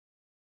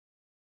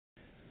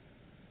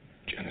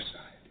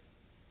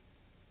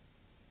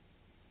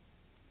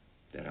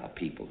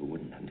people who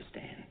wouldn't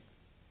understand.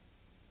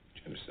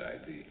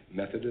 Genocide, the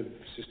method of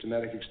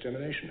systematic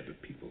extermination of a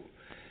people.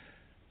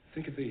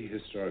 Think of the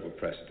historical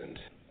precedent.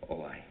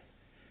 Oh, I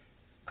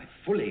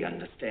fully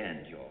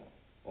understand your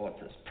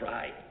author's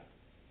pride.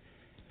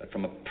 But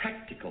from a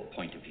practical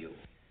point of view...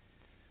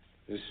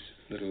 This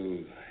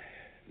little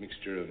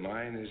mixture of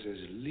mine is as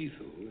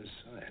lethal as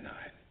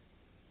cyanide.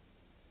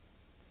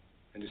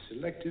 And as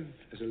selective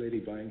as a lady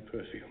buying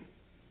perfume.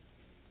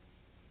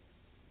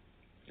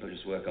 You'll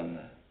just work on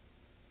the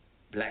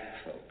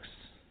black folks.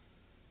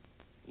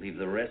 Leave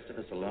the rest of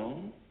us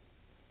alone?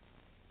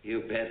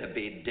 You better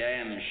be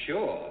damn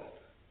sure.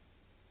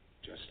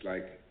 Just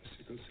like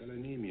sickle cell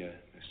anemia,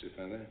 Mr.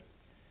 Feather.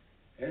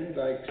 And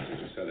like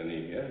sickle cell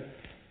anemia,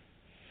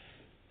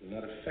 will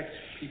not affect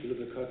people of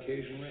the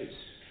Caucasian race.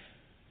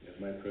 You have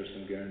my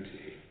personal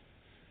guarantee.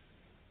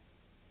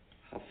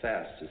 How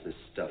fast does this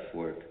stuff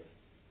work?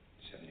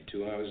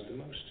 72 hours at the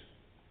most.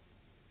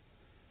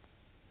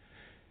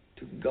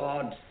 Took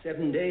God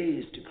 7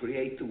 days to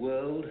create the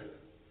world.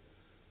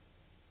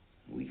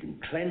 We can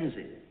cleanse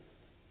it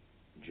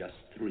in just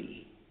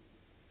 3.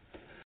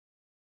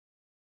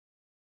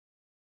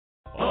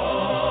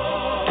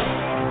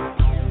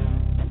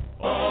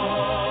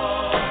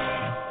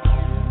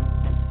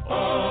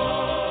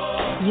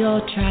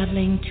 You're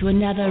traveling to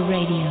another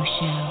radio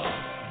show,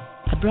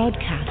 a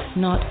broadcast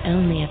not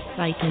only of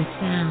sight and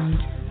sound,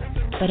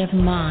 but of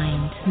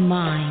mind,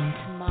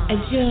 a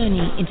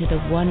journey into the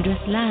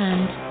wondrous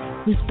land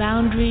whose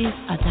boundaries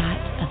are that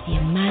of the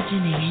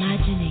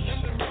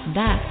imagination.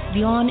 That's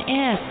the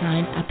on-air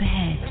sign up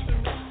ahead.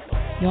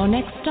 Your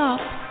next stop,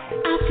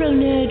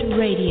 Afronerd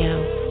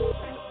Radio,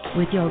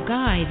 with your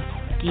guides,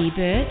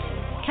 Brit,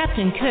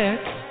 Captain Kirk,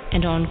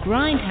 and on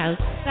Grindhouse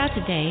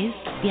Saturdays,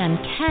 the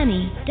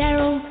uncanny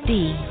Daryl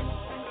B.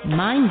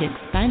 Mind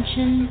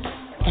expansion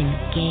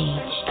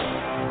engaged.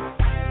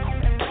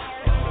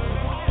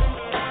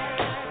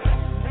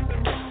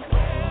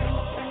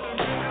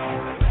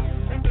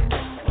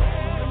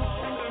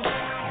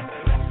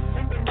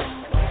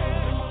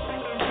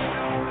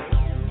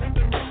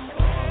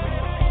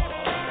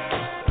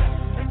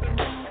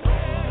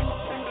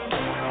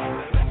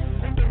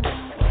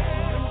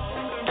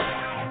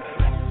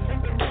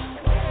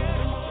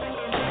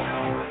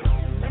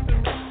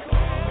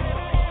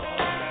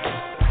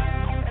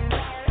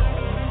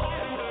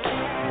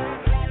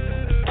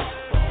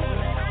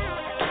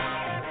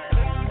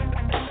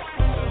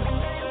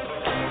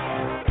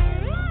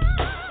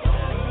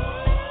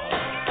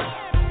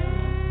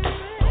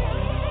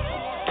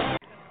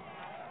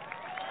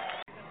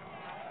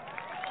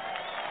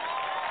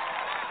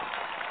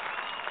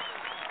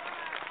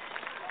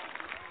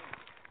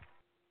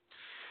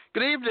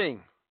 Good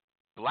evening.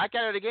 Black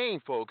at it again,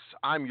 folks.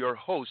 I'm your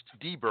host,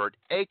 D-Bert,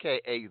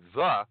 a.k.a.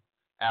 the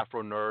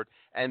Afronerd,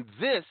 and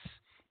this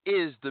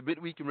is the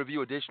Midweek in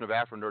Review edition of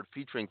Afronerd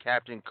featuring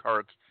Captain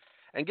Kirk.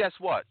 And guess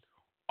what?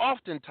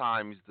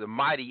 Oftentimes, the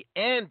mighty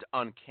and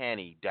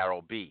uncanny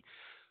Daryl B.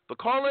 The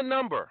call-in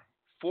number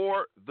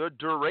for the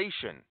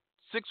duration,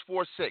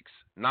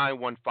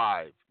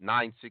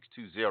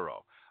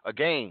 646-915-9620.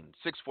 Again,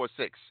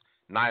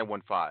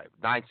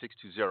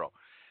 646-915-9620.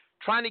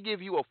 Trying to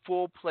give you a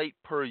full plate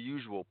per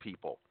usual,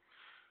 people.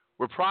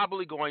 We're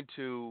probably going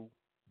to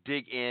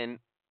dig in.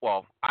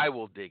 Well, I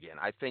will dig in.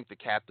 I think the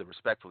captain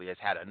respectfully has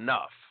had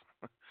enough.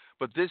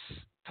 But this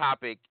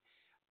topic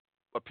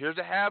appears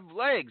to have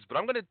legs. But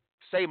I'm going to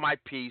say my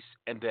piece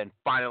and then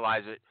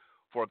finalize it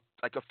for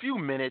like a few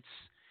minutes.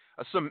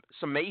 A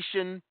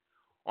summation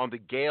on the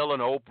Gayle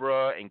and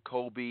Oprah and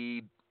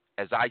Kobe,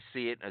 as I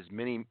see it, as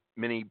many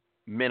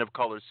men of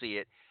color see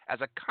it,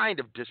 as a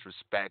kind of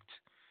disrespect.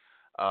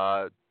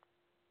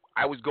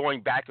 I was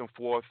going back and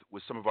forth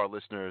with some of our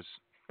listeners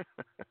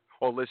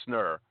or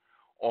listener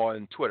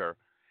on Twitter,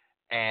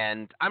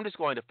 and I'm just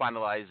going to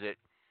finalize it.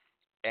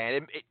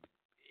 And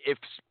if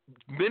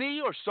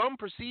many or some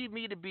perceive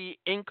me to be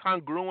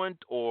incongruent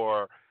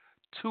or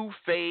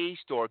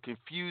two-faced or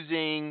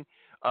confusing,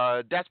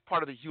 that's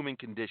part of the human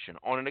condition.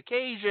 On an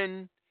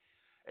occasion,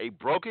 a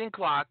broken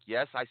clock,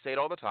 yes, I say it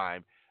all the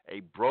time, a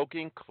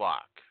broken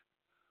clock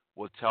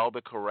will tell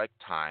the correct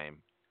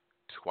time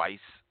twice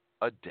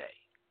a day.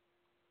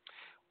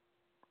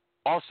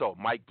 Also,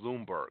 Mike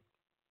Bloomberg,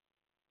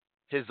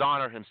 His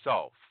Honor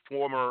himself,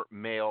 former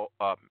mayor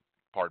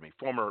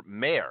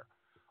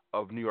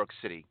of New York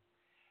City,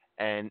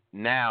 and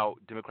now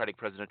Democratic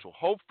presidential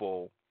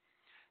hopeful.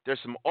 There's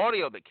some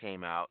audio that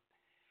came out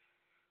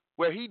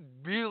where he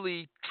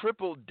really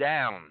tripled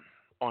down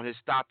on his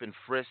stop and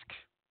frisk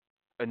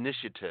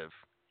initiative,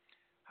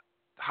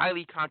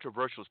 highly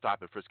controversial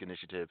stop and frisk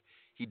initiative.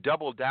 He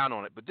doubled down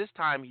on it, but this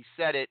time he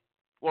said it,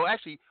 well,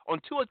 actually,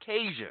 on 2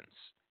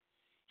 occasions.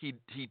 He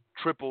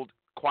tripled,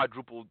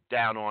 quadrupled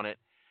down on it,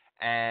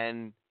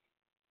 and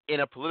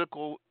in a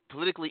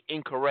politically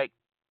incorrect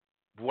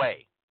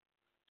way.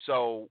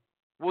 So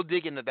we'll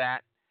dig into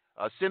that.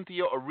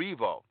 Cynthia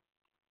Erivo,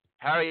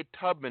 Harriet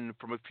Tubman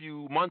from a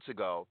few months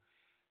ago,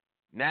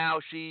 now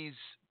she's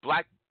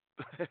black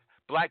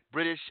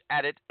British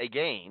at it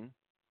again,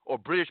 or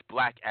British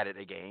black at it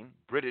again,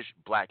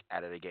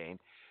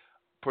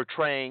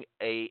 portraying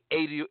a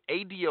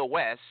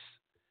ADOS,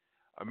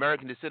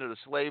 American descendant of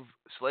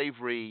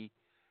slavery,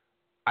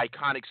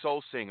 iconic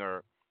soul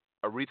singer,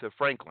 Aretha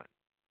Franklin.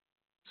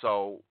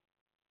 So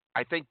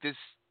I think this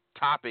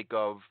topic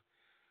of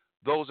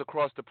those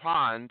across the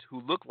pond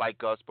who look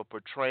like us but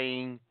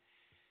portraying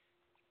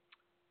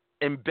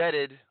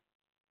embedded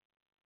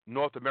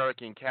North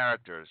American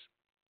characters,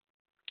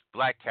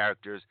 black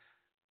characters,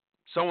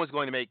 someone's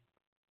going to make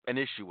an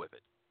issue with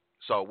it.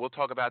 So we'll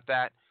talk about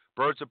that.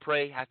 Birds of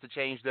Prey has to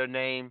change their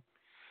name.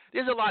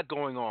 There's a lot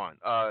going on.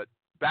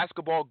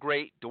 Basketball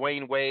great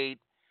Dwyane Wade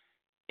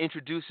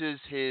introduces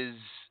his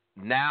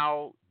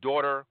now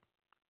daughter,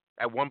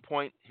 at one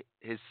point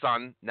his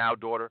son, now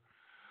daughter.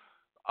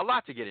 A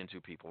lot to get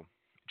into, people.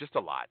 Just a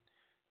lot.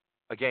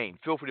 Again,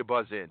 feel free to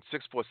buzz in,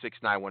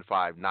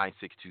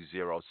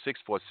 646-915-9620,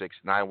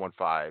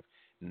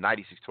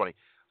 646-915-9620.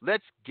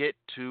 Let's get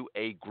to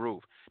a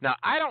groove. Now,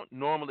 I don't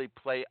normally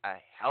play a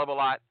hell of a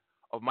lot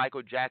of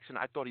Michael Jackson.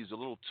 I thought he was a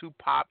little too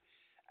pop,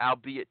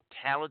 albeit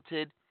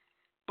talented.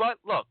 But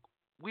look,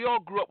 we all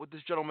grew up with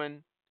this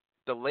gentleman,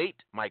 the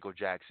late Michael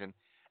Jackson,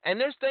 and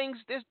there's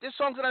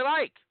songs that I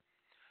like.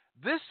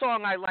 This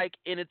song I like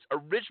in its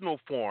original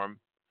form,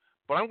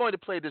 but I'm going to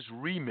play this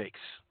remix,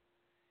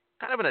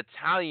 kind of an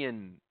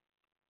Italian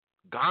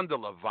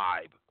gondola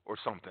vibe or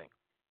something.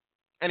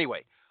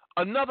 Anyway,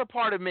 another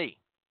part of me.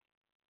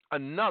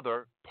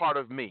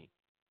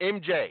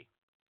 MJ,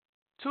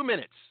 2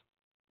 minutes.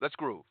 Let's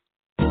groove.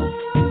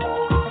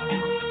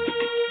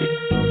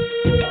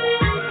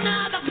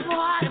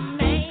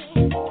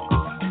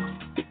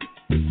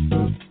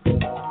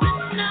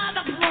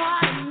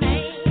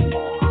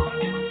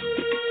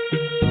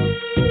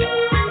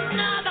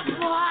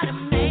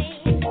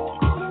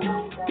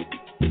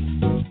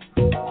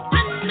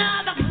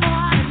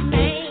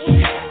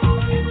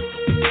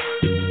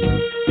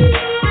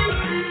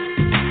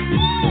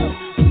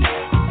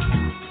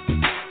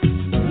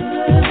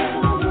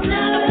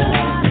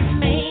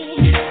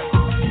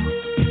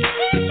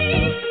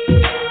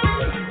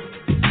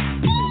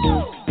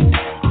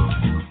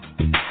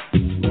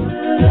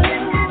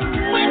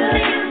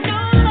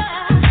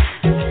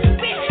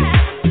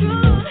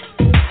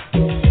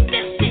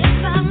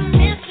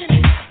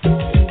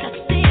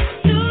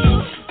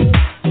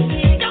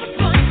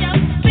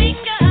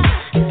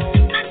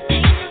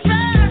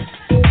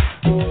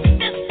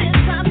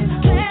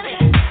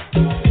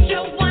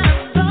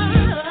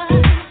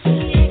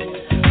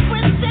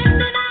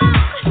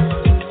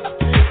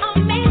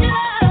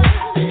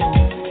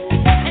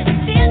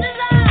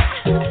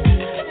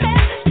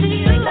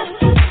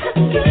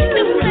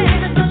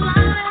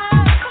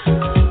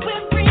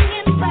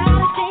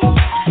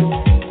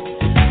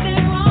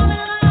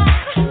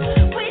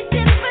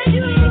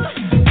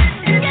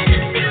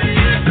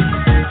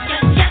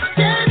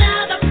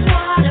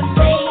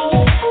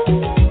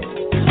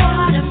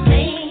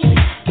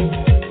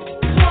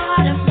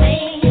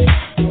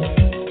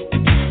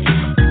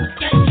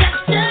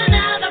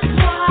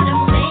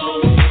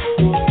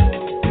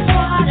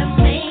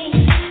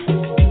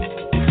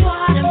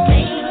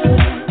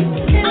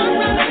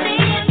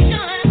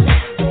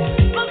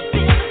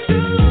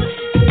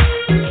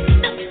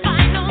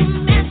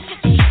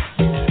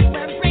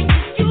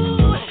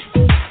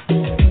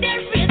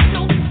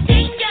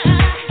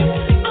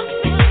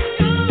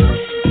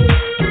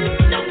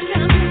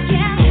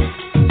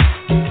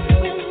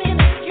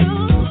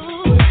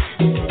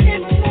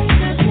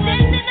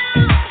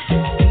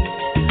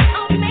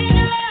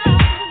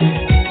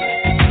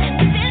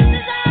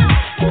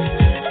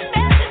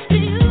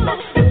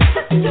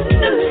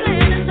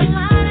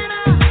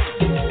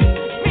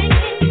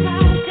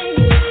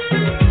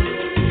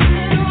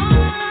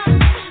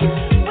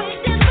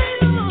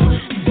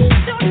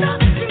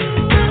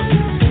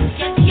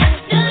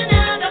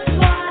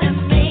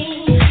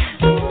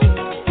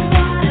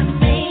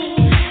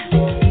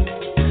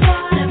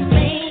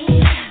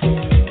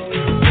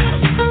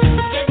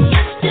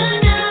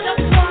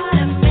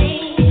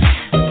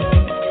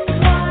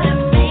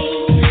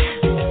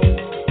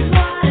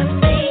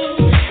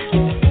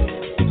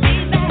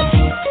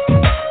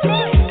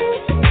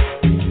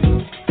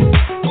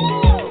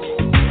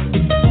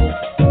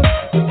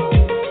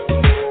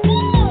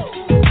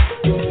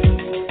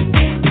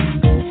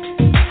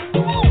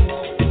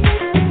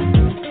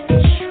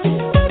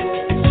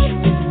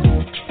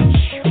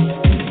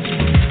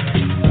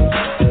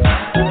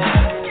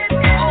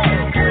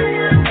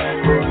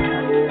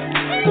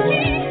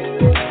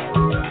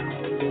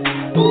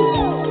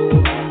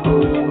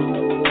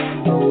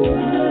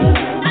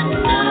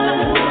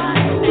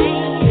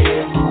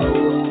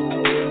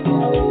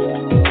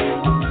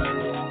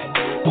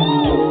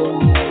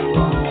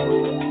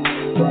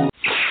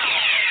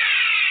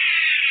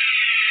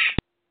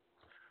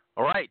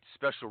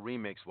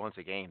 Remix, once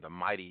again, the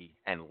mighty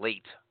and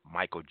late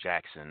Michael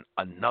Jackson,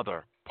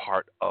 Another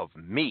Part of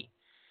Me.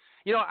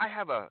 You know, I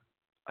have a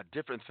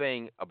different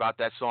thing about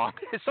that song.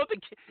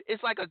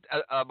 It's like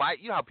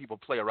you know how people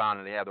play around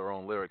and they have their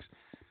own lyrics.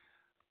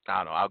 I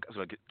don't know. I was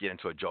going to get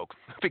into a joke.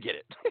 Forget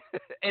it.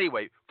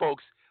 Anyway,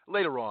 folks,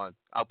 later on,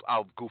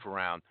 I'll goof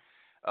around.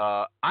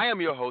 I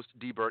am your host,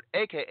 D-Bert,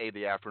 a.k.a.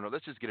 the Afronerd.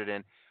 Let's just get it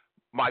in.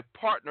 My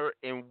partner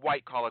in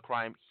white-collar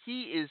crime,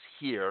 he is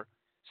here.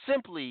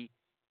 Simply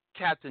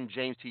Captain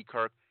James T.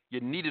 Kirk.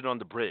 You're needed on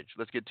the bridge.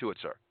 Let's get to it,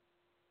 sir.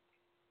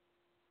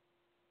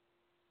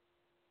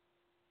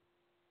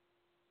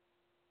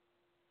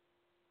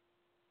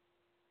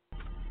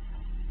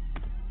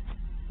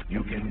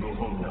 You can go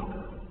home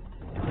now.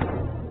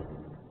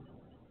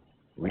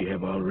 We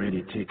have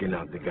already taken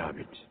out the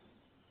garbage.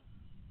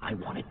 I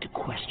wanted to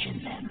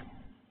question them.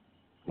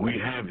 We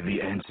have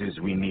the answers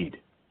we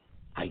need.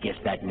 I guess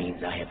that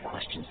means I have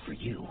questions for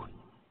you.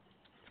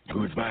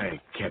 Goodbye,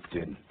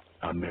 Captain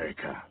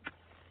America.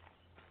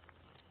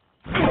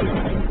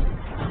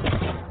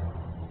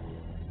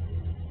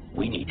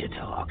 We need to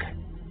talk.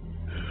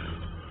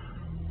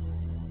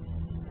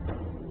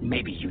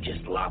 Maybe you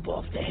just lop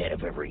off the head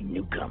of every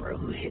newcomer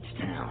who hits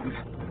town.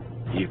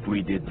 If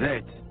we did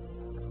that,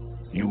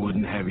 you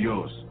wouldn't have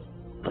yours.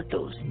 But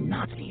those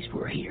Nazis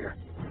were here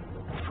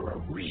for a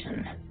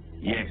reason.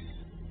 Yes,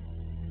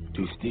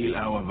 to steal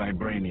our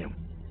vibranium,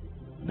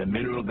 the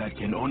mineral that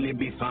can only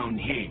be found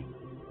here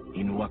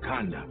in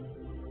Wakanda.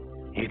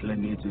 Hitler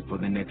needs it for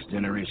the next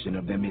generation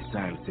of their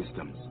missile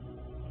systems,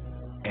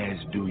 as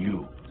do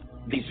you.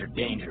 These are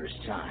dangerous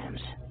times.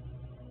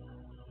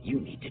 You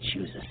need to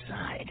choose a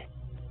side.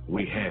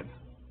 We have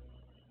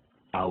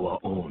our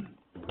own.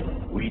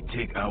 We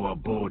take our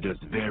borders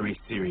very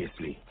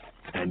seriously,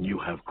 and you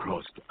have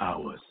crossed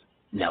ours.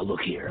 Now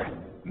look here.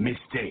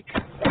 Mistake.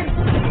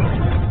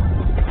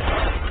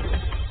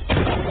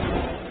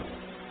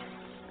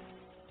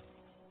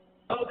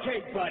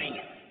 Okay,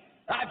 buddy.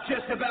 I've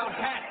just about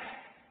had it.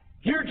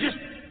 You're just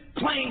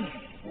plain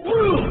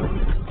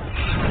rude.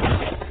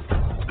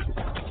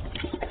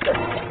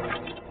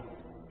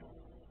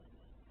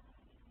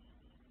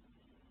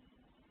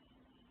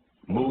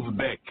 Move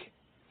back.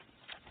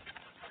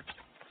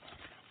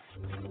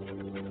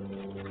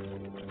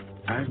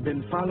 I've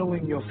been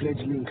following your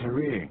fledgling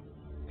career,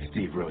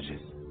 Steve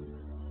Rogers.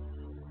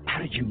 How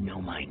did you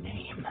know my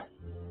name?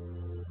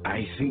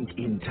 I think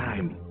in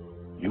time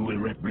you will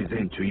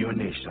represent to your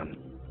nation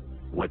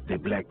what the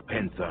Black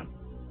Panther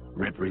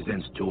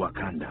represents to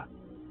Wakanda.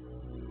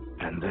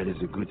 And that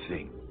is a good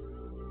thing.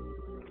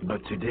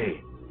 But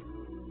today,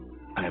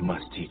 I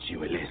must teach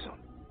you a lesson.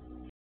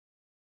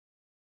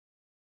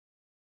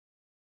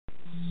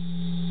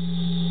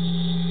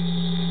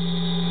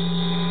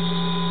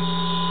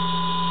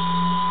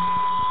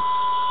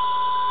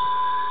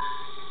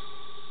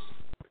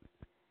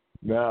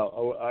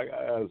 Now, I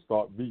gotta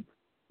start beat.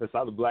 That's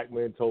how the black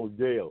man told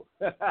Gayle.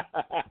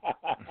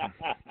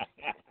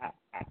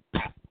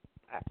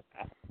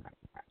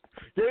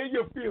 Get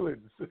your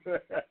feelings. Go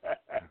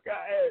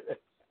ahead.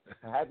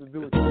 I had to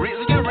do it. Let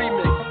me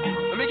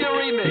get a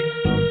remix.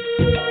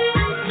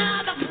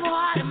 Another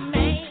water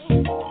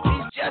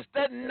man. She's just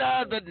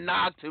another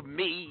knock to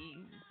me.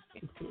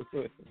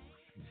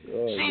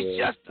 She's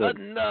just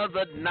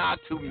another knock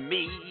to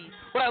me.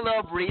 But I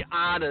love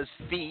Rihanna's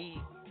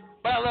feet.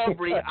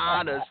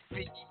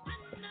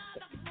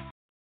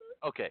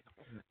 Okay.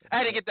 I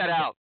had to get that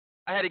out.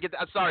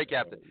 I'm sorry,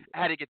 Captain. I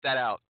had to get that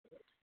out.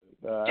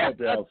 That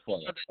was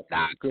funny.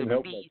 Couldn't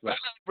help myself.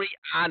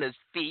 Rihanna's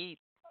feet.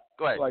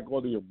 Go ahead. Like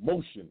all the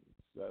emotions.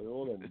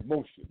 All the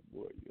emotion,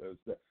 boy. You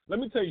understand? Let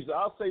me tell you,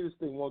 I'll say this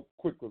thing one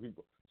quick for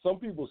people. Some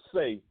people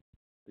say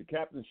the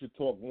captain should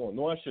talk more.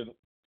 No, I shouldn't.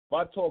 If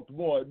I talked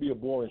more, it'd be a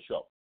boring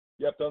show.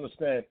 You have to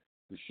understand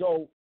the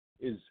show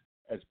is,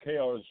 as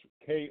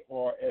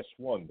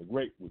KRS-One, the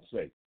great, would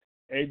say,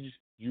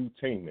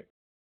 edutainment.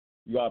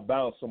 You got to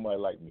balance somebody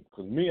like me.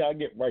 Because me, I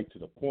get right to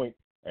the point,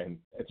 and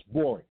it's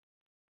boring.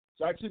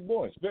 It's actually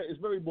boring. It's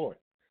very boring.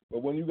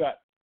 But when you got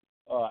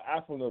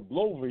Afronerd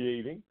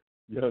bloviating,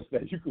 you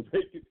understand, you can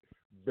make it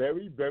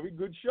very, very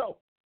good show.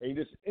 And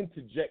you just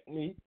interject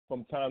me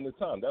from time to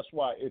time. That's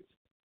why it's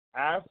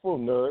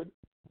Afronerd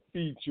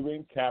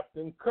featuring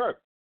Captain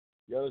Kirk.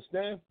 You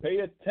understand? Pay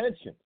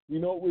attention. You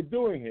know what we're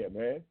doing here,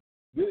 man.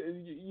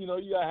 You know,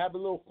 you gotta have a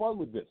little fun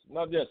with this,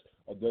 not just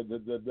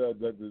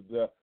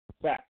the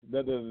fact.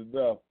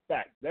 The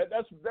fact.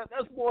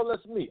 That's more or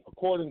less me,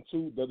 according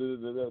to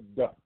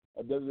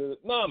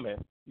Nah,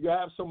 man, you gotta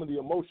have some of the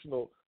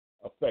emotional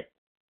effect.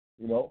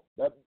 You know,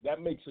 that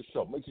makes a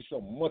show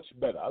much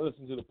better. I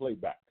listen to the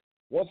playback.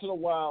 Once in a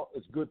while,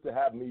 it's good to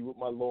have me with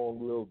my long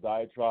little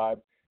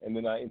diatribe, and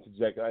then I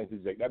interject.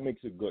 That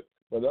makes it good.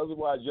 But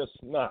otherwise,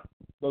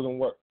 doesn't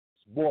work.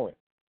 It's boring.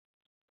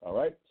 All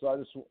right? So I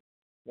just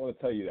want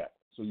to tell you that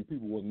so you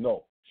people will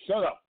know.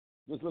 Shut up.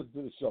 Just listen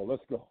to the show.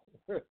 Let's go.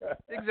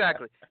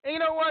 Exactly. And you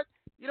know what?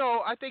 You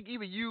know, I think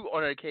even you,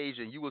 on an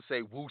occasion, you will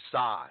say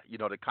woo-sa, you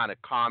know, to kind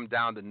of calm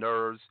down the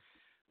nerves,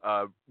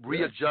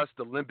 readjust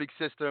the limbic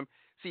system.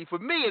 See, for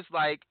me, it's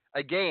like,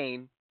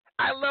 again,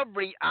 I love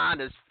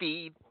Rihanna's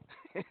feed.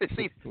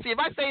 see, if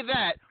I say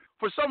that,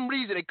 for some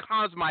reason, it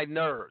calms my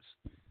nerves.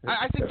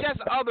 I suggest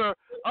other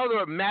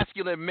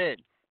masculine men,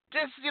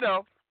 just, you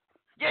know,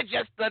 You're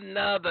just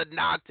another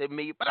nod to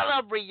me, but I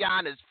love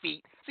Rihanna's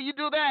feet. So you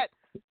do that?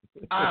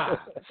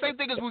 Same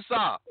thing as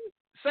Musa.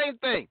 Same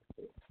thing.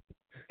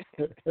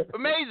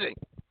 Amazing.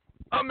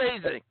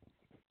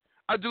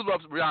 I do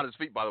love Rihanna's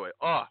feet, by the way.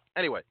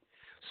 Anyway.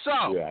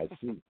 So. Yeah, I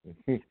see.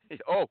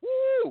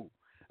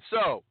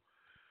 So,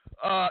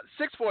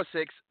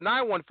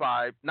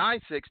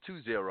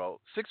 646-915-9620.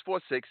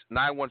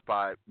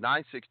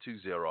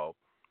 646-915-9620.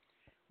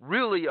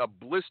 Really a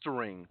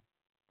blistering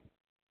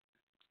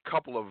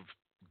couple of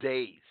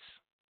days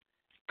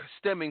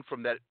stemming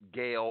from that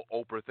Gayle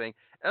Oprah thing.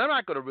 And I'm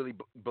not going to really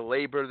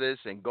belabor this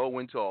and go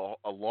into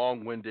a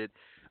long-winded.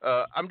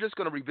 I'm just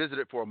going to revisit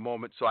it for a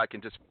moment so I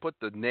can just put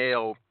the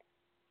nail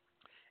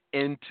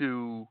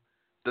into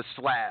the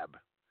slab.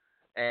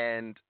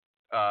 And,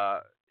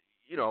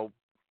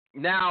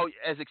 now,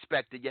 as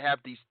expected, you have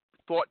these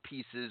thought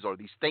pieces or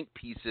these think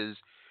pieces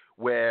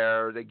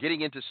where they're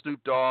getting into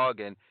Snoop Dogg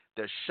and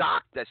they're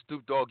shocked that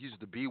Snoop Dogg uses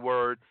the B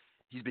word.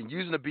 He's been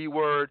using the B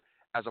word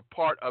as a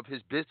part of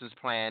his business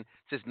plan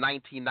since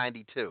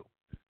 1992.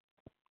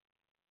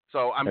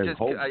 So I'm just,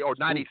 or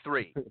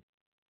 93. Hey,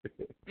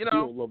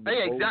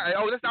 exactly.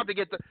 Let's not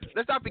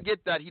forget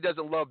that he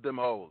doesn't love them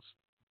hoes.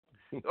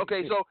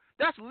 Okay, so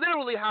that's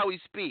literally how he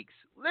speaks.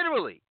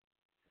 Literally.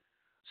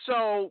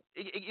 So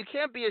it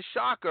can't be a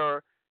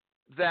shocker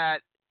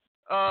that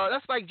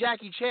that's like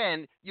Jackie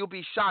Chan. You'll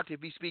be shocked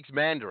if he speaks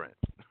Mandarin.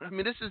 I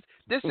mean, this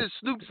is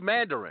Snoop's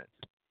Mandarin.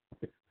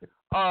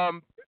 I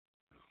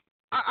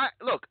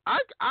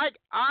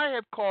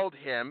have called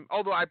him,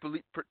 although I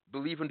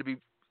believe him to be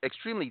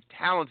extremely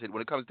talented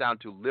when it comes down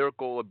to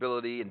lyrical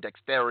ability and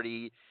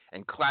dexterity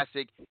and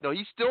classic.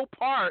 He's still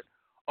part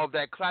of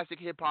that classic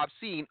hip hop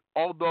scene,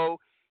 although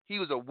he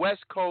was a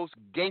West Coast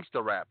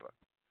gangster rapper.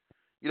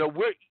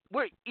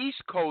 We're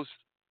East Coast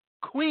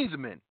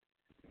Queensmen,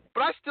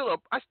 but I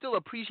still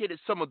appreciated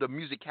some of the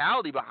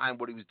musicality behind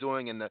what he was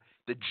doing and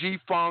the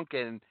G-Funk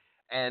and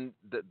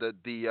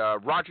the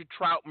Roger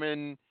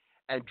Troutman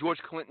and George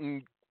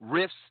Clinton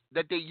riffs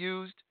that they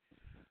used.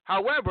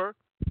 However,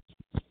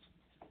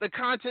 the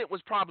content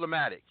was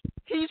problematic.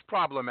 He's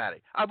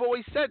problematic. I've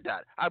always said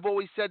that.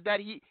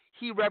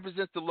 He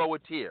represents the lower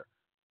tier.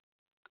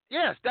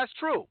 Yes, that's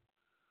true.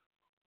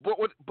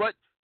 But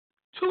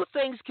two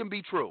things can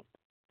be true.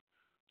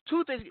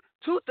 Two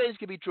things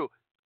can be true.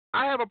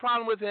 I have a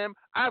problem with him.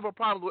 I have a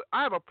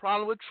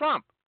problem with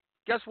Trump.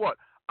 Guess what?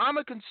 I'm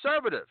a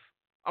conservative.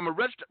 I'm a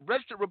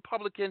registered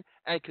Republican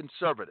and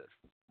conservative,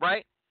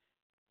 right?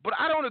 But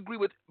I don't agree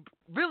with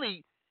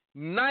really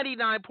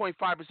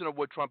 99.5% of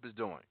what Trump is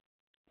doing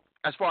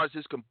as far as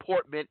his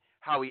comportment,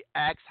 how he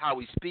acts, how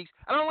he speaks.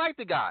 I don't like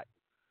the guy.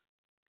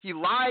 He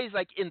lies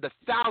like in the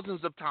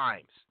thousands of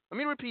times. Let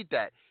me repeat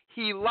that.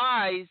 He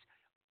lies.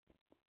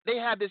 They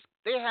have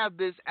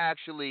this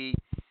actually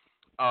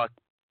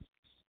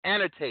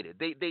annotated.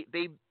 They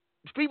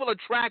people are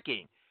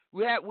tracking.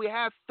 We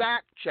have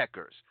fact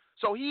checkers.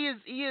 So he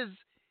is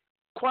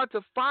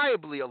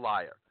quantifiably a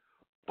liar.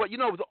 But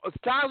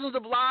thousands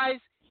of lies,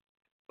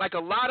 like a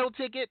lotto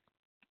ticket.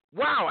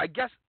 Wow, I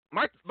guess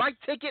my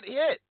ticket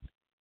hit.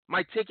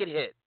 My ticket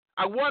hit.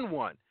 I won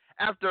one.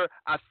 After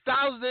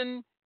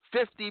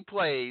 1,050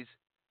 plays,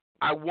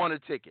 I won a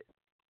ticket.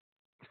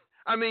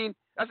 I mean,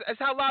 that's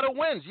how lotto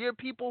wins. You hear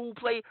people who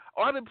play.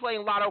 I've been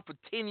playing lotto for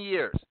 10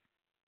 years.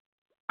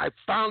 I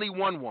finally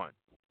won one.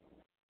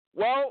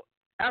 Well,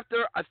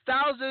 after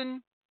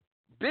 1,000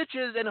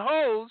 bitches and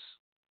hoes,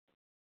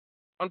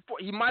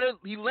 he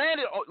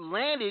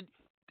landed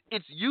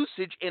its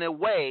usage in a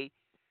way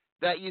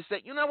that you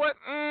said, you know what?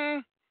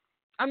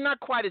 I'm not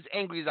quite as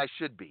angry as I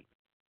should be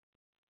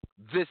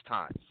this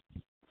time.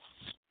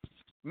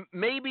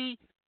 Maybe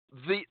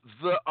the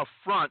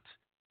affront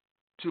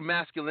to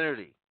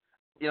masculinity.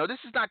 This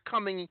is not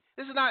coming.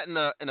 This is not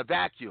in a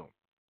vacuum,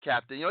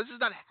 Captain. This is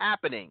not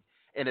happening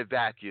in a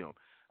vacuum.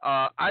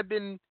 I've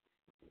been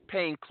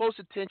paying close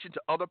attention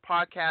to other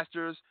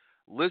podcasters,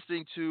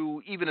 listening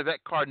to even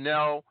Yvette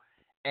Carnell,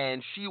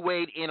 and she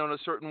weighed in on a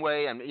certain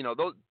way. And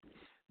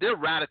they're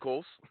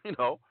radicals.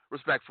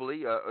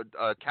 Respectfully,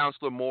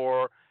 Counselor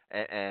Moore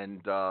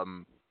and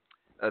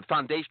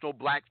foundational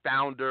black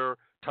founder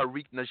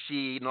Tariq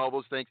Nasheed and all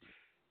those things.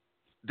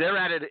 They're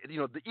at it,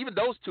 even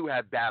those two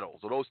have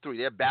battles, or those three,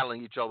 they're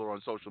battling each other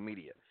on social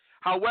media.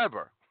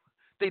 However,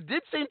 they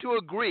did seem to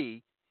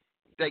agree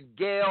that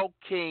Gayle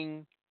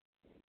King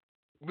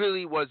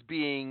really was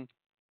being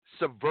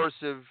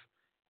subversive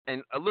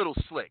and a little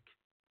slick.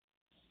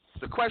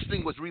 The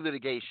questioning was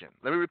relitigation.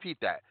 Let me repeat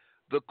that.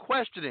 The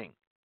questioning,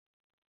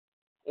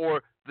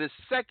 or the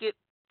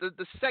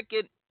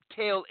second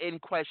tail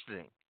end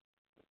questioning.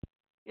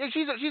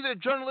 She's a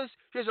journalist.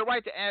 She has a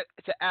right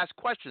to ask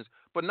questions,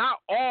 but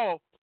not all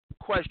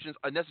questions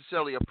are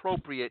necessarily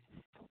appropriate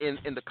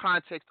in the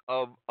context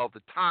of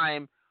the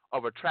time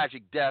of a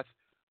tragic death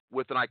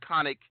with an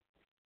iconic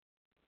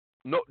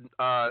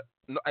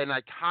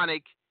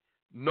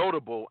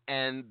notable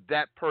and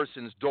that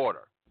person's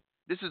daughter.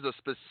 This is a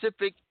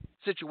specific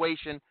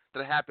situation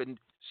that happened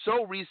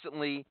so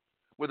recently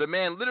where the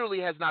man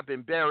literally has not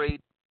been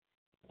buried.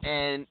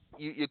 and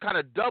you're kind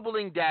of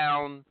doubling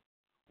down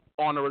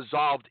on a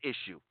resolved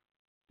issue,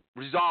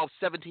 resolved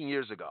 17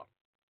 years ago.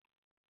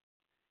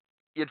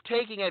 You're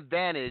taking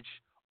advantage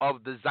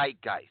of the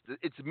zeitgeist.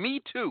 It's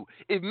Me Too.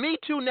 If Me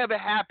Too never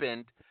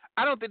happened,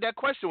 I don't think that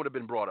question would have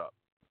been brought up.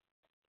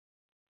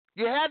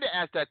 You had to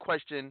ask that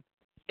question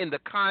in the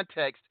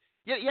context.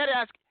 You had to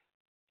ask,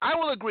 I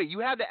will agree, you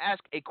had to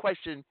ask a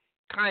question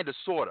kind of,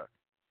 sort of.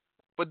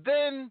 But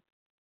then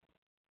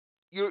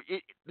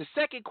the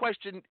second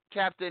question,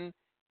 Captain,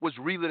 was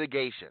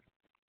relitigation.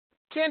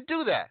 Can't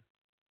do that.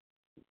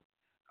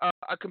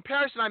 A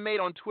comparison I made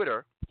on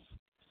Twitter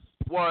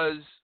was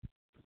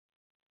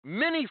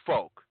many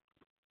folk,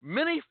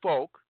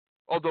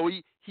 although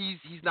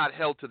he's not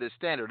held to this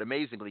standard,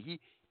 amazingly, he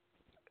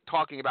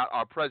talking about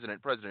our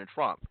president, President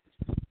Trump.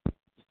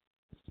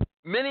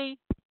 Many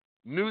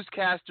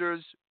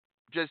newscasters,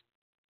 just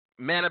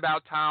man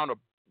about town or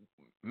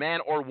man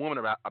or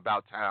woman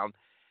about town,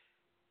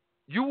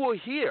 you will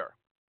hear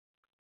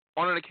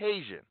on an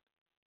occasion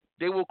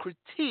they will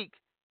critique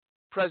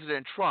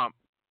President Trump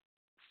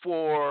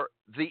for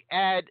the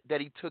ad that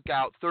he took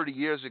out 30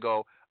 years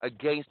ago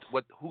against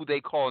who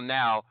they call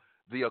now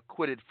the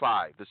Acquitted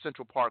Five, the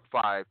Central Park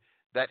Five,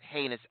 that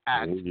heinous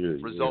act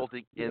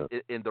resulting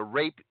in the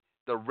rape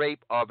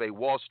of a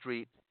Wall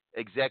Street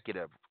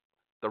executive,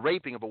 the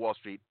raping of a Wall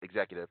Street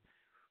executive.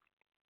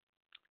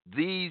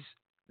 They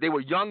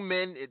were young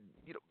men,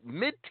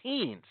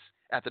 mid-teens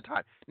at the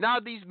time. Now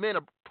these men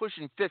are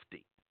pushing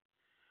 50,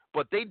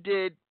 but they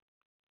did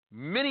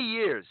many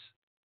years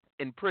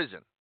in prison.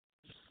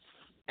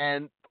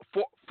 And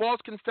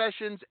false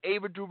confessions.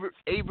 Ava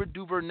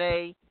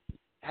DuVernay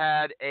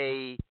had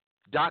a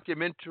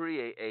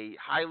documentary, a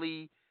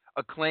highly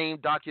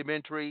acclaimed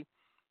documentary.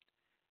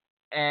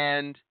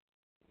 And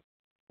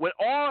when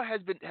all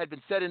had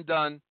been said and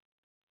done,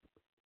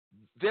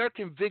 their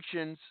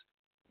convictions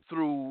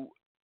through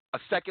a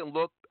second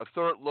look, a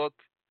third look,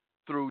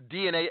 through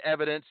DNA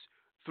evidence,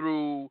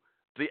 through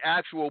the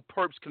actual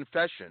perp's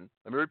confession.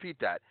 Let me repeat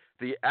that: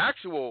 the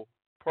actual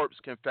perp's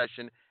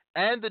confession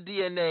and the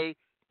DNA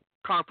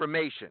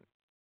confirmation.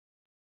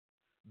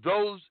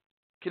 Those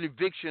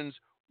convictions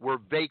were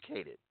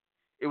vacated.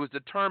 It was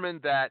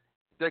determined that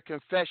their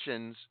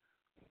confessions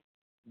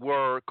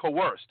were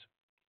coerced.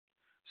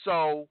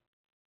 So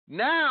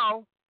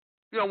now,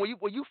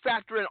 when you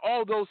factor in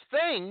all those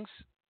things,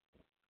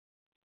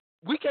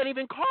 we can't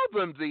even call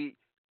them the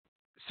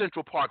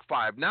Central Park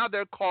Five. Now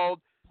they're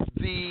called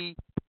the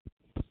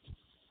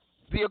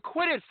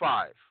Acquitted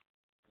Five.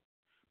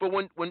 But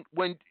when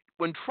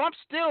Trump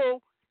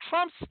still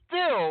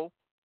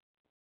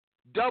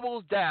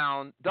doubles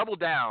down,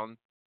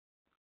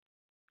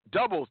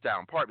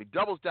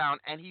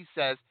 and he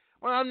says,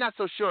 well, I'm not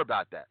so sure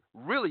about that.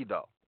 Really,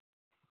 though.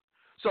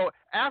 So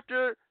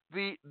after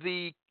the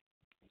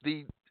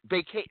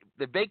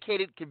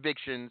vacated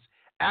convictions,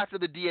 after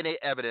the DNA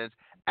evidence,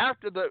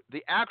 after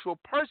the actual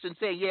person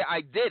saying, yeah,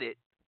 I did it,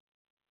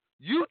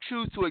 you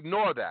choose to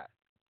ignore that.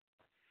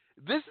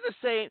 This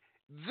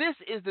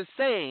is the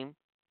same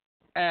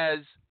as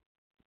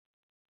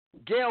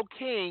Gayle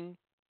King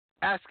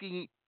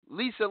asking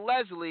Lisa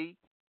Leslie,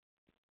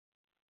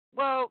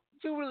 well,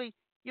 you really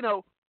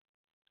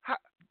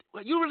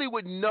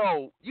wouldn't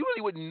know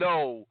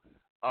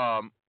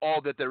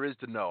all that there is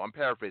to know. I'm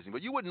paraphrasing,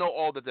 but you wouldn't know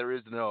all that there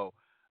is to know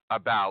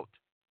about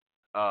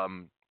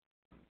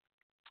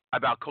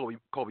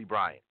Kobe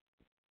Bryant.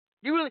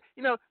 You really,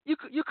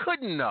 you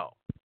couldn't know.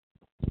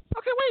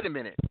 Okay, wait a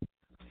minute.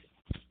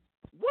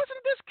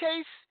 Wasn't this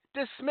case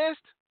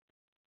dismissed?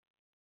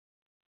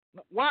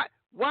 Why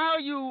are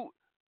you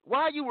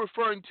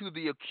referring to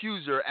the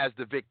accuser as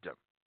the victim?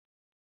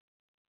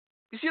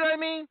 You see what I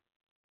mean?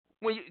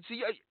 When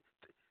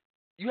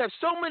you have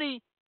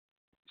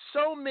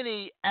so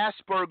many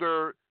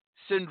Asperger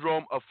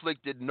syndrome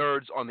afflicted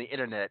nerds on the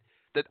internet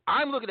that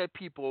I'm looking at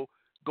people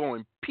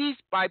going piece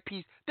by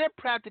piece. They're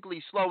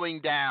practically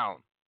slowing down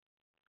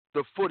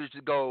the footage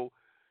to go,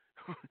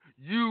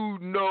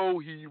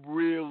 he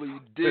really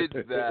did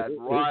that,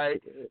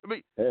 right? I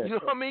mean, you know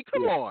what I mean?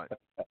 Come on.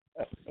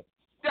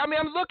 I mean,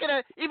 I'm looking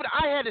at, even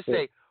I had to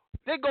say,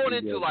 they're going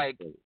into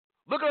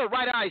look at her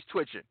right eye's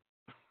twitching.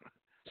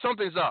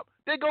 Something's up.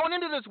 They're going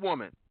into this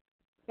woman.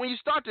 When you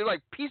start to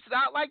piece it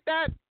out like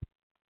that,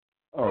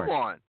 come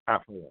on.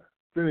 Afronerd.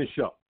 Finish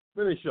up.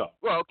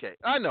 Well, okay.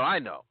 I know.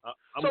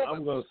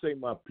 I'm going to say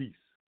my piece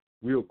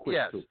real quick,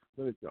 too.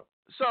 Finish up.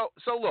 So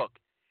look,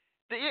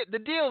 the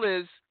deal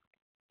is,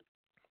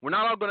 we're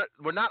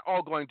not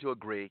all going to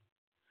agree.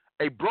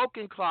 A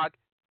broken clock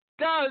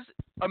does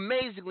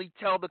amazingly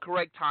tell the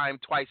correct time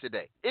twice a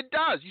day. It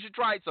does. You should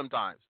try it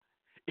sometimes.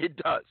 It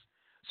does.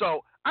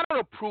 So I don't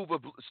approve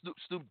of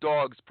Snoop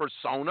Dogg's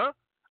persona.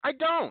 I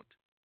don't.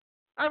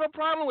 I have a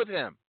problem with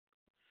him.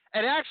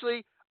 And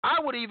actually, I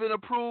would even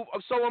approve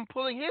of someone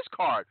pulling his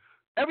card.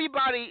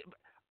 Everybody,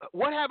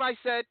 what have I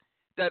said?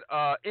 That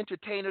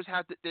entertainers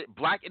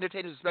black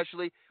entertainers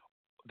especially,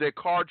 their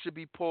card should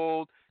be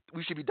pulled.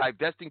 We should be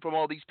divesting from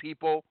all these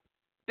people.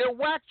 They're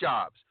whack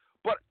jobs.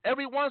 But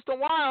every once in a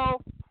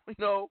while,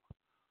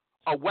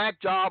 a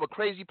whack job, a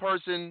crazy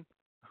person,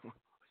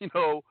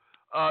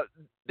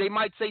 they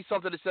might say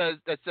something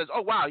that says,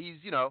 oh wow, he's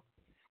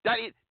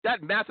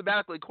that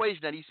mathematical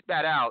equation that he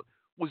spat out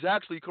was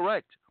actually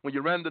correct. When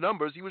you ran the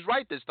numbers, he was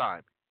right this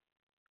time.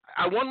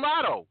 I won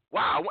lotto.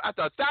 Wow,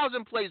 after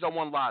 1,000 plays, I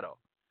won lotto.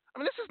 I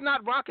mean, this is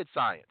not rocket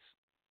science.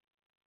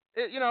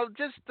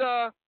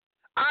 The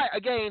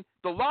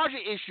larger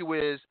issue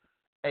is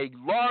a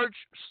large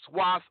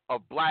swath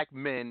of black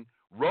men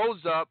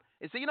rose up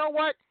and said, you know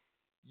what?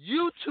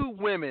 You two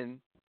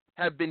women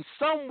have been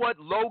somewhat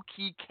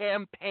low-key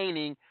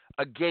campaigning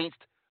against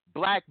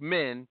black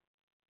men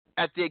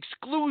at the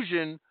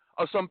exclusion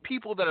of some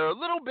people that are a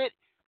little bit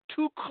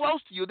too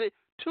close to you.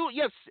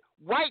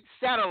 White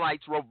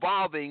satellites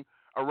revolving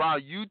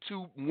around you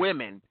two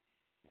women,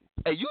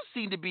 and you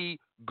seem to be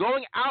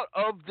going out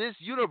of this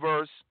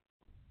universe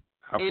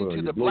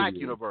into the black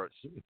universe.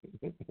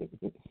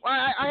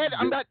 I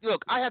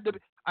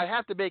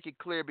have to make it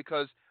clear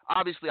because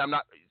obviously I'm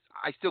not.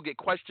 I still get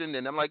questioned,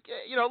 and I'm like,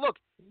 look.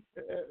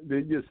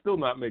 You're still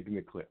not making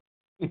it clear.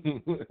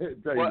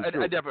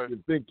 I never.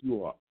 You think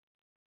you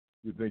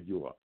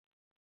are.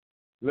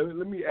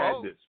 Let me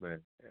add this, man,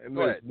 and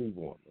let's move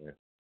on, man.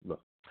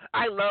 Look.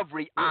 I love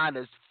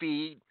Rihanna's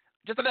feed.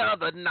 Just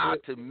another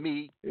nod to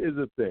me. Here's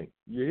the thing.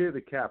 You hear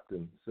the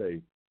captain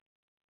say,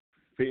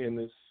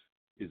 fairness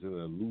is an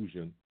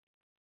illusion,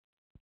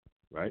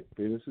 right?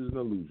 Fairness is an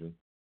illusion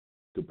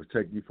to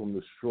protect you from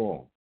the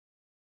strong,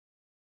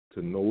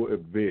 to no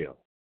avail.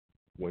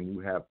 When you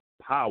have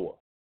power,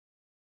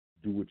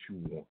 do what you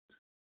want,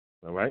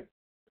 all right?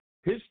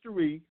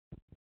 History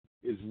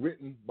is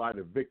written by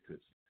the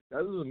victors.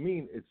 That doesn't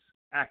mean it's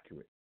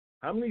accurate.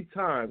 How many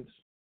times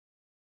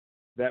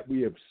that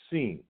we have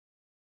seen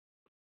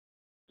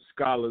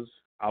scholars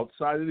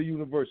outside of the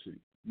university,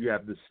 you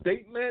have the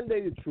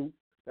state-mandated truth,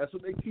 that's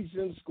what they teach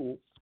in school,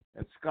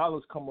 and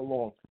scholars come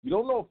along. You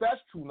don't know if that's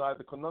true neither,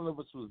 because none of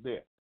us was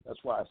there. That's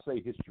why I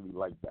say history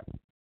like that.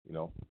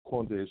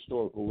 According to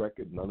historical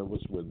record, none of us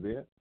were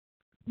there.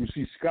 You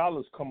see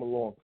scholars come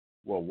along,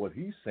 well, what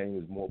he's saying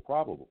is more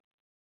probable.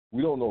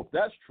 We don't know if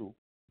that's true,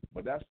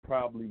 but that's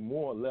probably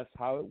more or less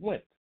how it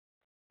went.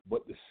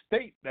 But the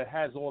state that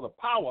has all the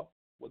power,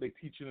 what they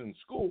teach you in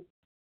school,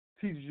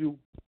 teaches you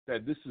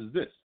that this is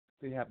this.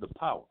 They have the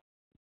power,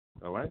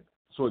 all right?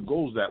 So it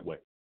goes that way,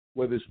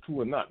 whether it's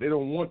true or not. They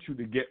don't want you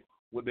to get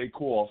what they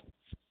call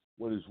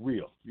what is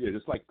real. Yeah,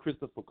 just like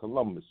Christopher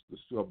Columbus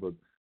discovered,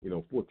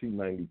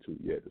 1492.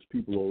 Yeah, there's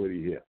people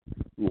already here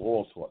who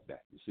all taught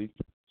that, you see?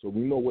 So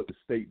we know what the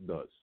state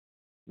does.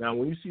 Now,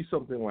 when you see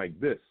something like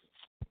this,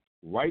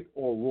 right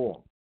or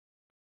wrong,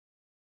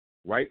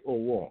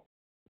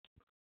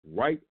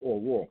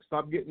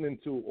 stop getting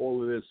into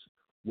all of this,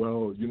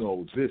 well,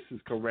 this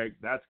is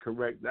correct, that's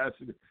correct,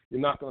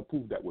 you're not going to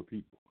prove that with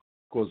people,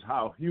 because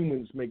how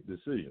humans make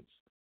decisions.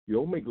 You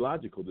don't make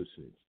logical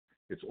decisions.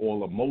 It's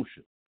all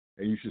emotion,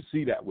 and you should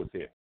see that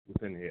within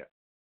here.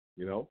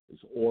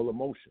 It's all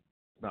emotion.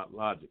 It's not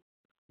logic.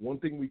 One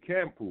thing we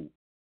can prove,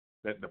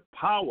 that the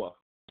power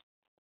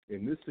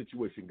in this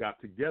situation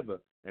got together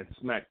and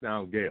smacked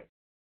down Gayle.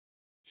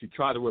 She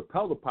tried to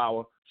repel the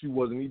power. She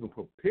wasn't even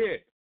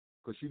prepared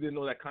because she didn't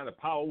know that kind of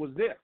power was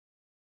there.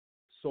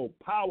 So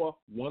power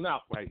won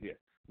out right here.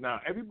 Now,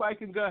 everybody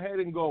can go ahead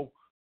and go,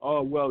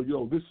 oh, well,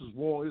 this is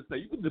wrong. This, that.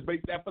 You can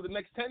debate that for the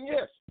next 10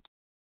 years.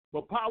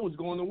 But power's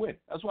going to win.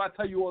 That's why I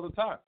tell you all the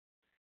time.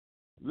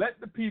 Let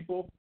the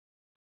people,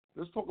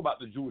 let's talk about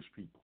the Jewish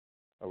people,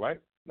 all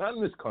right? Not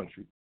in this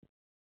country,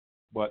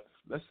 but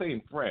let's say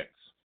in France.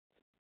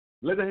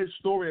 Let a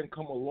historian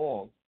come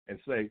along and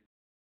say,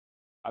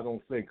 I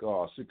don't think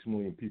 6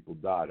 million people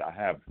died. I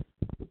have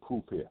the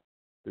proof here.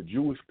 The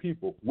Jewish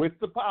people, with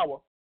the power,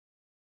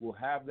 will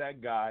have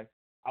that guy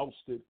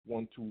ousted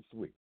 1, 2,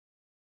 3.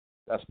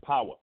 That's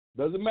power.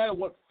 Doesn't matter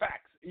what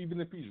facts,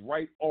 even if he's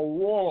right or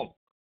wrong.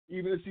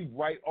 Even if he's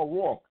right or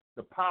wrong.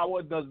 The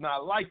power does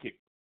not like it.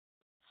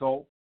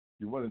 So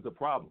you run into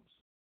problems.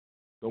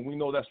 Don't we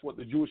know that's what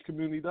the Jewish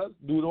community does?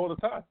 Do it all the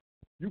time.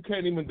 You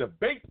can't even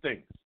debate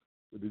things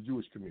with the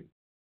Jewish community.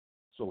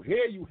 So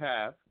here you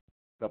have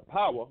the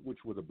power,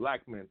 which were the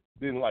black men,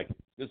 didn't like it.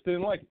 Just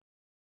didn't like it.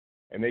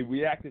 And they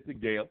reacted to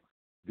Gayle.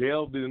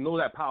 Gayle didn't know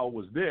that power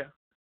was there,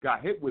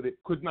 got hit with it,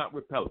 could not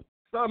repel it.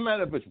 It's not a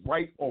matter if it's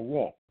right or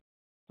wrong.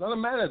 It's not a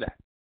matter of that.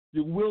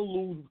 You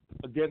will lose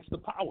against the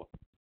power.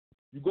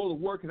 You go to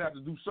work and have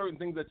to do certain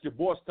things that your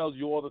boss tells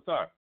you all the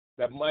time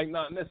that might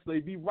not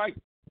necessarily be right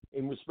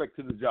in respect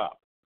to the job.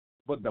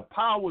 But the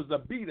powers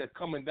that be that's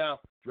coming down,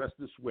 dress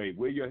this way,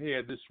 wear your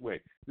hair this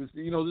way, this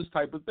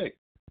type of thing.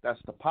 That's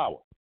the power.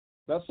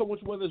 Not so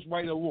much whether it's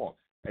right or wrong.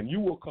 And you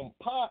will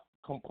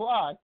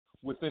comply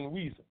within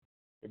reason.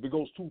 If it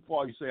goes too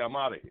far, you say, I'm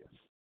out of here.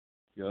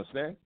 You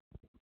understand?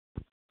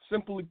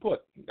 Simply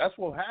put, that's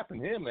what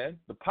happened here, man.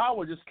 The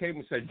power just came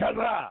and said,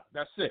 da-da,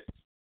 that's it.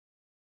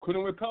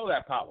 Couldn't repel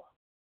that power.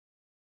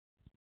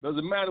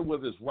 Doesn't matter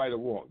whether it's right or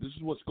wrong. This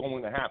is what's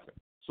going to happen.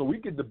 So we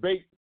could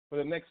debate for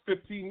the next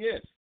 15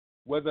 years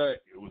whether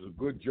it was a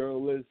good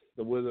journalist,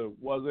 or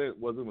whether it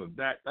wasn't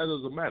that. That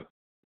doesn't matter.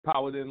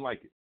 Power didn't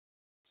like it.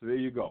 So there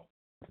you go.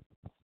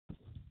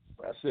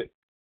 That's it.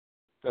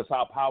 That's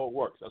how power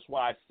works. That's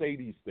why I say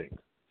these things.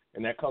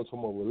 And that comes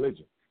from a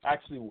religion.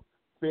 Actually,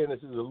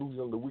 fairness is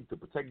illusion of the weak to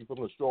protect you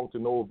from the strong to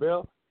no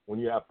avail. When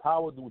you have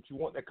power, do what you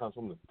want. That comes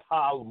from the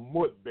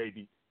Talmud,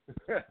 baby.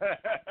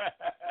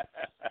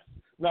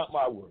 Not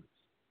my words.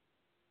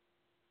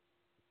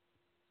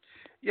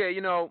 Yeah,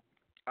 you know,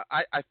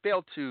 I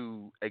failed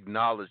to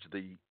acknowledge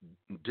the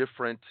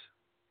different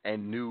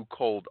and new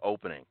cold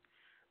opening.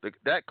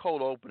 That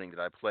cold opening that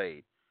I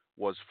played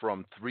was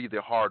from 3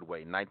 the Hard Way,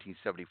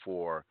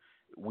 1974.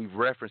 We've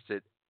referenced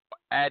it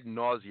ad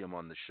nauseum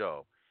on the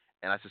show,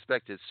 and I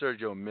suspect it's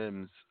Sergio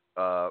Mims,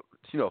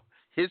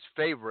 his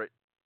favorite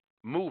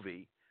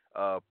movie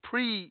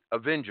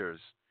pre-Avengers,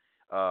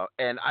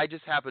 and I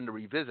just happened to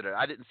revisit it.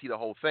 I didn't see the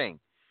whole thing,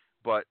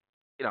 but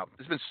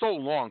it's been so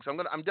long, so I'm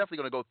definitely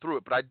gonna go through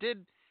it. But I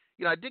did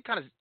kind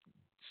of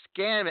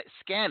scan it.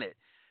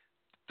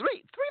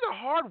 3 the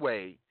Hard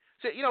Way.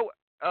 So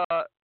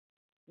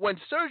when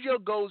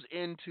Sergio goes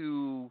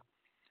into,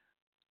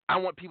 I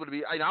want people to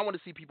be, I want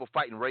to see people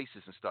fighting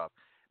racists and stuff.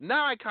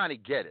 Now I kind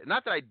of get it.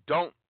 Not that I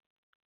don't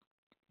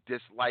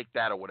dislike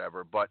that or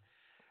whatever, but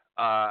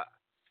 3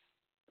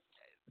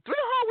 the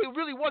Hard Way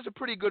really was a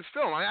pretty good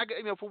film.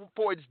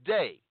 For its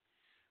day.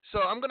 So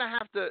I'm gonna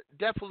have to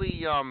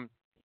definitely,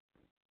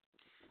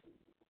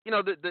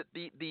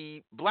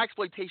 the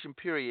blaxploitation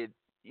period.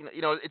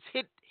 It's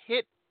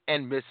hit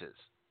and misses.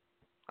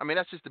 I mean,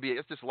 that's just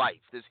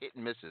life. There's hit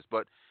and misses,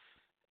 but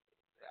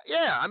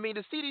yeah, I mean,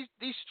 to see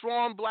these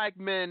strong black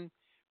men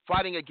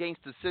fighting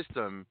against the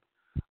system,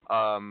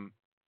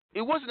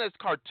 it wasn't as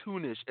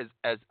cartoonish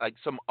as like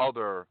some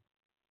other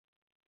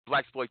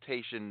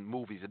blaxploitation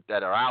movies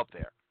that are out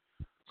there.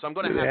 So I'm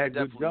going to have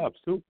to definitely. Good jobs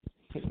too.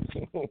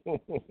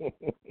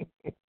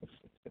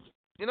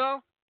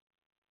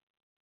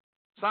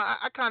 So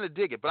I kind of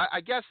dig it, but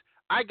I guess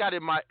I got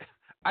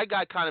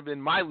kind of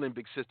in my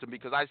limbic system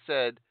because I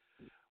said,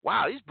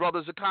 wow, these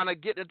brothers are kind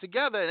of getting it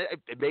together. And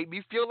it made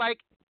me feel like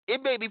 3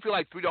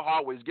 the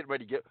Hard Way is getting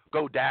ready to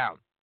go down.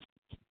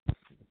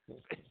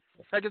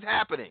 Like it's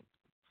happening,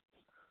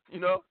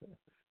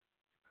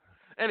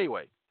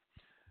 Anyway,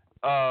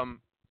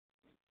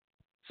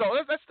 so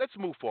let's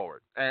move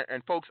forward.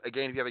 And folks,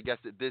 again, if you haven't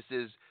guessed it, this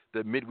is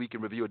the midweek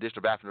in review edition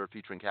of Afronerd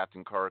featuring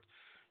Captain Kirk.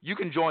 You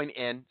can join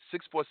in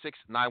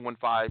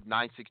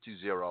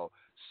 646-915-9620.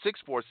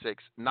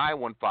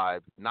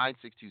 646-915-9620.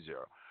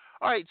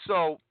 All right,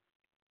 so.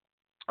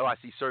 Oh, I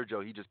see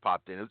Sergio. He just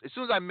popped in. As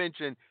soon as I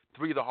mentioned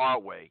 3 the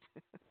Hard Way.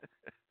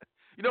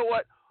 You know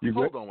what?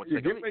 Hold on one second.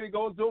 You're getting ready to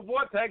go into a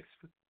vortex.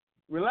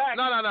 Relax.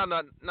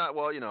 No.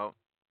 Well,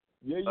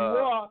 Yeah, you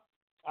are.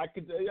 I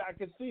can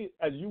see it,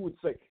 as you would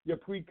say, your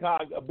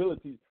precog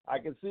abilities. I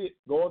can see it.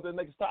 Go on to the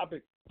next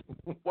topic.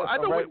 Well, I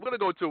know we're gonna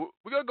go to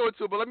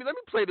it, but let me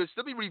play this.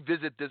 Let me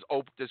revisit this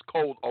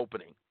cold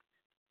opening.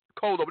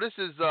 This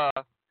is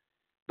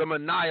the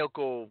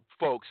maniacal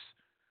folks.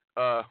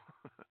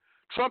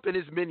 Trump and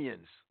his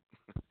minions.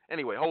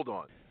 Anyway, hold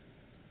on.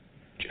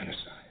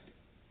 Genocide.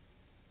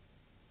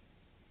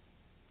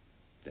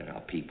 There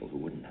are people who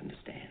wouldn't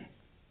understand.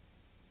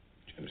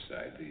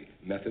 Genocide, the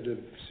method of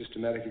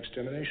systematic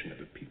extermination of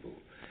a people.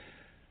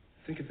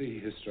 Think of the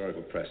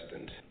historical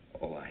precedent.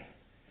 Oh, I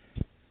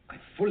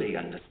fully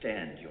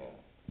understand your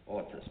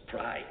author's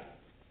pride.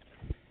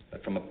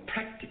 But from a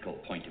practical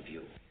point of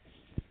view,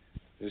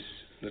 this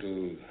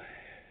little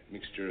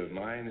mixture of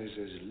mine is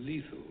as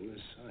lethal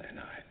as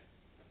cyanide.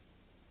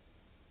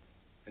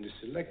 And as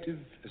selective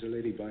as a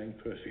lady buying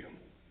perfume.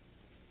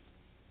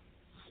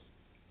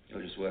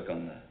 You'll just work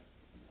on the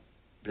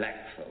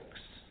black folks.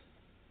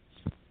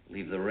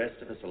 Leave the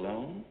rest of us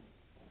alone?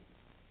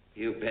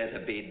 You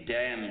better be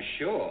damn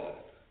sure.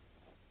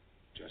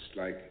 Just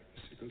like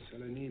sickle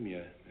cell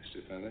anemia,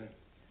 Mr. Feather.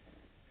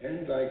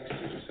 And like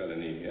sickle cell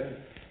anemia,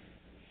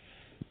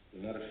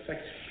 will not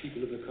affect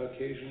people of the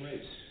Caucasian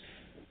race.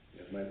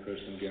 You have my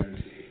personal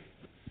guarantee.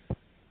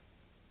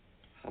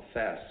 How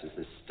fast does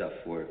this stuff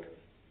work?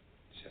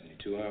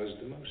 72 hours at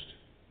the most.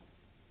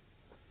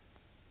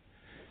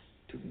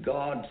 To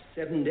God,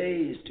 7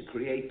 days to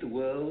create the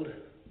world.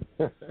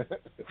 We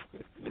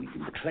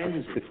can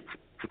cleanse it.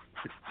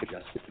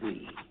 Just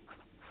 3.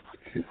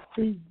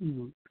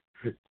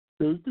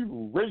 Those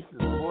people racist,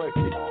 boy.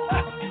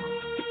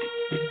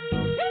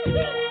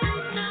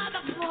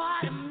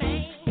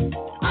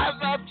 I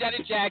love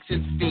Janet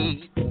Jackson's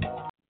feet.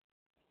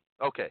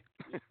 Okay.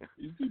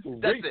 These people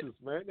That's racist,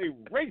 it. man. They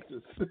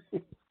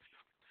racist.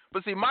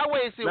 But see, my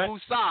way is to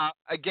Wusa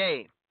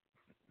again.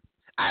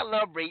 I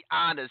love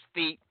Rihanna's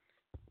feet.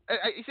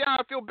 You see how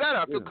I feel better?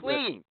 I feel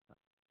clean.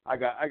 I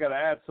got to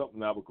add something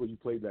now because you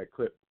played that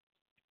clip.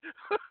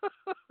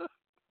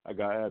 I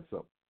got to add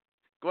something.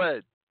 Go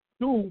ahead.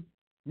 2,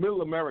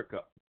 Middle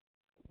America,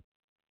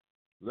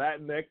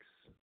 Latinx,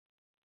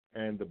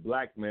 and the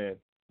black man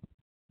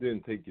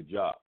didn't take your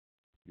job.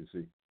 You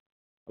see,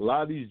 a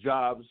lot of these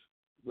jobs,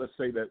 let's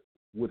say that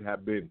would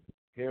have been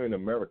here in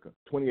America,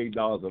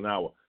 $28 an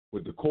hour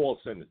with the call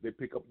centers. You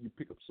pick up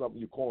something,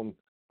 you call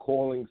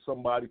calling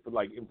somebody for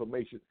like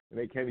information, and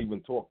they can't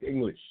even talk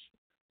English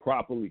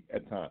properly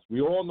at times.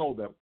 We all know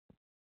them.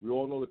 We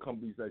all know the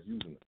companies that's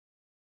using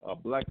them.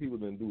 Black people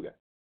didn't do that.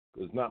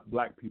 There's not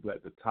black people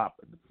at the top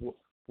of the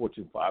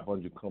Fortune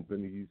 500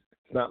 companies.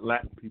 It's not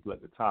Latin people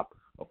at the top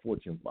of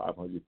Fortune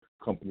 500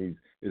 companies.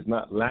 It's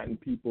not Latin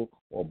people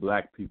or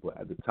black people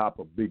at the top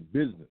of big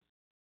business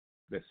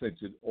that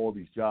sent you all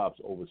these jobs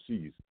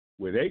overseas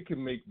where they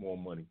can make more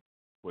money,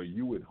 but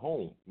you at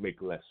home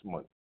make less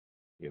money,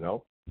 you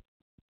know?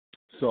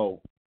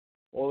 So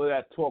all of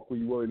that talk where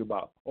you're worried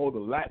about, the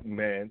Latin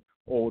man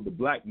or the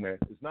black man,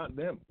 it's not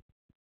them.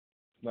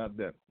 It's not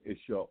them. It's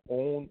your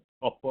own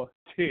upper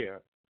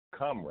tier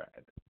comrade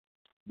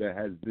that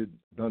has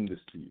done this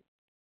to you.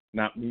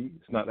 Not me.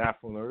 It's not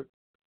AfroNerd.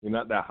 You're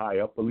not that high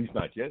up, at least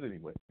not yet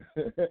anyway.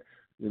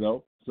 You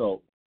know?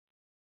 So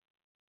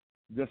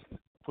just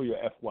for your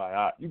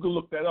FYI, you can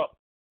look that up.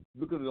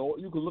 You can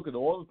look at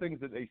all the things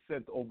that they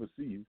sent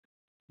overseas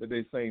that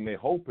they're saying they're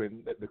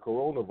hoping that the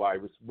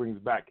coronavirus brings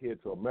back here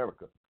to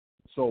America.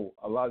 So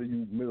a lot of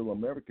you middle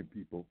American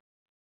people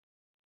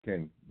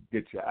can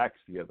get your acts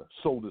together,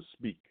 so to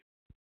speak.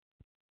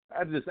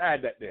 I just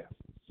add that there.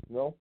 You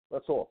know?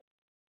 That's all.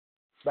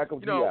 Back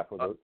up to you,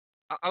 Afro.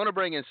 I'm going to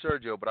bring in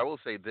Sergio, but I will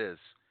say this.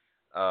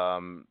 I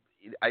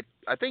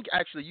think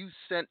actually you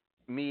sent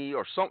me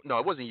no,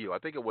 it wasn't you. I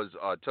think it was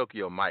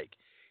Tokyo Mike.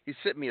 He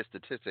sent me a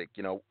statistic.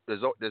 You know,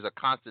 there's a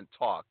constant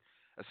talk,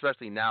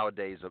 especially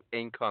nowadays, of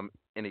income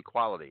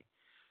inequality.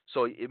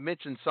 So it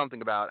mentioned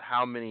something about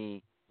how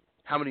many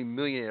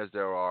millionaires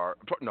there are.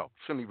 No,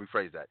 let me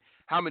rephrase that.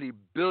 How many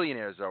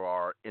billionaires there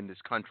are in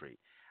this country.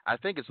 I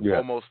think it's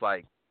almost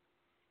like,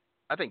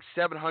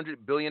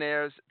 700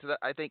 billionaires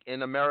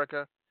in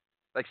America.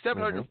 Like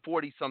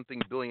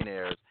 740-something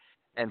billionaires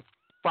and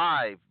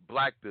 5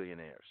 black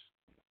billionaires.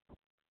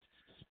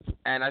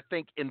 And I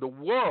think in the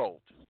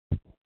world,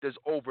 there's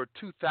over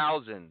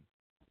 2,000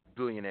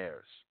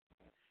 billionaires.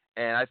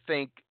 And I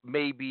think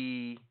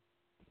maybe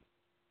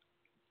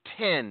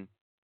 10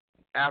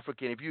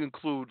 African, if you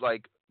include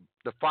like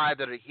the 5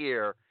 that are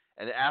here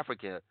and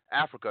Africa.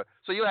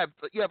 So you have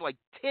like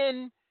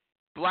 10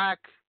 black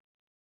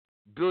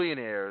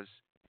billionaires,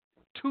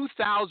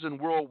 2,000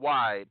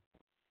 worldwide,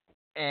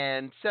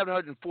 and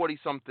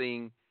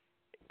 740-something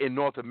in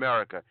North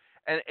America.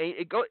 And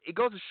it goes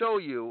to show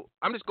you,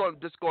 I'm just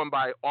going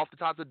by off the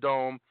top of the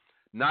dome,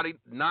 not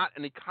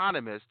an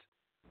economist,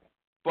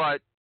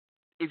 but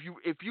if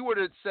you were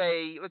to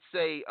say, let's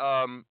say,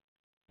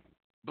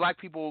 black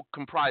people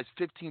comprise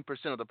 15%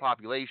 of the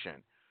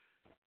population,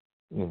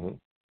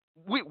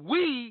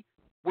 we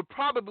would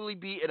probably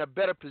be in a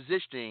better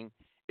position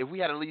if we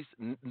had at least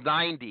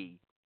 90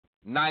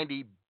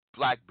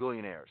 black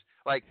billionaires.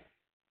 Like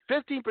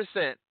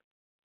 15%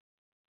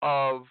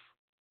 of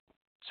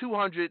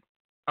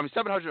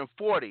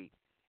 740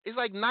 is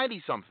like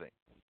 90-something.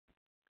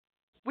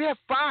 We have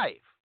 5.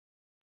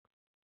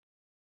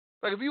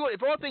 Like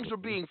if all things were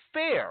being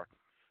fair,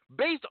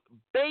 based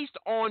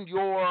on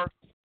your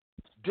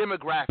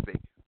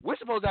demographic, we're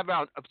supposed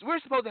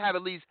to have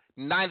at least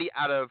 90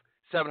 out of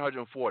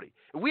 740.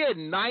 If we had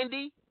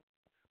 90,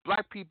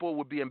 black people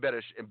would be in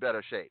better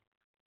shape.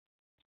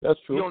 That's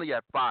true. We only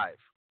have 5.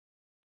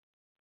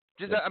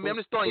 I'm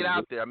just throwing it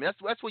out there. I mean,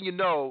 that's when you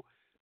know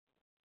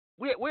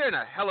we're in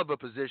a hell of a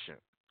position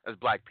as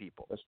black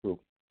people. That's true.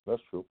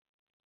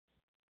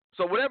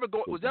 So whatever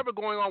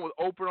going on with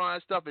Oprah and all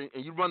that stuff, and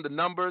you run the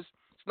numbers,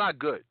 it's not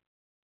good.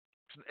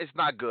 It's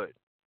not good.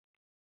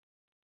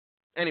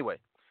 Anyway,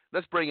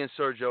 let's bring in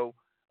Sergio.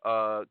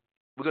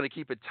 We're going to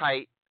keep it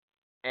tight,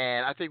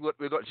 and I think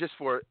we're going, just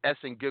for S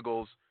and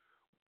giggles,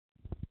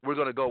 we're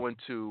going to go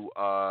into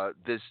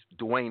this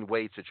Dwyane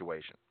Wade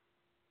situation.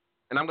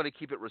 And I'm going to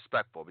keep it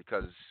respectful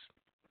because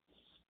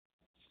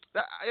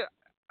it's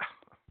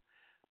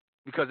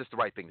the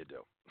right thing to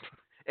do.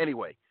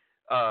 Anyway,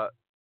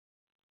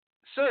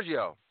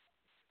 Sergio,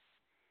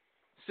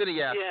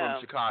 city app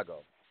from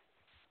Chicago.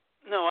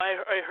 No,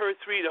 I heard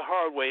 3 the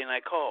hard way and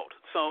I called.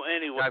 So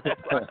anyway,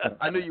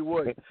 I knew you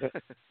would.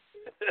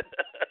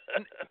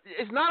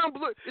 It's not on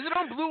Blu. Is it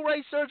on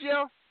Blu-ray,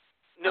 Sergio?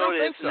 No,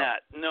 it's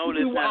not. No, it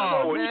is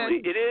not.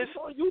 Unfortunately, it is.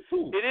 On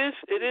YouTube.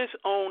 It is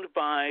owned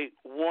by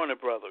Warner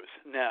Brothers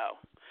now.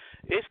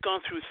 It's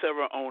gone through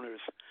several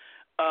owners.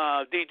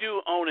 They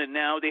do own it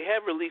now. They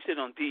have released it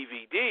on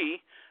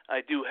DVD.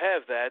 I do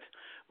have that,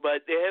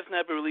 but it has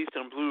not been released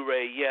on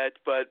Blu-ray yet.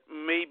 But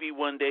maybe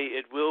one day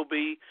it will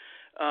be.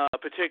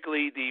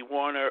 Particularly the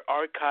Warner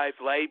Archive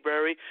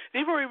Library.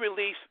 They've already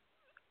released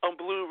on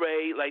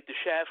Blu-ray like the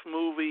Shaft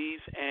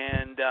movies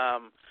and.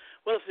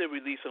 What else did they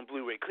release on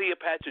Blu-ray?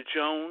 Cleopatra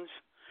Jones.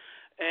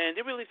 And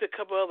they released a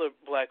couple other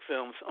black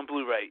films on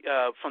Blu-ray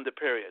from the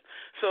period.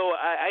 So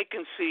I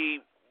can see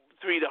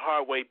 3 the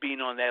Hard Way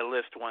being on that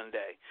list one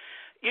day.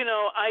 You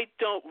know, I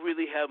don't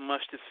really have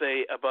much to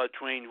say about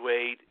Dwyane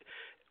Wade.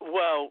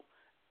 Well,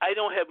 I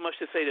don't have much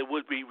to say that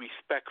would be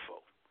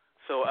respectful.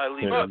 So I'll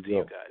leave it up to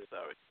you guys.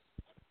 Sorry.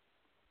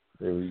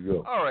 There we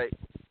go. All right.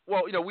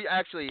 Well, we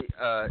actually,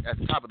 at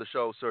the top of the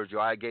show, Sergio,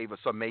 I gave a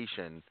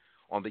summation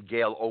on the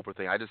Gayle Oprah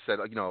thing. I just said,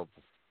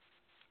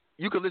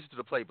 you could listen to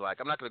the play, Black.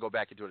 I'm not going to go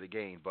back into it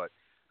again, but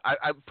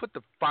I put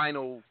the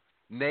final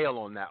nail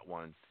on that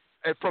one,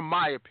 from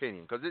my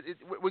opinion, because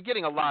we're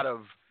getting a lot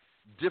of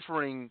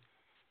diverging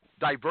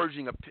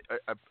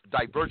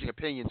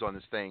opinions on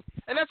this thing,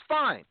 and that's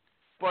fine.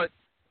 But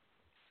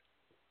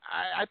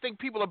I think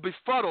people are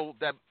befuddled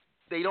that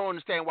they don't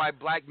understand why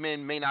black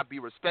men may not be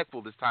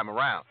respectful this time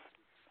around,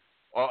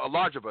 or a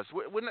large of us.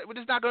 We're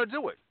just not going to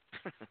do it.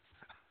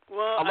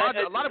 Well, a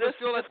lot of us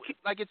feel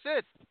like it's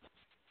it.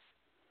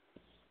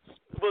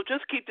 Well,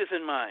 just keep this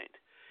in mind.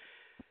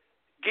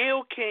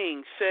 Gayle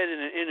King said in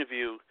an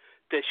interview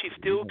that she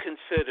still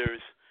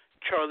considers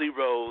Charlie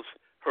Rose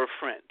her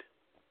friend.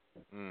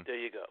 There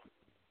you go.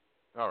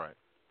 All right.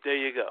 There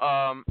you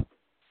go.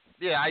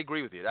 Yeah, I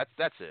agree with you.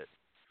 That's it.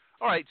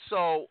 All right.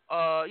 So,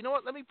 you know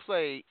what? Let me.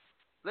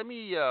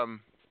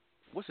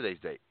 What's today's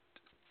date?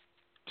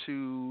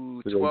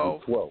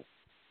 2/12. 12.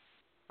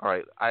 All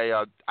right.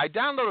 I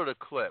downloaded a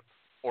clip,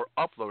 or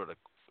uploaded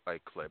a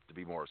clip to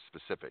be more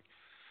specific,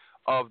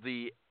 of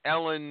the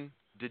Ellen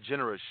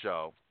DeGeneres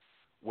show,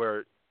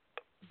 where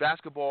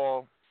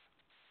basketball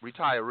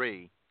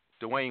retiree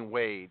Dwyane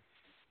Wade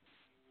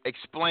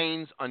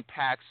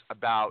unpacks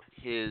about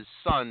his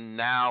son,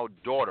 now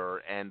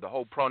daughter, and the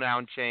whole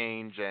pronoun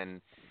change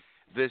and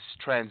this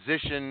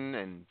transition.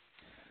 And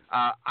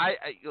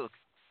I look,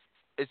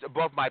 it's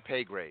above my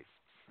pay grade.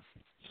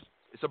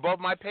 It's above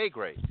my pay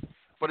grade,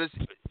 but it's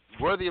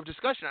worthy of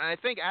discussion. And I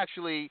think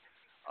actually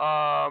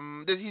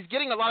he's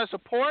getting a lot of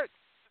support.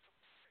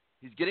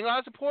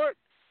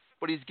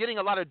 But he's getting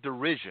a lot of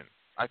derision,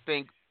 I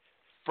think,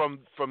 from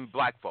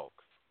black folk.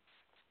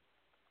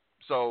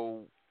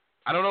 So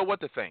I don't know what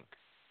to think.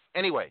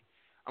 Anyway,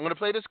 I'm going to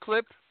play this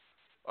clip,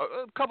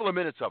 a couple of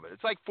minutes of it.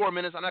 It's like 4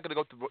 minutes. I'm not going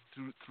to go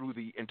through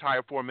the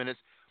entire 4 minutes,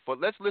 but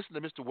let's listen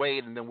to Mr.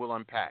 Wade, and then we'll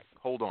unpack.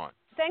 Hold on.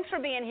 Thanks for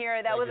being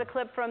here. That was a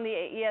clip from the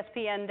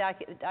ESPN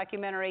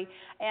documentary.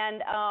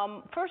 And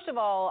first of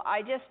all,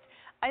 I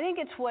think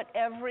it's what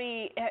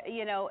every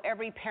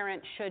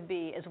parent should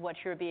be, is what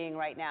you're being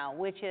right now,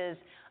 which is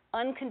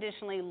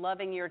unconditionally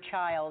loving your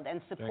child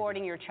and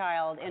supporting your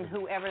child in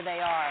whoever they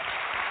are.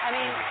 I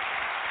mean,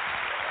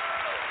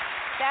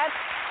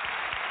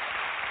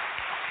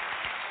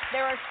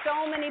 there are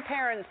so many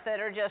parents that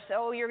are just,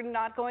 you're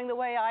not going the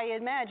way I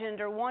imagined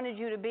or wanted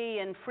you to be,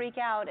 and freak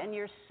out, and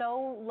you're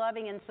so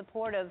loving and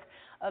supportive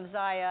of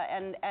Zaya,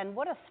 and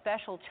what a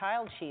special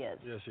child she is.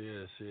 Yes,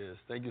 she is.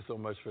 Thank you so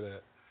much for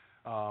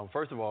that.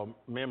 First of all,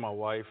 me and my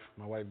wife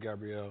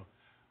Gabrielle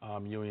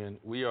Union,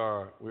 we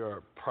are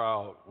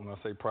proud. When I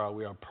say proud,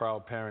 we are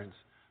proud parents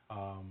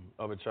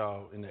of a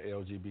child in the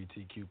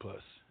LGBTQ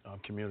plus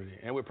community,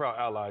 and we're proud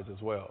allies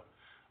as well.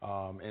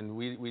 And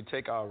we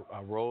take our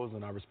roles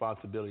and our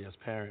responsibility as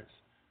parents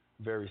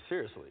very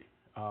seriously.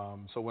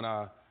 So when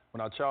our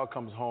child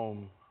comes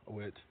home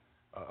with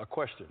a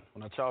question,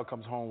 when our child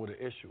comes home with an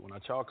issue, when our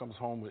child comes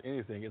home with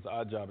anything, it's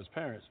our job as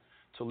parents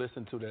to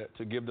listen to that,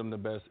 to give them the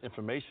best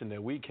information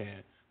that we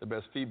can, the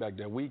best feedback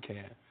that we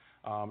can.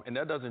 And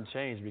that doesn't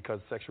change because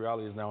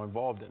sexuality is now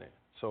involved in it.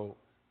 So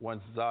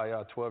once Zaya,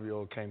 our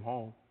 12-year-old, came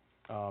home,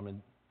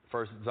 and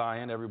first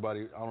Zion,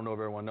 everybody, I don't know if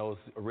everyone knows,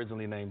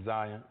 originally named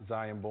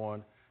Zion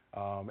born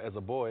as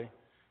a boy,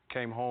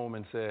 came home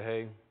and said,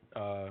 hey,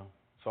 so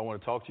I want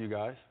to talk to you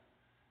guys.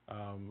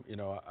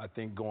 I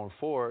think going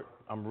forward,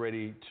 I'm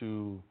ready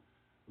to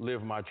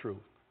live my truth.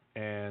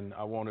 And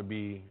I want to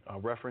be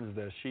referenced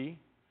as she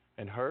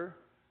and her.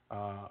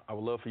 I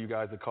would love for you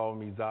guys to call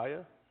me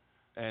Zaya.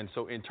 And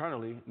so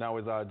internally, now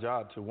it's our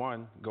job to,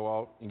 one, go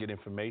out and get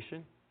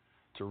information,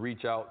 to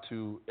reach out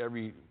to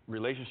every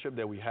relationship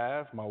that we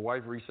have. My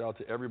wife reached out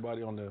to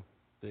everybody on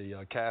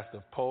the cast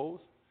of Pose.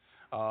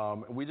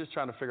 We're just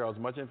trying to figure out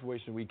as much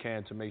information we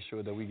can to make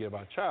sure that we give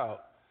our child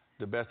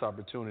the best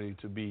opportunity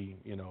to be,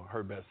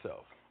 her best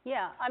self.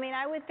 Yeah, I mean,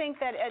 I would think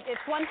that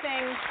it's one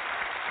thing.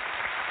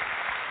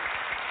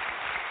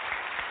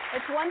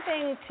 It's one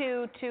thing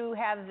to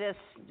have this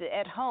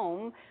at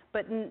home,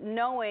 but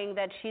knowing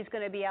that she's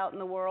going to be out in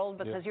the world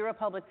because you're a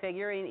public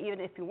figure, and even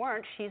if you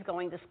weren't, she's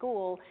going to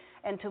school,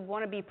 and to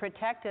want to be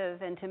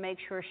protective and to make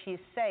sure she's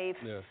safe,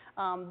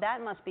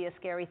 that must be a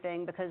scary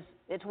thing, because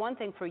it's one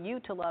thing for you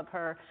to love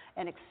her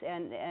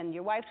and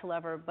your wife to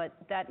love her, but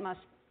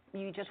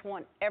you just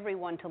want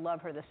everyone to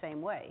love her the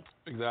same way.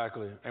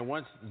 Exactly. And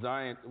once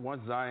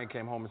Zion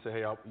came home and said, hey,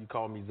 you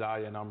called me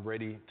Zaya and I'm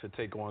ready to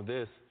take on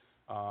this,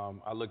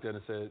 I looked at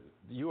it and said,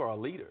 you are a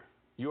leader.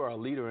 You are a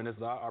leader, and it's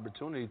our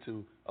opportunity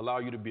to allow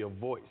you to be a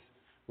voice.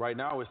 Right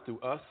now it's through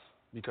us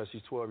because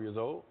she's 12 years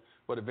old,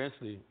 but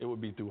eventually it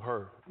would be through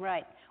her.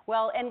 Right.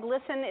 Well, and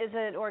Listen is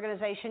an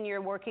organization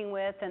you're working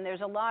with, and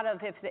there's a lot of,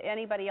 if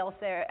anybody else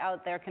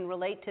out there can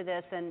relate to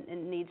this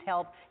and needs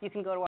help, you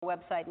can go to our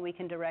website and we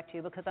can direct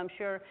you, because I'm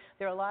sure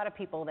there are a lot of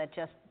people that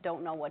just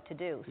don't know what to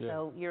do. Yeah.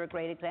 So you're a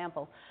great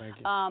example. Thank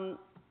you.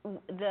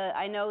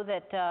 I know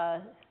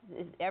that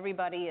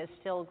everybody is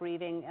still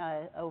grieving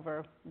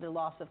over the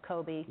loss of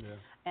Kobe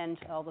and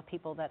all the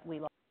people that we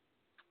lost.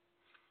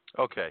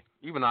 Okay,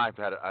 even I've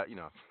had,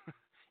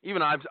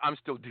 even I'm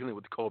still dealing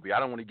with Kobe. I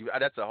don't want to give.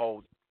 That's a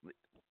whole.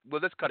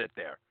 Well, let's cut it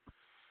there.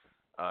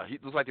 He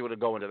looks like they would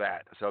go into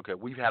that. So okay,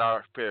 we've had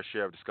our fair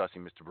share of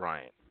discussing Mr.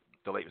 Bryant,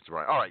 the late Mr.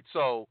 Bryant. All right,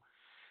 so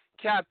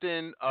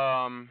Captain.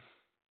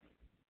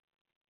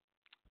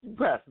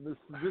 Pass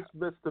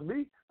this to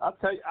me. I'll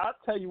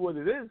tell you what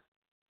it is.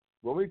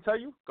 Want me to tell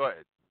you? Go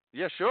ahead.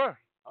 Yeah, sure.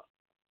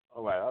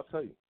 All right, I'll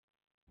tell you.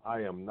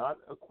 I am not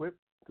equipped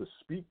to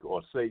speak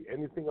or say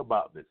anything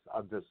about this.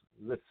 I'll just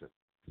listen.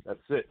 That's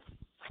it.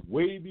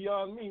 Way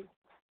beyond me.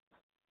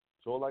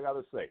 That's all I got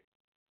to say.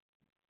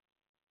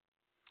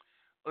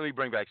 Let me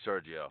bring back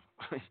Sergio.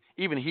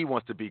 Even he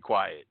wants to be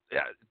quiet.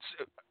 Yeah,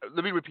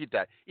 let me repeat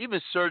that.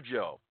 Even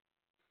Sergio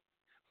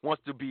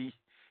wants to be,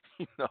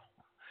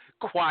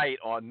 quiet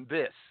on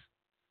this.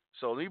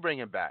 So let me bring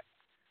him back.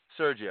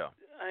 Sergio.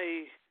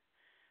 I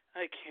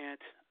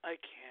can't.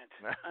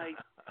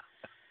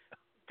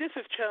 This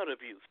is child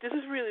abuse. This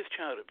is really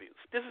child abuse.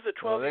 This is a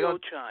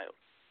 12-year-old child.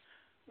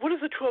 What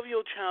does a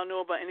 12-year-old child know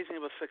about anything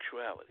about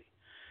sexuality?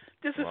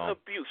 This is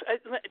abuse.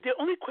 The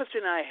only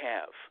question I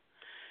have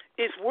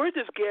is, where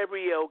does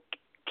Gabrielle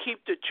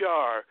keep the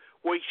jar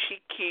where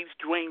she keeps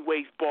Dwyane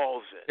Wade's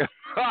balls in?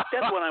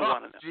 That's what I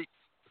want to know.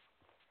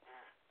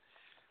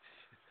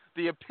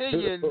 The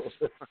opinions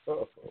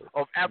of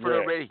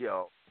Afronerd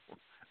Radio.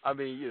 I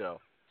mean,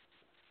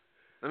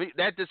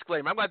 that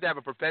disclaimer. I'm going to have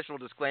a professional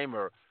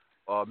disclaimer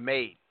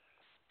made.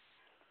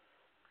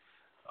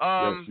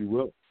 Yes, you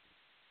will.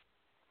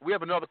 We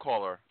have another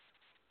caller,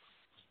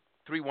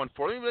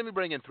 314. Let me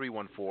bring in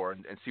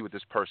 314 and see what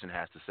this person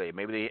has to say.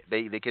 Maybe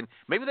they can.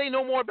 Maybe they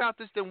know more about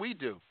this than we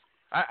do.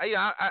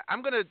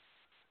 I'm gonna,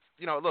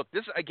 look.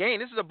 This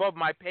is above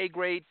my pay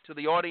grade to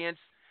the audience.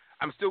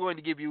 I'm still going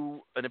to give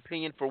you an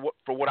opinion for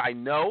what I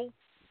know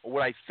or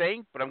what I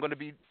think, but I'm going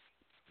to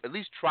at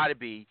least try to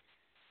be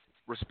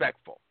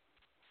respectful.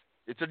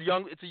 It's a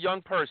young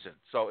person,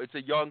 so it's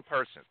a young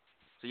person,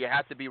 so you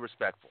have to be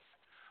respectful.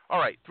 All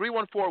right,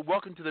 314.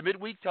 Welcome to the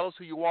midweek. Tell us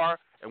who you are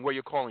and where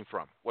you're calling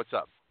from. What's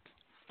up?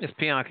 It's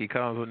Bianchi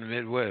calling from the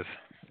Midwest,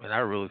 and I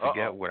really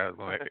forgot what I was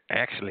going to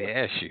actually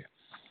ask you.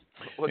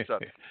 What's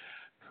up?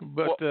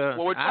 But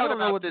we're talking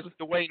about this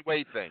Dwyane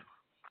Wade thing.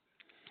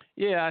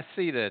 Yeah, I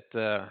see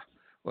that.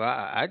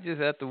 I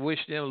just have to wish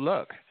them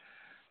luck.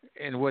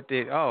 And what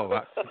they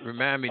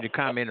remind me to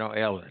comment on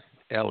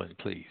Ellen,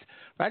 please.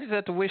 I just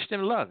have to wish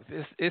them luck.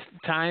 It's the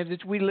times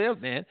that we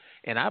lived in,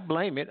 and I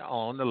blame it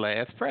on the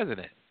last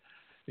president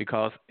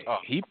because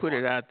he put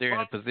it out there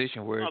in a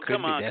position where it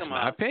couldn't be. That's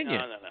my opinion.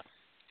 No.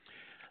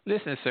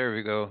 Listen,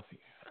 Servigo,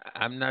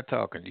 I'm not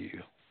talking to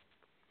you.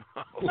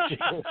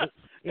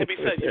 And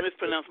besides, you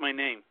mispronounced my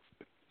name.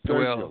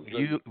 Well,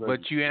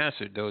 you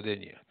answered though,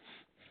 didn't you?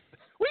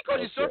 We call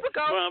you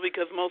Serpico. Well,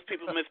 because most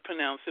people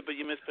mispronounce it, but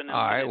you mispronounced it.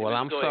 All right, well,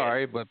 I'm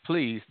sorry, but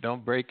please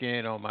don't break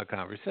in on my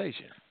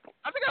conversation.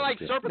 I think I like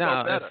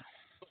Serpico better.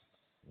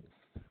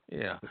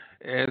 Yeah.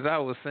 As I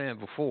was saying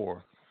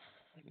before,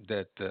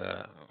 that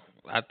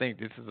I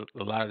think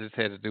a lot of this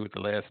has to do with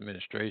the last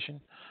administration,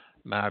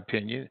 my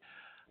opinion.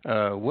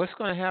 What's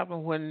going to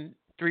happen when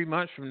 3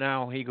 months from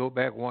now he go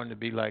back wanting to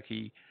be like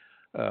he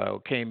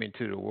came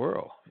into the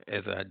world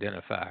as an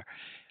identifier?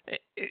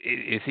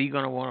 Is he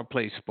going to want to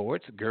play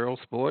sports, girls'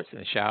 sports,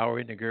 and shower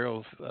in the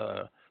girls'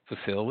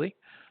 facility?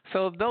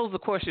 So those are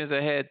questions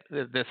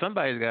that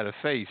somebody's got to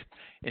face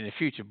in the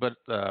future. But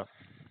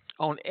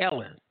on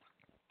Ellen,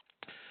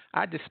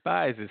 I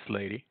despise this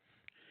lady.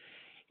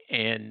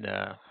 And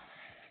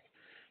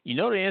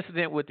the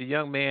incident with the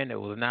young man that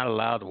was not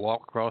allowed to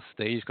walk across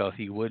the stage because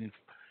he wouldn't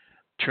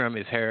trim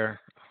his hair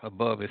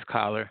above his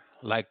collar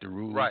like the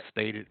rules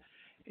stated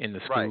in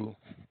the school?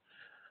 Right.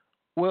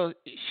 Well,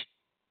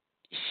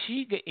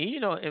 she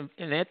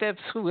and at that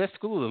school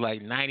is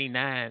like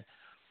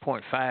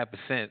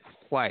 99.5%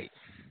 white,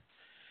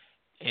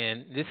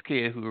 and this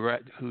kid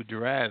who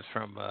derives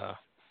from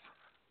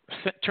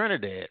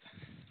Trinidad,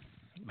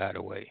 by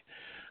the way,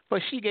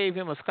 but she gave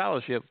him a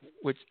scholarship,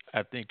 which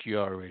I think you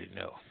already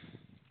know.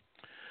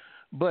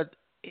 But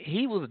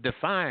he was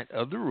defiant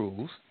of the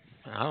rules.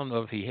 I don't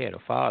know if he had a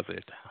father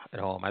at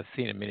home. I've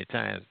seen him many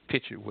times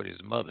pictured with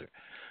his mother.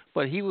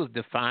 But he was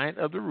defiant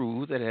of the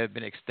rules that had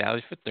been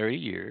established for 30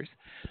 years.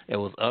 There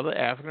was other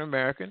African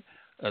American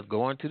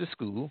going to the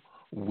school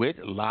with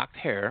locked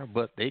hair,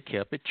 but they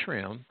kept it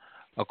trimmed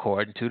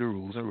according to the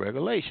rules and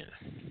regulations.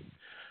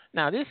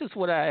 Now, this is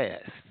what I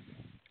ask.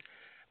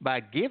 By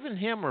giving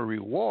him a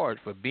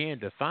reward for being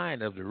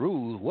defiant of the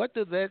rules, what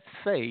does that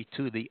say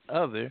to the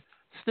other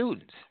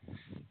students?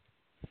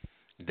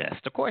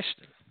 That's the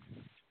question.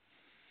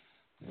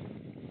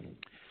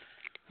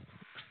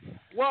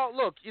 Well,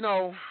 look,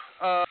 I'm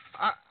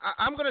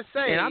going to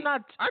say... And I'm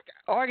not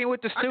arguing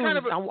with the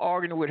students. I'm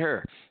arguing with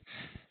her.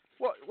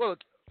 Well, look,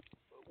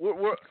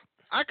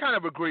 I kind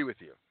of agree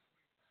with you.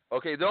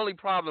 Okay, the only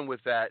problem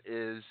with that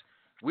is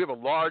we have a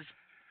large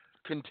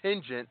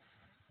contingent,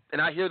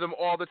 and I hear them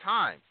all the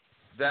time,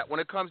 that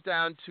when it comes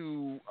down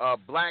to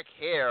black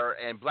hair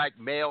and black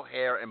male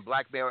hair and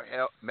black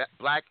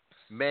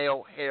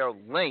male hair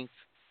length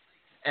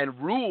and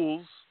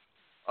rules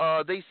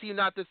they seem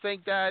not to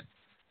think that,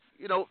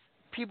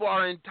 people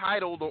are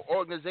entitled or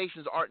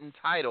organizations aren't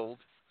entitled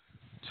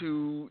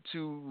to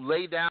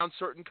lay down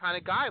certain kind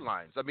of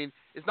guidelines. I mean,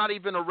 it's not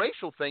even a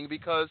racial thing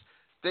because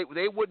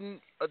they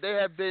wouldn't. There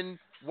have been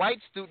white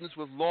students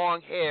with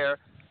long hair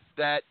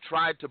that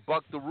tried to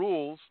buck the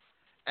rules,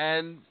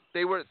 and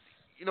they were,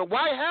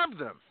 why have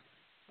them?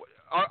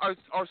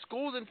 Are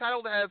schools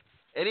entitled to have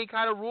any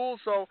kind of rules?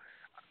 So,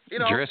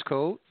 dress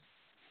code.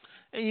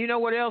 And you know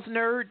what else,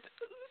 nerd?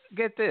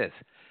 Get this.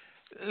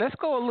 Let's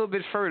go a little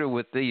bit further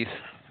with these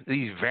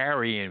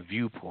varying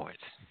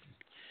viewpoints.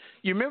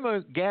 You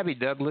remember Gabby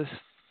Douglas,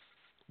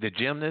 the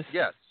gymnast?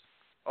 Yes.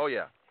 Oh,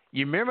 yeah.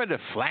 You remember the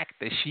flack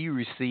that she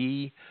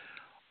received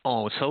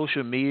on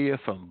social media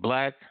from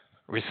black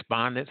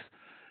respondents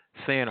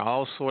saying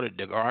all sort of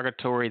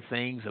derogatory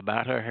things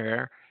about her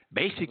hair?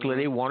 Basically,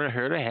 they wanted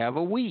her to have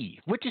a weave,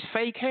 which is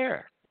fake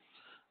hair.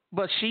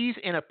 But she's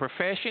in a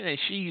profession and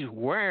she's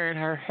wearing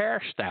her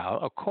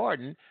hairstyle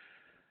according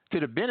to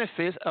the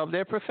benefits of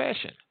their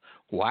profession.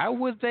 Why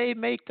would they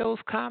make those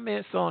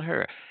comments on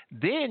her?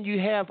 Then you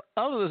have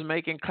others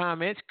making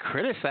comments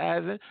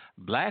criticizing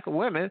black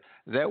women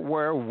that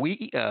wear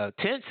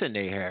tints in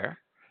their hair,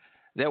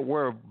 that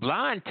wear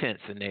blonde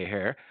tints in their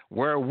hair,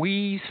 wear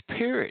weaves,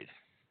 period.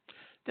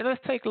 Then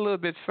let's take a little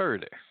bit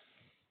further.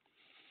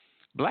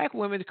 Black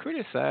women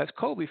criticize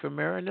Kobe for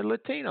marrying a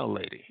Latino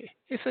lady.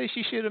 They say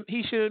he should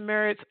have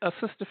married a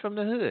sister from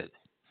the hood.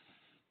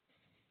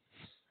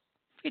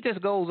 It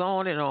just goes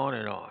on and on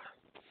and on.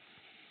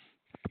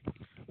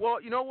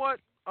 Well, you know what?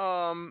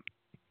 I'm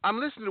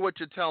listening to what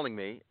you're telling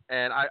me,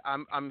 and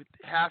I'm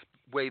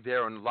halfway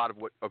there on a lot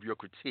of your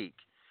critique.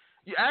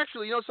 You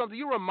actually, something.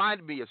 You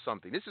reminded me of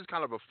something. This is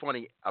kind of a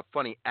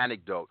funny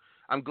anecdote.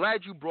 I'm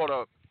glad you brought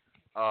up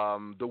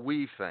the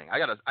weave thing. I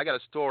got a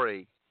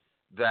story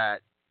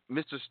that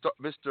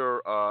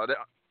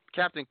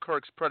Captain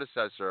Kirk's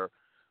predecessor,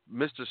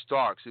 Mr.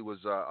 Starks, who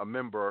was a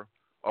member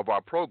of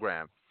our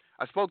program.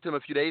 I spoke to him a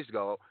few days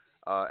ago.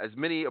 As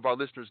many of our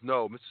listeners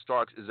know, Mr.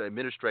 Starks is an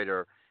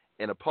administrator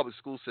in a public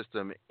school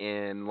system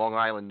in Long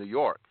Island, New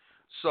York.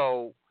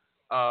 So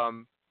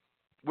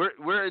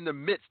we're in the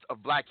midst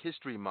of Black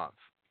History Month.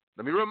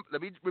 Let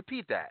me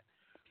repeat that.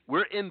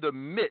 We're in the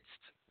midst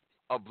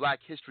of Black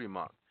History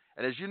Month.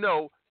 And as you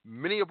know,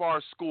 many of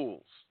our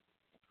schools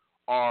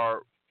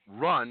are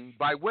run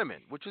by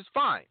women, which is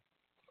fine.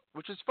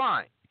 What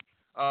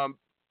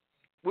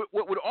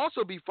would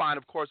also be fine,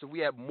 of course, if we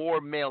had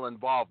more male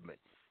involvement,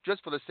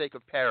 just for the sake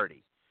of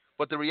parity.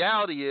 But the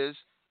reality is,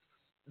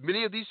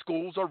 many of these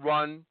schools are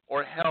run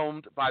or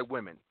helmed by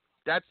women.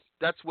 That's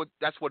what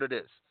it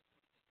is.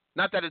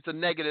 Not that it's a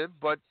negative,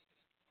 but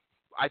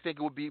I think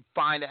it would be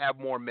fine to have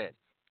more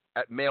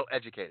male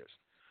educators.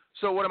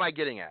 So what am I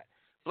getting at?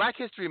 Black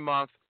History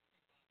Month,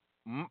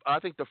 I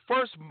think the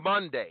first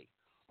Monday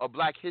of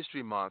Black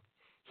History Month,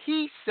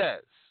 he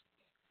says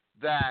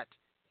that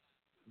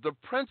the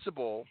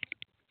principal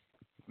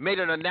made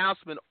an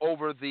announcement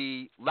over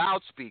the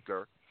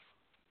loudspeaker.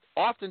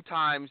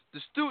 Oftentimes,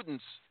 the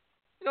students,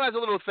 as a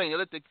little thing,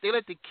 they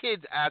let the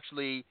kids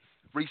actually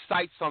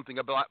recite something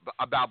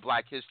about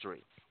Black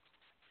history.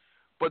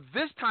 But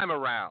this time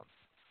around,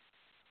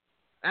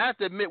 I have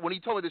to admit, when he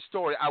told me this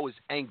story, I was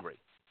angry.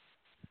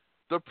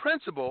 The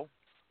principal,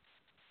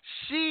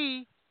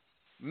 she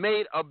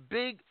made a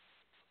big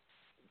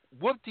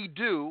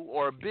whoop-de-doo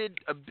or a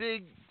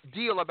big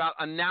deal about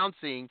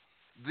announcing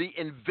the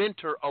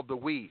inventor of the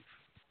weave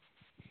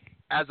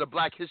as a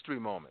Black History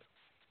moment.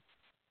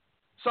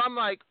 So I'm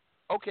like,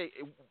 okay,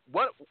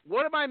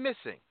 what am I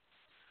missing?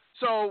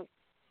 So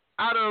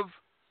out of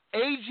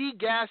A.G.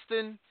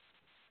 Gaston,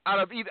 out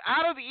of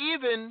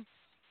even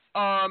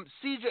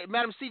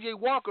Madam C.J.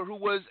 Walker, who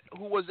was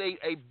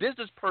a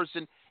business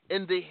person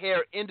in the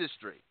hair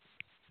industry,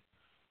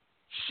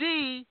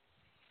 she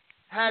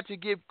had to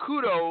give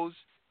kudos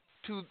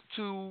to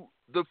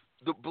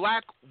the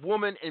black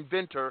woman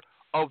inventor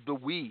of the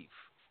weave.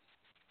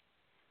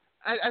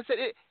 I said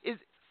it is,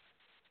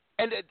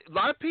 and a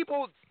lot of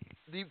people,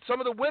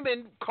 some of the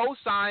women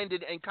co-signed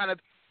and kind of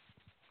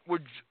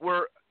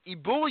were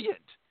ebullient.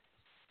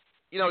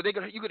 You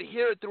could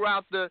hear it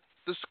throughout the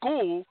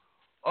school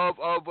of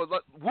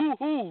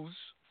woo-hoos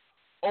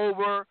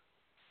over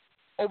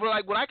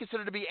like what I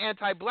consider to be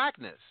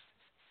anti-blackness.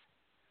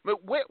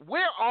 But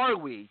where are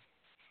we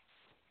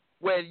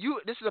when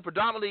this is a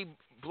predominantly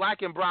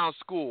black and brown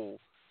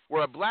school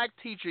where a black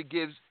teacher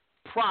gives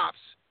props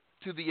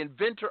to the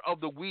inventor of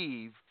the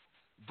weave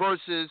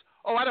versus,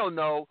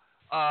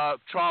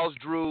 Charles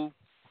Drew,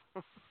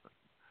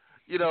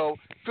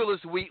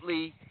 Phyllis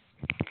Wheatley.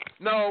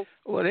 No,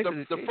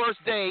 the first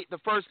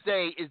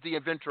day is the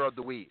inventor of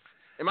the weave.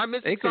 Am I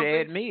missing something? They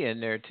could add me in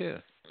there too.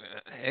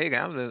 Hey,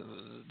 I'm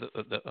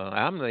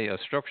the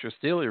structural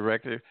steel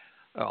erector,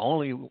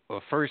 only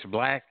first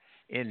black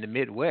in the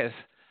Midwest.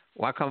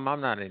 Why come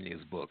I'm not in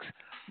these books?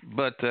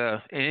 But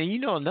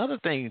and another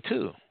thing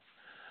too.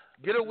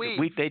 Get a weave.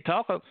 They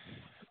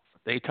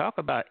talk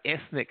about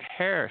ethnic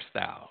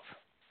hairstyles,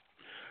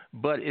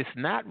 but it's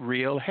not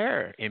real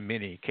hair in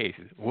many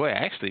cases. Well,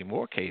 actually,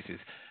 more cases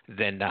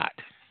than not.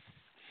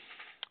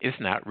 It's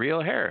not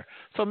real hair.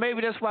 So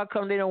maybe that's why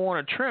they don't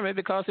want to trim it,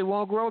 because it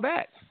won't grow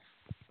back.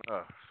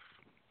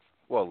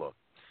 Well, look,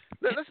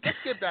 let's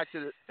get back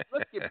to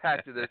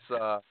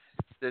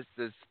this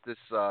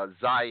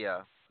Zaya.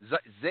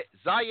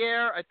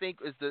 Zaire, I think,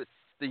 is the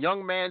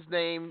young man's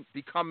name,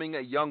 becoming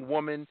a young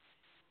woman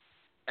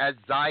as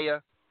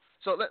Zaya.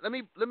 So let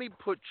me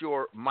put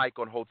your mic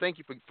on hold. Thank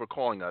you for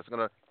calling us. I'm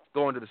going to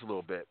go into this a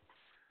little bit.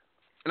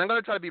 And I'm going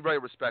to try to be very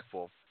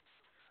respectful.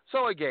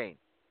 So again,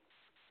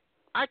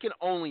 I can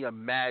only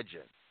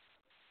imagine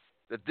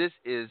that this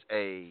is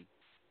a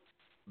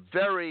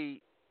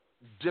very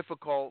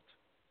difficult,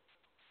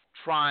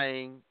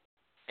 trying,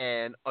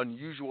 and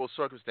unusual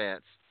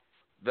circumstance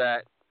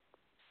that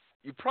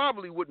you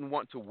probably wouldn't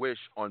want to wish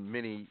on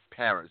many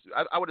parents.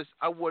 I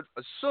would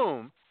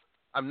assume,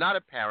 I'm not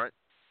a parent,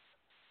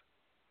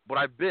 but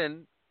I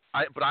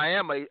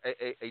am a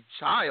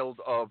child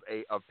of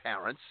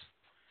parents,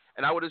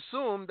 and I would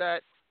assume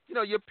that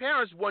your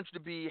parents want you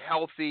to be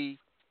healthy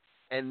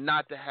and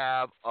not to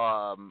have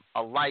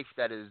a life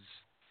that is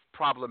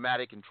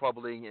problematic and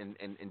troubling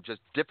and just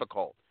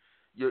difficult.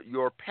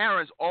 Your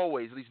parents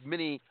always, at least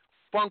many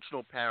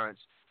functional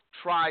parents,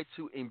 try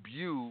to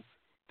imbue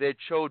their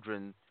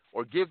children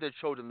or give their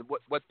children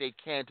what they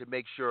can to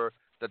make sure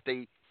that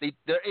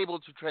they're able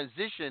to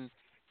transition,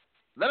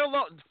 let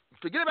alone,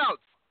 forget about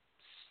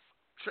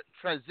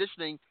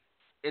transitioning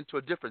into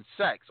a different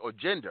sex or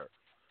gender,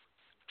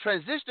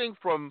 transitioning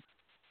from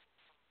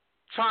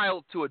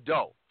child to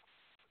adult,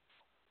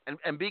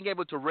 and being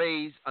able to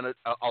raise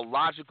a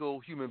logical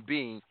human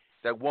being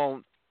that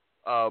won't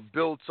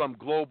build some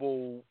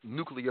global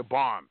nuclear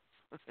bomb.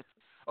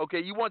 Okay,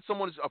 you want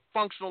someone who's a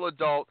functional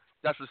adult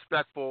that's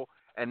respectful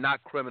and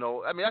not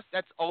criminal. I mean,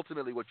 that's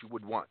ultimately what you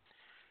would want.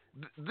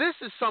 This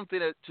is something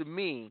that, to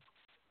me,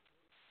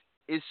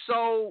 is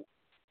so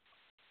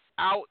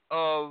out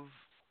of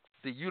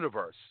the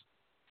universe.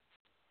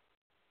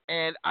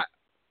 And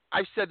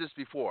I've said this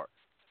before.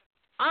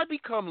 I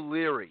become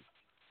leery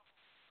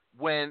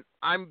when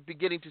I'm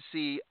beginning to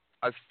see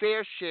a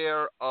fair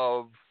share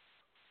of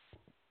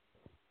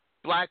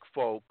black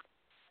folk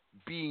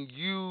being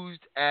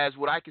used as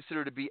what I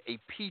consider to be a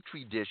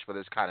petri dish for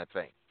this kind of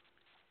thing.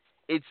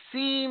 It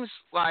seems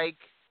like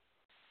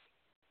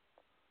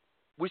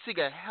we're seeing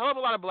a hell of a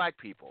lot of black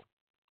people,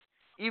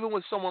 even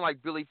with someone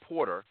like Billy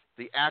Porter,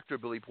 the actor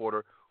Billy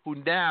Porter, who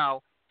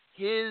now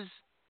his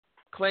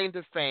claim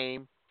to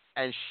fame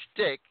and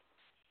shtick,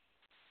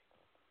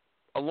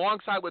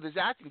 alongside with his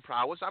acting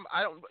prowess,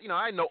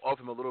 I know of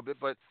him a little bit,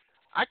 but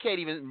I can't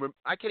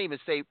even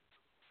say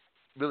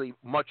really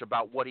much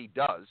about what he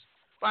does.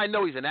 But I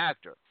know he's an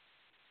actor.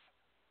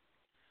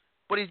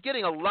 But he's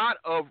getting a lot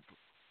of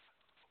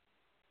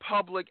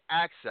public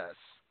access,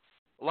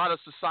 a lot of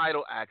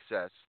societal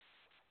access,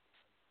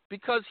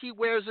 because he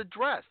wears a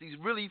dress, these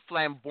really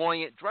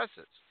flamboyant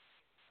dresses.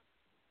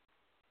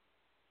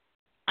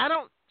 I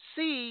don't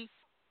see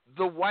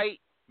the white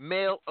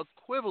male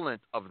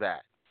equivalent of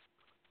that.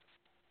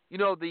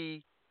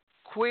 The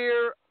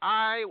Queer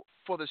Eye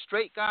for the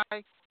Straight Guy,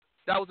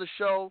 that was a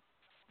show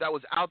that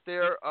was out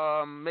there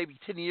maybe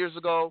 10 years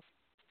ago.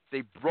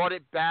 They brought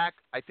it back,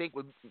 I think,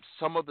 with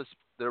some of the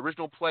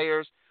original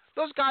players.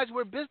 Those guys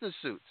wear business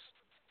suits.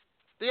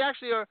 They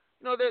actually are,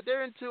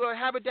 they're into a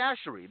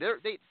haberdashery.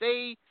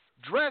 They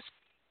dress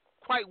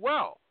quite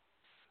well.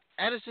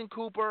 Anderson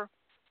Cooper,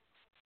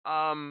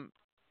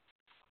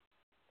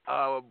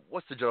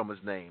 what's the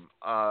gentleman's name?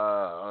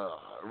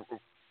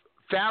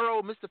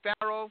 Farrow, Mr.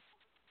 Farrow.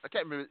 I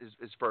can't remember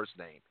his first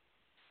name.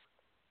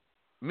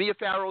 Mia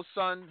Farrow's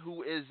son,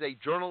 who is a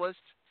journalist.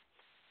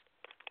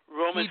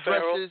 Roman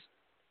Farrow.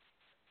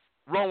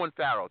 Rowan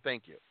Farrow,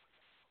 thank you.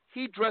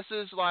 He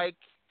dresses like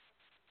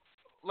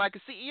a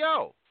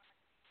CEO.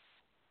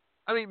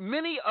 I mean,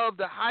 many of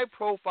the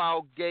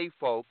high-profile gay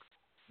folk,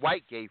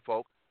 white gay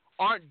folk,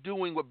 aren't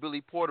doing what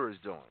Billy Porter is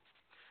doing.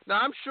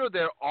 Now, I'm sure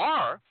there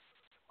are,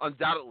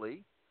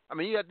 undoubtedly. I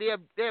mean, they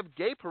have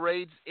gay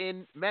parades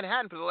in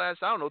Manhattan for the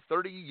last,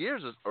 30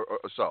 years or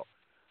so.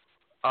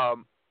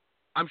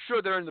 I'm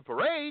sure they're in the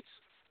parades,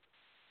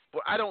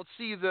 but I don't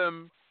see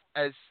them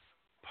as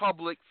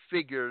public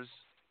figures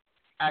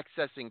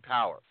accessing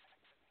power.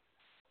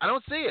 I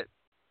don't see it.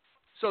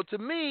 So to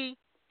me,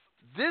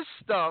 this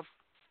stuff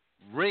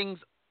rings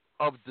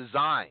of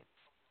design.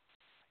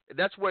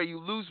 That's where you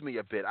lose me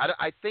a bit.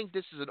 I think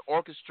this is an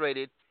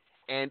orchestrated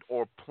and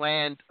or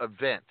planned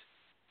event.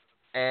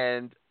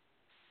 And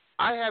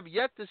I have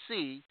yet to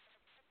see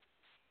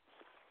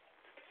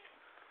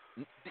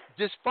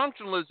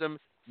dysfunctionalism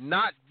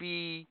not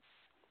be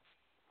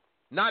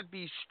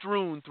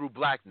strewn through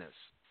blackness.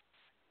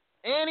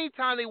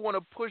 Anytime they want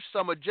to push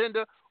some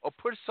agenda or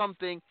push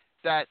something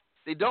that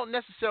they don't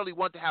necessarily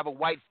want to have a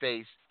white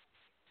face,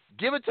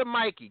 give it to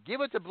Mikey.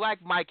 Give it to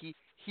Black Mikey.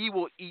 He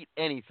will eat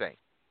anything.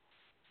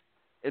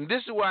 And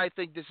this is where I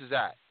think this is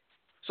at.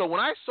 So when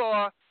I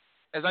saw,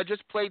 as I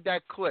just played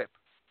that clip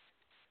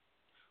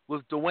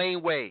with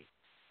Dwyane Wade,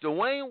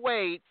 Dwyane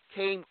Wade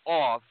came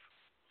off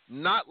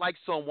not like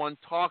someone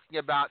talking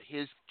about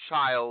his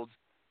child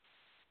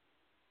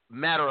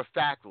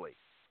matter-of-factly,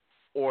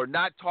 or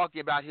not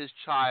talking about his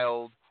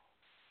child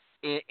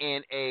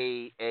in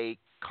a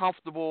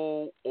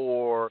comfortable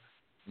or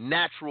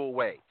natural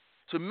way.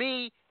 To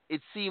me,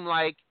 it seemed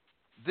like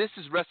this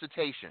is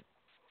recitation.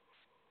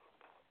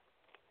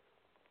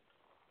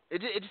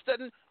 It just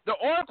doesn't. The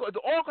oracle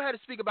had to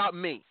speak about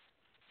me.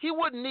 He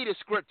wouldn't need a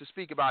script to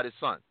speak about his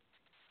son.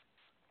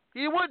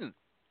 He wouldn't.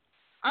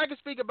 I could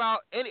speak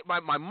about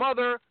my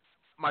mother,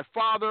 my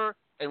father,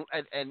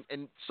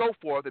 and so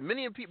forth, and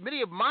many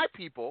of my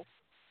people.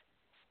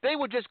 They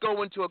would just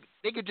go into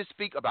they could just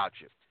speak about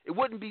you. It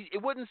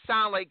wouldn't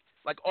sound like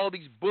all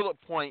these bullet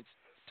points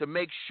to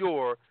make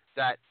sure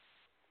that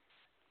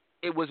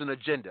it was an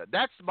agenda.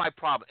 That's my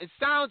problem. It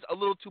sounds a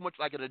little too much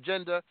like an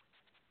agenda.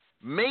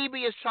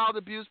 Maybe it's child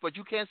abuse, but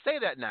you can't say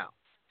that now.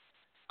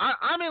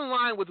 I'm in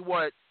line with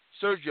what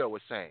Sergio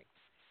was saying.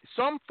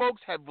 Some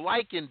folks have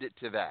likened it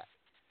to that.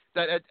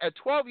 That at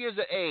 12 years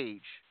of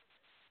age,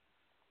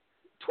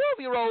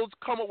 12-year-olds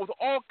come up with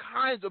all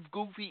kinds of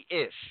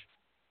goofy-ish.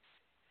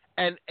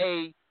 And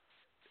a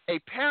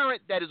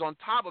parent that is on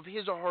top of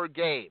his or her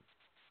game,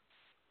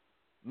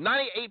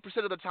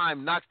 98% of the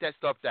time knocks that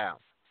stuff down.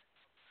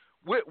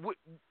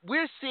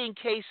 We're seeing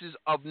cases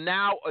of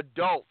now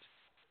adult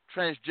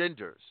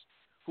transgenders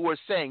who are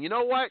saying, you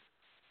know what?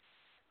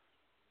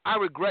 I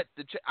regret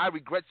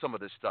some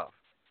of this stuff.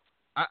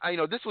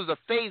 This was a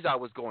phase I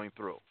was going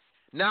through.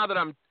 Now that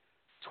I'm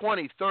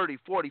 20, 30,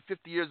 40,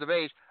 50 years of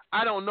age,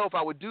 I don't know if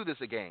I would do this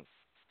again.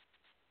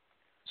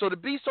 So to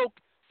be so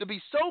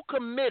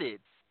committed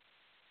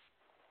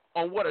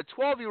on what a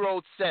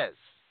 12-year-old says,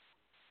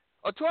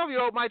 a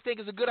 12-year-old might think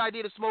it's a good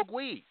idea to smoke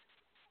weed,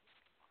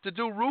 to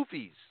do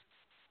roofies,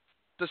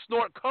 to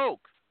snort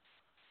coke,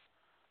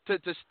 to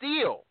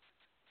steal,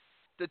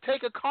 to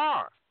take a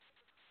car.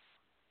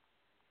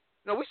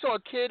 We saw a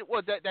kid,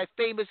 that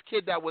famous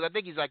kid that was, I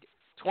think he's like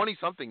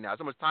 20-something now,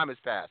 so much time has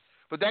passed.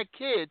 But that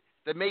kid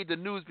that made the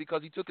news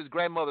because he took his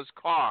grandmother's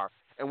car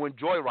and went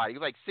joyriding, he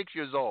was like 6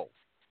 years old.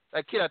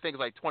 That kid, I think, is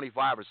like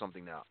 25 or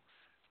something now.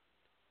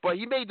 But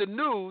he made the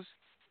news.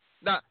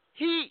 Now,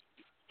 he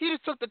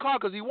just took the car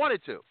because he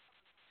wanted to.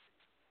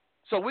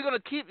 So we're gonna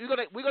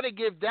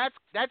give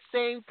that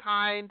same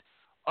kind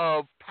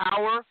of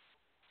power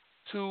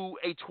to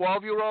a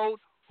 12-year-old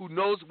who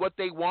knows what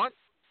they want.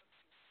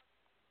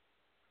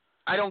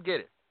 I don't get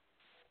it.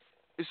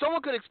 If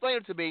someone could explain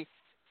it to me,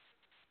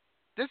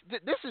 this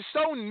is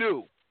so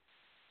new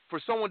for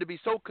someone to be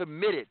so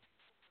committed,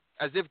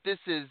 as if this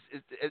is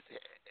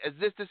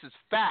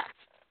fact.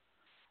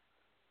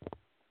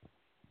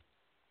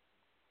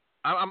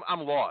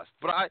 I'm lost.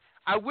 But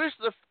I wish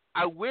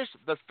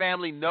the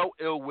family no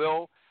ill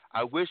will.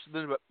 I wish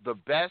them the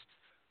best.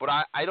 But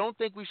I don't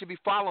think we should be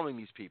following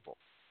these people.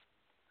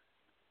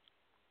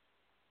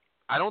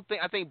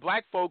 I think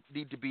black folk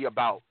need to be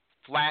about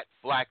flat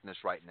blackness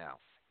right now.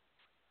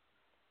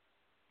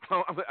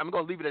 I'm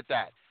going to leave it at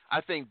that. I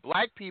think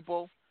black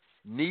people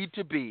need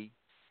to be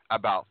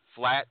about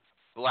flat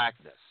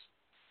blackness.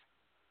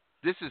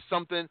 This is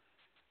something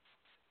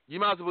you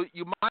might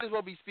as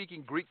well be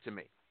speaking Greek to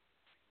me.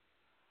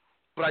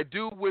 But I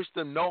do wish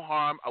them no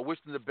harm. I wish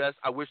them the best.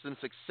 I wish them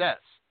success.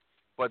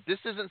 But this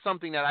isn't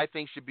something that I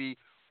think should be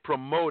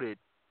promoted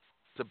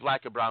to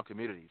black and brown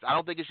communities. I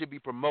don't think it should be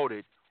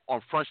promoted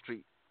on Front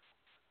Street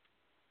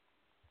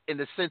in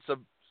the sense of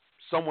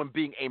someone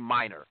being a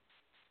minor.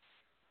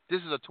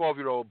 This is a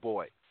 12-year-old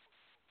boy.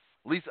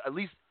 At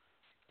least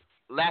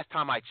last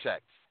time I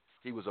checked,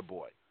 he was a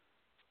boy.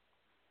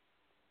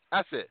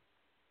 That's it.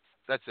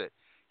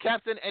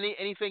 Captain,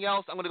 anything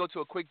else? I'm going to go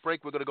to a quick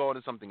break. We're going to go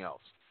into something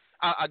else.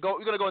 We're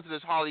going to go into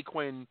this Harley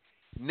Quinn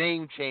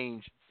name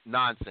change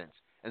nonsense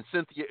and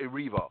Cynthia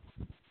Erivo.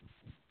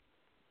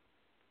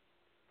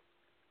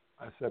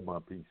 I said my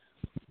piece.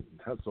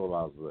 That's all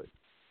I'll say.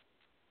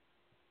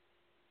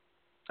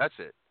 That's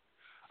it.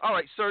 All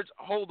right, Serge,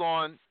 hold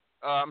on.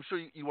 I'm sure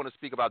you want to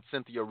speak about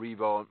Cynthia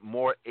Erivo,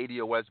 more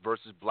ADOS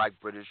versus Black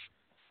British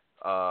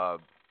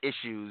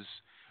issues,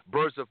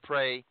 Birds of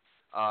Prey.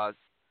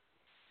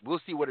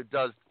 We'll see what it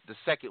does the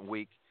second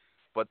week,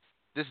 but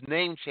this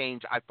name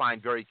change I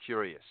find very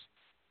curious.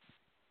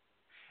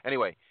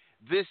 Anyway,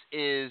 this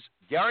is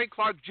Gary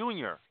Clark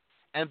Jr.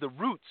 and the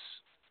Roots.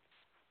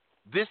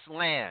 This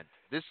land.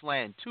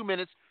 2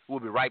 minutes. We'll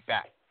be right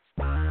back.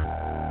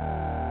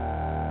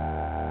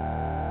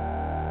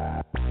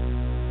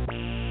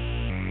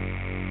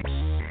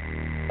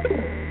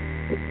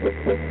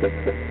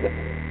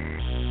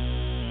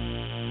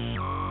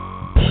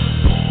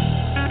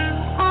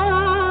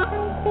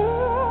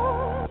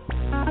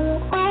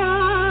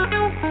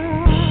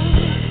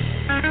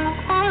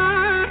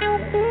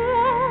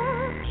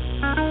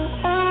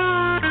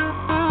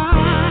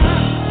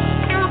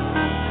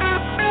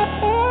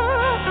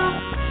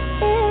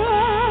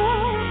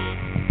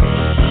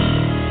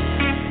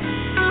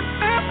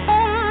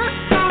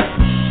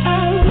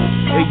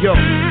 Yo,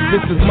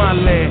 this is my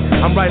land.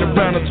 I'm right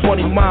around the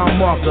 20-mile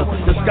marker.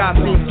 The sky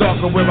seems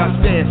darker where I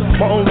stand.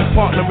 My only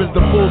partner is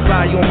the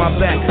bullseye on my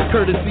back.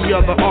 Courtesy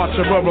of the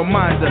archer, a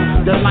reminder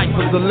that life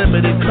is a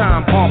limited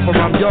time offer.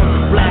 I'm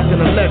young, black,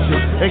 and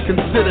electric, and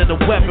considered a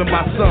weapon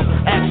by some,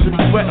 actually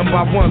threatened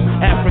by one.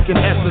 African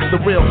essence, the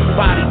real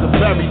bodies are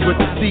buried with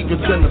the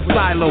secrets in the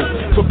silo.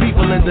 For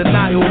people in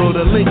denial, though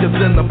the link is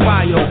in the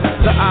bio.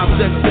 The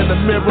objects in the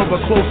mirror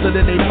are closer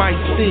than they might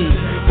seem.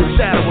 The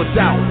shadow of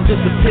doubt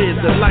disappears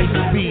at light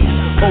speed.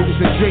 Hopes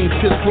and dreams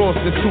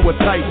crisscrossed into a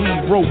tight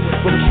weave rope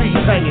from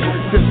trees hanging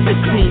since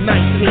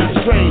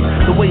 1619. Strange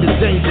the way the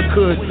danger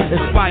could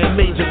inspire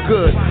major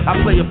good. I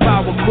play a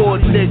power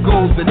chord and there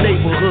goes the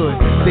neighborhood.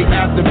 They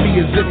after me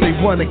as if they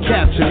wanna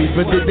capture me,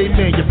 but then they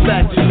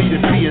manufacture me to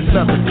be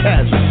another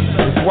casualty.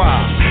 It's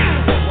wild.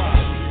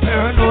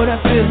 Paranoid, I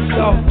feel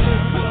so.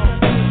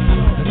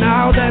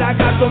 Now that I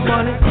got the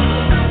money,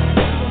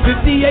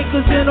 50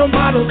 acres in a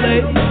Model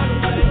A,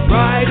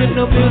 right in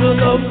the middle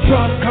of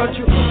Trump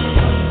country.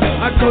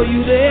 I told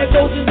you there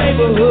goes the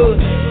neighborhood.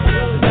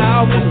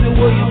 Now Mr.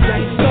 Williams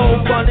ain't so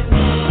funny.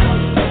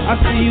 I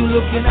see you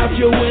looking out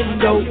your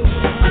window. You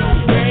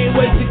ain't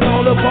wait to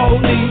call the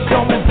police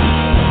on me.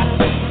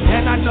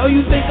 And I know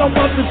you think I'm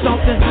up to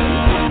something.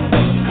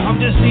 I'm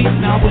just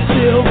eating, I was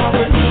still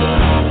hungry.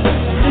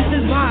 This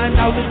is mine,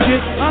 now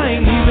legit. I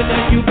ain't leaving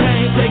if you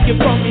can't take it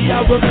from me.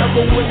 I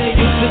remember when they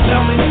used to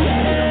tell me,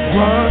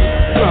 run,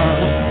 run,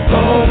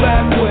 go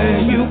back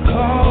where you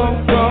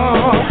come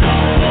from.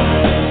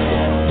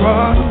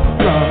 Run,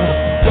 run,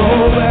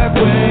 go back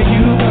where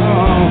you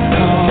come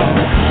from.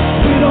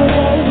 We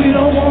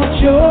don't want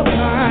your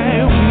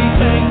kind. We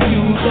think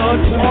you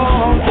the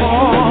wrong.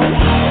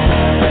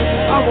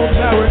 I'm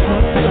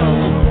American son.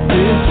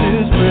 This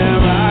is where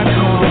I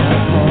come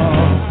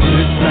from.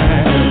 This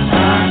land is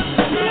mine.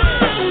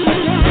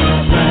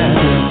 This land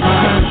is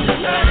mine.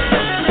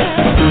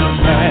 This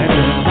land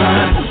is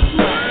mine.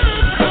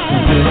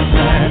 This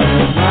land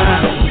is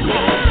mine.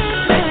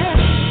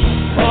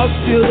 Up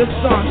till the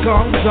sun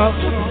comes up.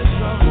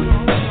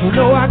 You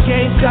know I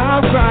can't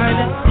stop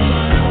grinding.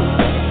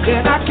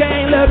 And I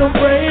can't let them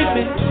break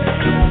me.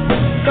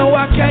 No,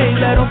 I can't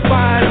let them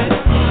find me.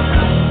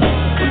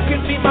 You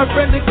can be my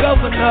friend the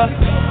governor,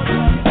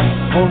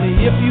 only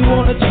if you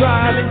wanna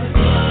try me.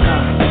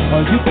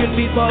 Or you can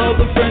be my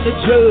other friend the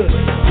judge.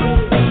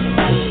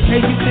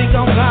 Hey, you think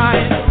I'm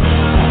lying,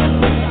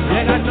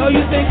 and I know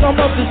you think I'm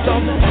up to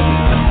something.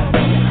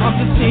 I'm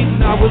just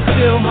eating, I was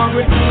still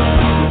hungry.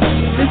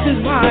 This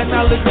is mine,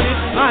 now legit.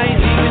 I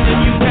ain't leaving if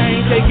you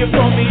can't take it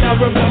from me. I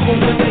remember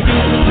when they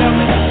used to tell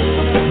me,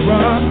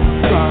 run,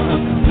 run,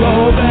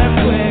 go back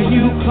where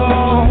you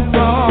come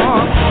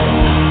from.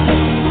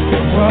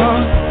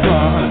 Run,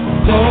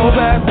 run, go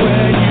back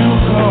where you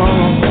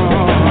come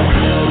from.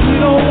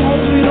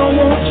 We don't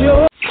want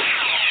your...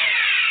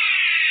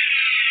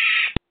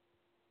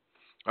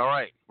 All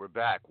right, we're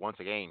back. Once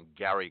again,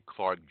 Gary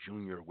Clark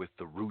Jr. with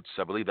The Roots.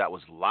 I believe that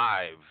was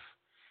live.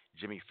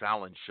 Jimmy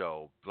Fallon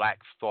Show, Black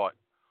Thought,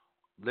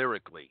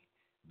 lyrically,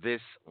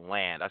 This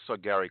Land. I saw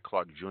Gary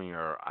Clark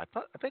Jr., I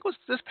think it was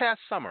this past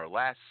summer,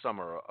 last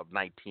summer of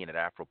 19 at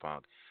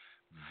Afropunk.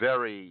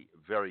 Very,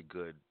 very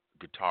good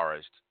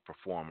guitarist,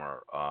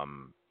 performer.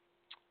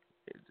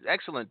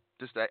 Excellent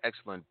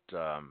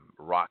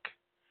rock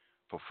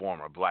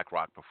performer, black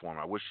rock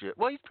performer.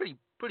 He's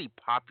pretty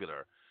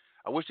popular.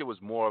 I wish there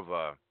was more of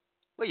a,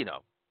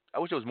 I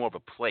wish there was more of a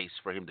place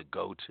for him to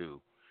go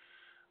to.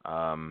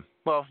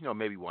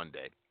 Maybe one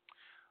day.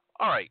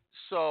 All right,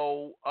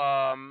 so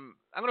I'm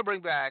going to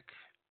bring back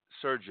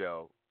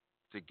Sergio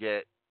to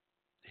get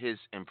his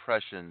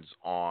impressions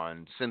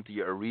on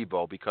Cynthia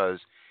Erivo, because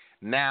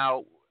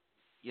now,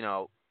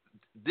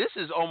 this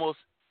is almost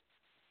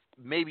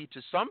maybe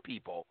to some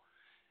people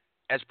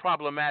as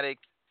problematic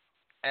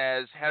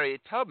as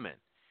Harriet Tubman.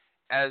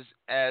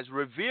 As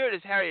revered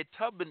as Harriet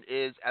Tubman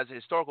is as a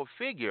historical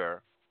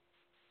figure,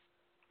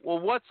 well,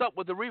 what's up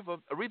with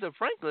Aretha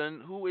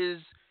Franklin, who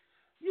is,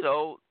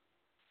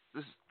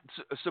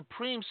 a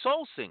supreme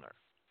soul singer?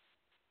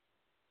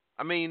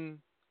 I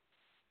mean,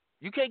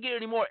 you can't get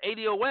any more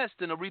ADOS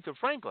than Aretha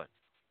Franklin.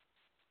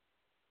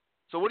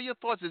 So what are your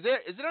thoughts? Is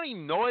there any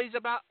noise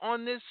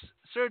on this,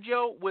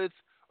 Sergio, with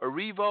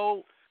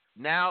Erivo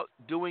now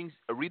doing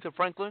Aretha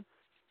Franklin?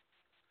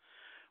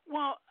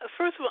 Well,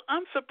 first of all,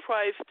 I'm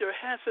surprised there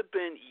hasn't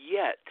been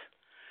yet.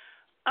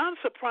 I'm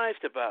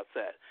surprised about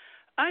that.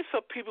 I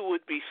thought people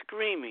would be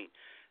screaming,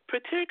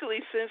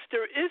 particularly since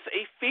there is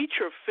a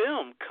feature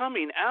film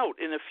coming out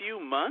in a few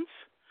months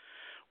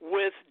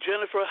with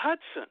Jennifer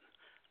Hudson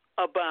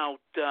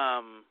about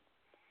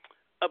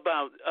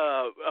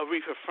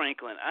Aretha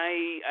Franklin.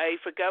 I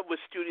forgot what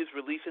studio's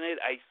releasing it.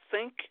 I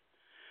think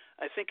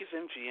it's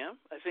MGM.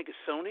 I think it's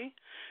Sony.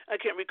 I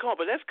can't recall,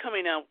 but that's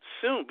coming out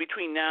soon,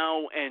 between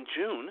now and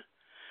June.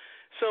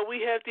 So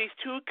we have these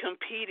two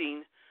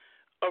competing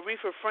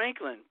Aretha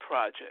Franklin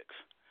projects.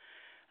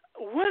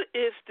 What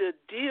is the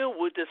deal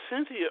with the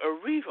Cynthia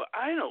Erivo?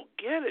 I don't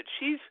get it.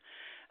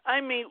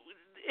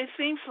 It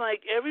seems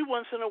like every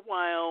once in a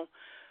while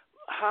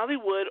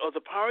Hollywood or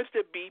the powers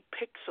that be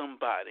pick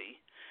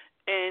somebody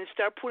and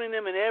start putting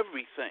them in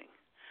everything.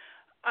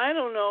 I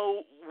don't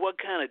know what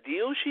kind of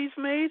deal she's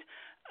made.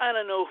 I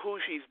don't know who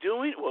she's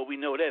doing. Well, we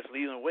know that's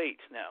Dwyane Wade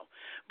now.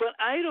 But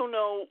I don't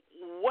know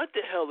what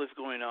the hell is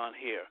going on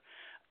here.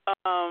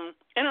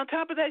 And on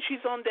top of that,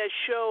 she's on that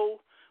show.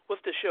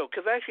 What's the show?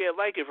 Because actually I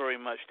like it very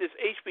much. This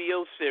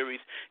HBO series,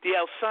 The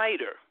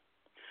Outsider,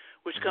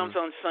 which comes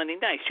on Sunday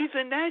night. She's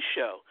in that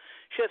show.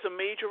 She has a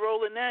major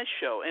role in that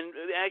show. And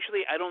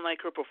actually, I don't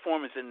like her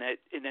performance in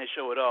that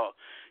show at all.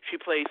 She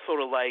plays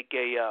sort of like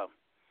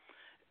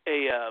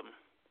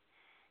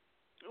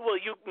well,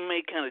 you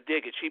may kind of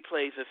dig it. She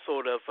plays a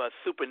sort of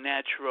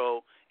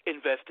supernatural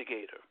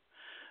investigator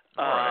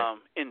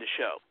in the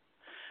show.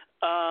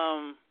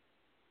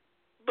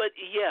 But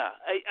yeah,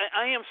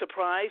 I am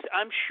surprised.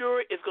 I'm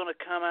sure it's going to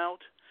come out.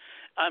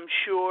 I'm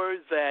sure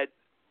that,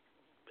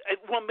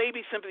 well,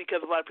 maybe simply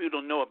because a lot of people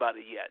don't know about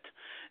it yet.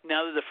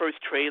 Now that the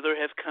first trailer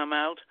has come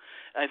out,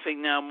 I think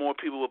now more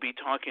people will be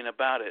talking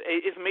about it.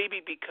 It's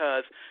maybe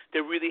because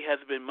there really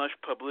hasn't been much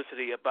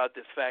publicity about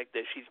this fact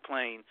that she's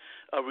playing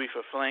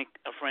Aretha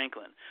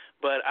Franklin.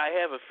 But I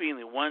have a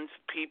feeling once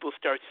people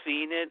start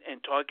seeing it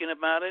and talking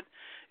about it,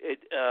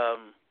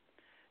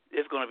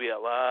 there's going to be a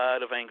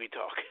lot of angry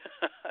talk.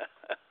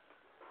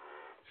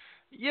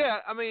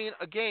 Yeah, I mean,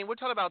 again, we're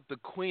talking about the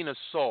Queen of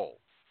Soul.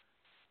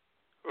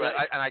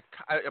 Right.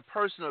 A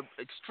person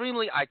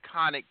extremely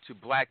iconic to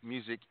black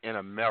music in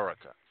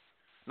America.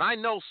 And I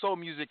know soul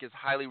music is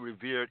highly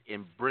revered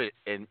in Great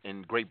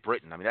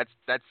Britain. I mean,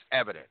 that's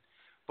evident.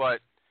 But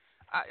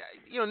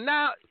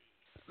now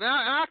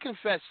I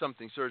confess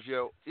something,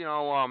 Sergio.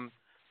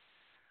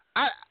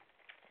 I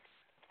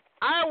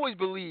always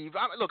believe.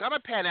 Look, I'm a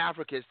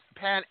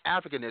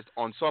Pan-Africanist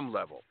on some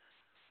level,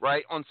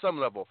 right? On some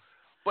level.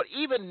 But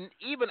even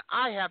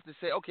I have to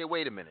say, okay,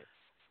 wait a minute.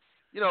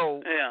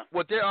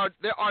 What there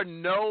are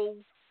no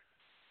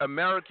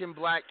American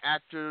black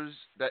actors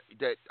that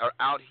are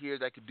out here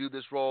that could do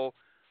this role.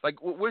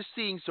 Like, we're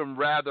seeing some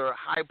rather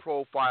high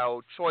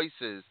profile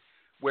choices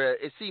where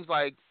it seems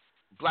like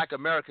black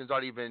Americans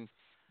aren't even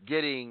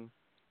getting,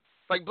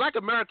 like, black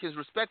Americans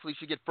respectfully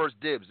should get first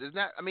dibs. Isn't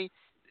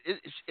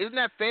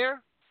that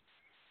fair?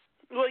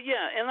 Well,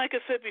 yeah, and like I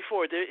said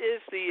before, there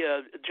is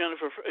the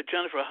Jennifer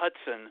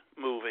Hudson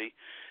movie,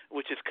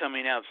 which is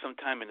coming out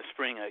sometime in the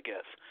spring, I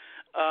guess.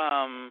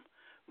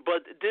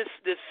 But this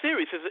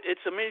series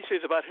it's a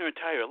miniseries about her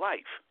entire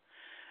life,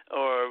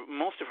 or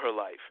most of her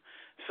life.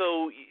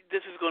 So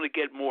this is going to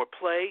get more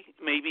play,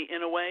 maybe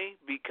in a way,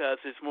 because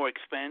it's more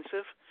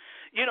expansive.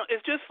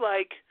 It's just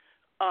like,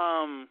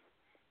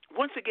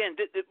 once again,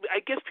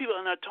 I guess people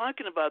are not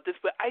talking about this,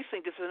 but I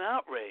think it's an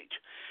outrage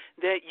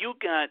that you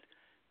got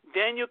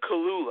Daniel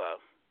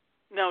Kaluuya.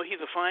 Now, he's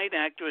a fine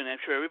actor, and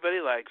I'm sure everybody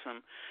likes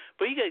him.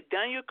 But you got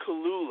Daniel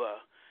Kaluuya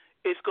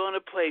is going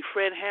to play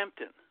Fred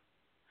Hampton,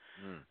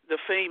 the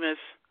famous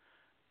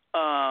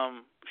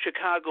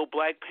Chicago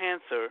Black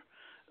Panther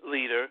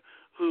leader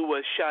who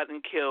was shot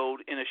and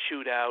killed in a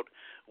shootout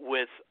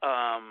with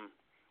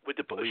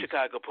the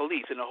Chicago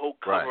police, and the whole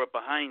cover-up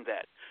behind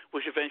that,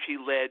 which eventually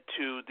led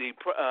to the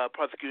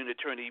prosecuting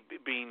attorney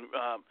being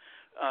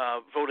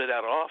voted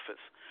out of office.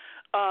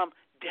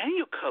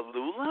 Daniel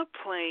Kaluuya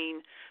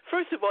playing,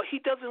 first of all, he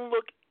doesn't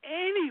look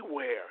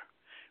anywhere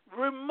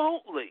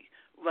remotely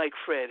like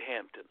Fred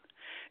Hampton.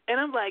 And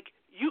I'm like,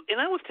 and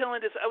I was telling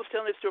this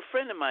to a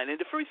friend of mine, and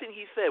the first thing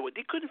he said was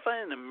he couldn't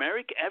find an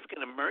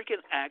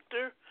African-American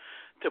actor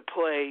to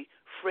play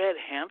Fred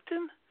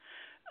Hampton.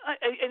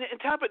 And on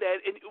top of that,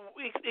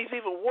 it's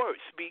even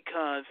worse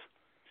because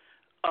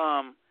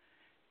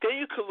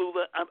Daniel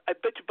Kaluuya, I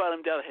bet you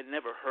bottom dollar had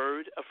never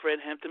heard of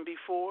Fred Hampton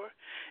before.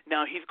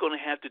 Now he's going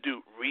to have to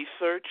do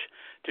research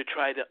to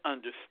try to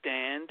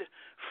understand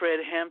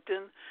Fred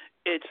Hampton.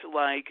 It's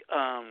like,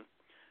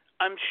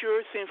 I'm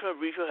sure Cynthia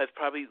Erivo has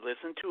probably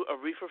listened to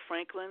Aretha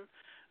Franklin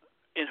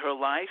in her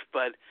life,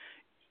 but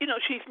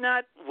she's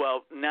not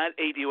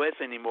ADOS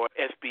anymore.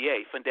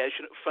 FBA,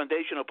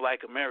 Foundational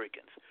Black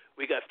Americans.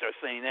 We got to start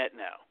saying that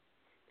now,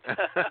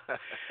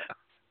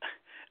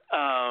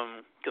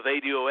 because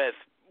ADOS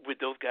with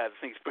those guys, I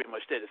think it's pretty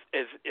much dead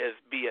as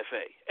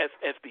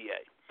FBA.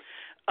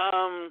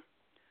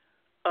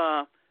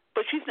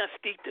 But she's not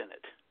steeped in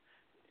it.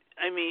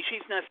 I mean,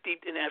 she's not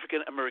steeped in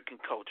African-American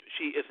culture.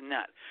 She is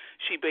not.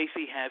 She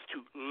basically has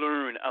to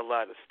learn a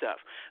lot of stuff.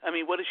 I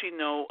mean, what does she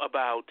know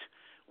about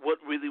what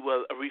really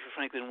Aretha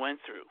Franklin went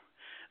through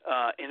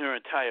in her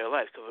entire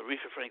life? Because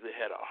Aretha Franklin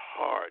had a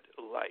hard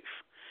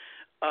life.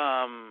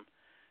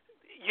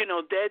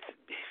 That's,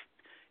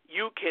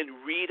 you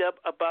can read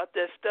up about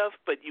that stuff,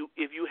 but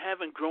if you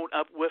haven't grown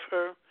up with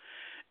her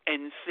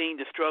and seen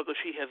the struggle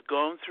she has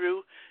gone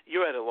through,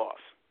 you're at a loss.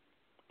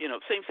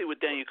 Same thing with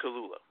Daniel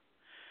Kaluuya.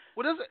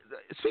 Well,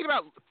 speaking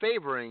about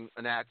favoring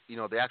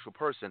the actual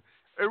person,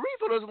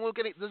 Aretha doesn't look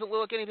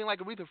anything like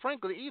Aretha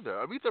Franklin either.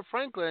 Aretha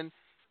Franklin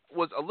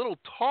was a little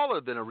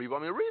taller than Aretha. I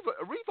mean,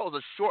 Aretha was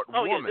a short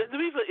woman. Oh yeah,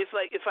 Aretha is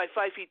like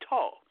 5 feet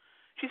tall.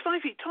 She's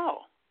 5 feet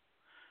tall.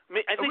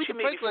 I think she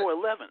may be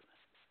 4'11".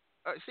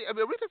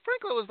 Aretha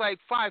Franklin was like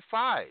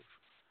 5'5".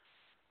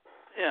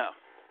 Yeah.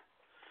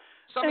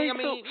 So I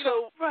mean, you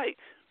know, right.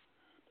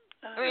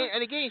 I mean,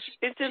 and again,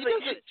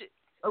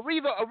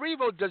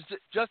 Erivo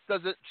just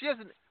doesn't. She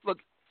doesn't look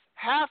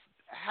half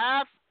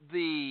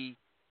the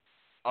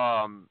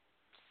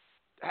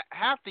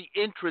half the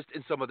interest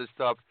in some of this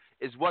stuff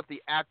is what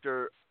the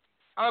actor.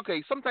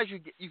 Okay, sometimes you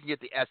can get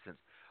the essence.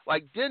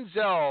 Like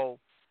Denzel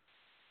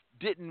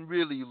didn't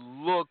really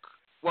look.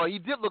 Well, he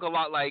did look a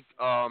lot like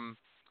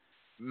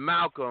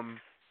Malcolm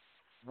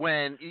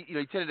when he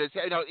tended to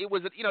say, it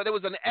was there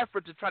was an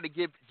effort to try to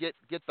get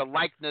the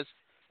likeness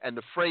and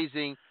the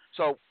phrasing.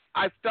 So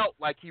I felt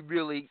like he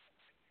really,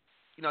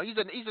 he's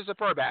a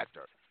superb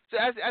actor. So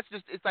that's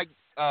just, it's like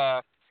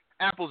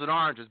apples and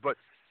oranges. But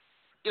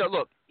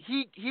look,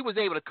 he was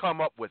able to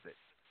come up with it.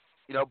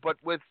 But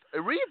with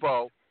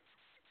Erivo,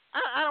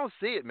 I don't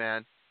see it,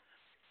 man.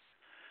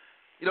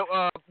 No,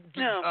 I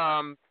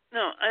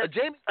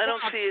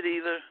don't see it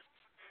either.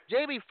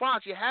 Jamie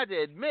Foxx, you had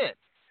to admit,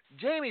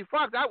 Jamie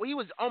Foxx, he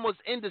was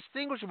almost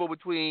indistinguishable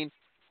between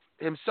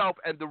himself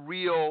and the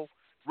real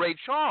Ray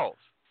Charles.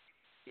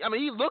 I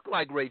mean, he looked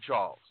like Ray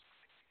Charles.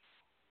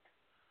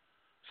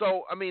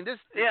 So, I mean, if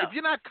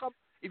you're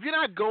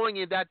not going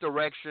in that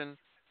direction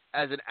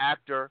as an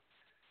actor,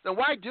 then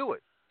why do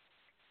it?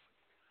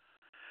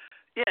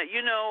 Yeah,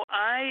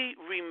 I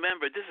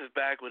remember, this is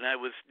back when I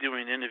was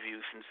doing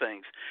interviews and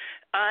things.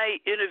 I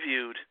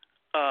interviewed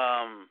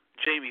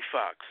Jamie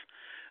Foxx,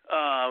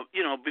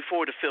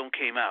 before the film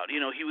came out.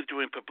 He was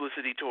doing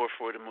publicity tour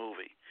for the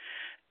movie.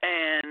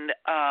 And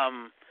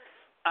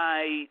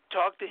I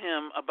talked to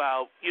him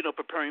about,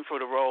 preparing for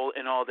the role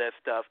and all that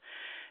stuff.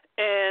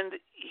 And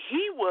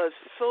he was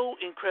so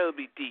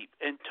incredibly deep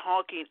and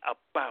talking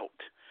about,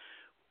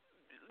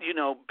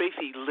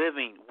 basically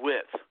living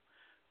with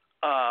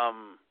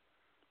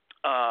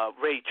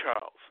Ray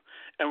Charles,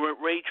 and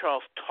what Ray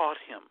Charles taught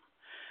him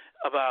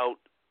about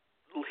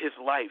his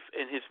life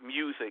and his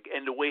music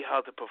and the way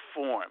how to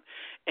perform,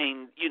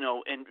 and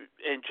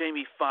and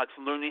Jamie Foxx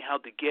learning how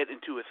to get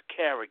into his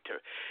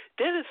character.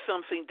 That is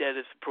something that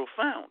is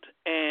profound,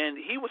 and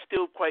he was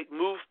still quite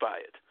moved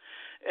by it.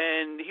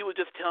 And he would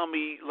just tell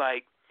me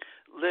like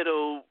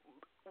little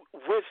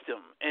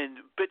wisdom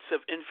and bits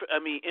of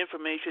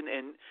information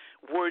and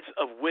words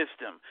of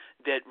wisdom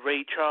that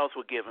Ray Charles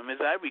would give him. As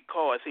I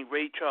recall, I think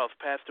Ray Charles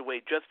passed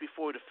away just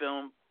before the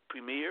film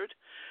premiered,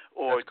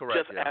 or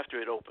correct, just after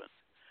it opened.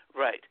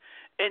 Right.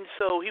 And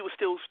so he was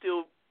still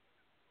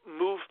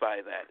moved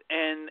by that.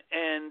 And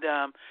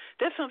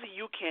that's something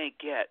you can't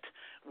get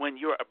when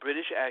you're a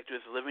British actress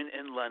living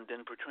in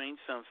London portraying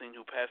something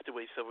who passed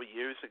away several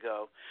years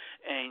ago,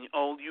 and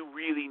all you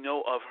really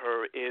know of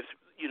her is,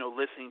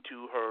 listening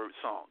to her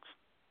songs.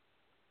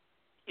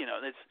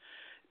 That's,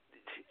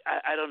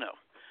 I don't know.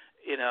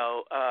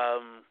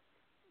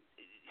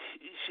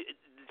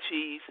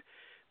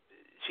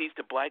 She's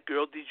the black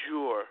girl du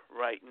jour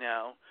right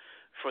now.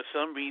 For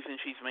some reason,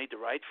 she's made the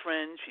right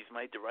friends. She's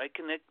made the right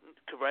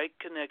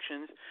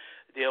connections.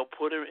 They'll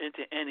put her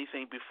into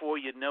anything. Before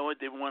you know it,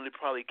 they want to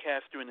probably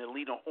cast her in a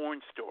Lena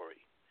Horne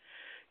story.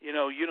 You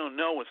don't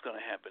know what's going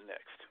to happen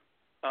next.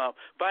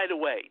 By the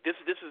way, this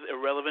is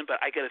irrelevant, but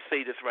I got to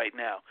say this right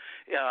now.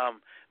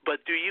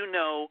 But do you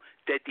know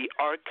that the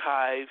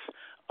archives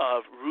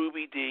of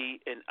Ruby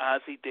Dee and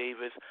Ossie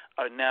Davis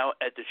are now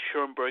at the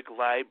Schoenberg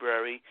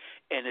Library,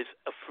 and is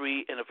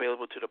free and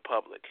available to the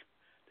public?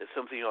 That's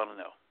something you ought to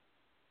know.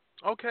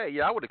 Okay,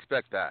 yeah, I would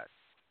expect that.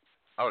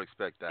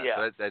 Yeah.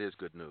 So that is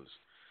good news.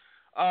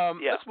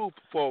 Let's move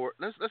forward.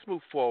 Let's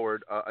move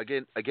forward.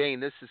 Again,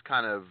 this is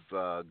kind of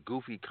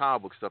goofy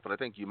comic book stuff, but I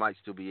think you might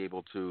still be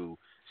able to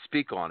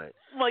speak on it.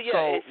 Well,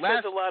 yeah, it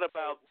says a lot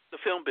about the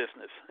film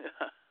business.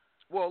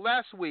 Well,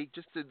 last week,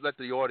 just to let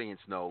the audience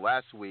know,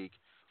 last week,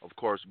 of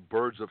course,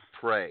 Birds of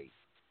Prey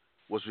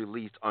was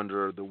released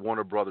under the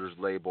Warner Brothers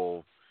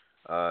label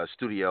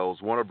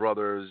studios. Warner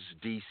Brothers,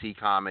 DC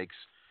Comics.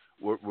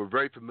 We're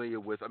very familiar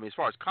with. I mean, as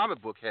far as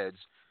comic book heads,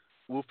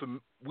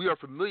 we are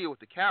familiar with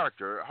the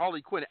character.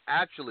 Harley Quinn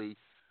actually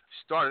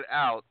started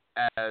out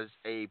as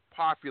a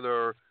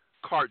popular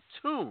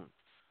cartoon.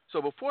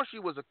 So before she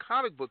was a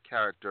comic book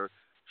character,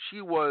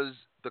 she was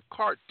the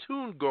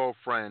cartoon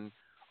girlfriend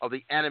of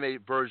the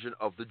animated version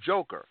of the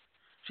Joker.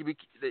 She,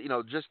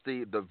 just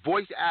the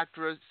voice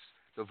actress,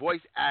 the voice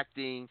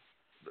acting,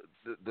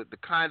 the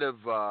kind of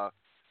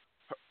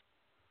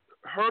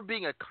her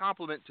being a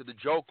compliment to the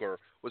Joker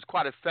was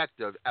quite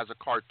effective as a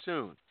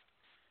cartoon.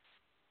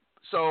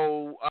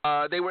 So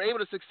they were able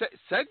to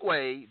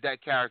segue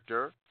that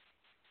character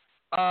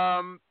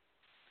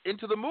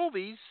into the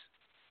movies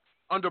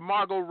under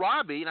Margot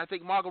Robbie, and I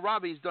think Margot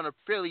Robbie has done a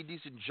fairly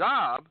decent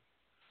job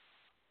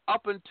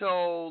up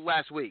until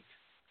last week.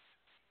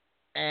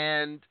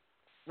 And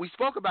we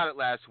spoke about it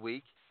last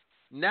week.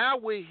 Now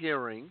we're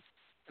hearing,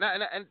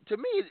 and to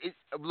me,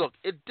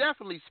 it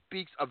definitely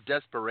speaks of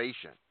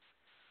desperation.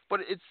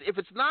 But if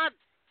it's not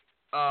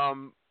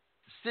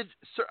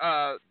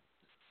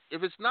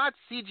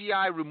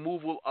CGI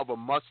removal of a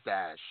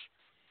mustache,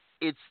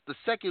 it's the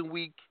second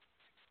week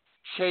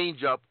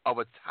change up of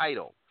a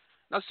title.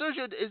 Now,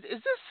 Sergio, is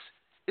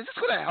this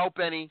going to help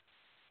any?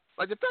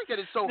 Like the fact that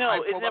it's so no, high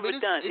it's profile. never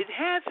done. It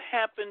has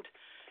happened.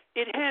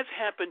 It has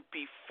happened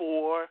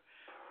before.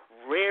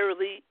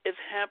 Rarely it's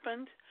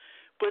happened,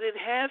 but it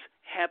has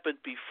happened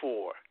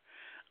before.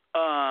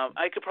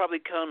 I could probably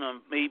count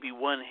on maybe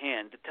one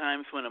hand the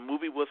times when a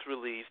movie was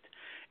released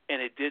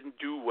and it didn't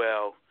do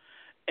well,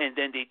 and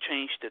then they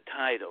changed the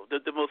title.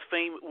 The most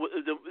famous,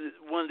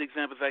 one of the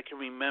examples I can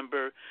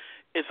remember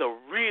is a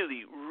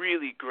really,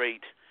 really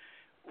great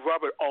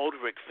Robert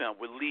Aldrich film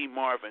with Lee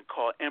Marvin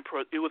called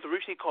Emperor. It was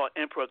originally called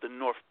Emperor of the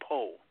North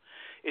Pole.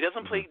 It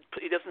doesn't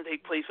It doesn't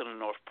take place on the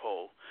North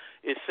Pole.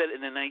 It's set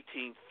in the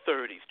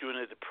 1930s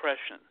during the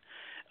Depression,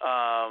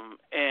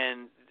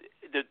 and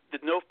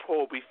the North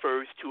Pole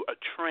refers to a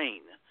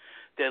train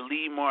that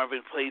Lee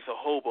Marvin plays a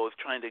hobo is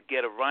trying to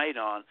get a ride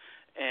on,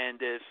 and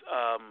this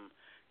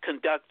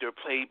conductor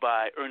played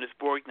by Ernest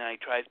Borgnine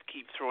tries to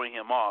keep throwing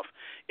him off.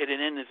 It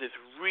ends this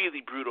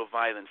really brutal,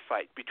 violent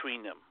fight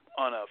between them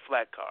on a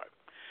flat car.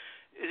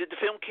 The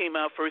film came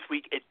out first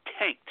week. It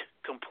tanked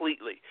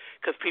completely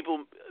because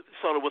people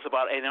thought it was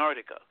about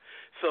Antarctica.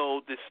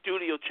 So the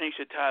studio changed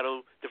the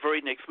title the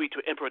very next week to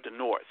Emperor of the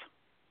North.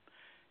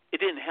 It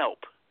didn't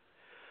help.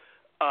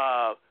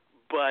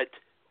 But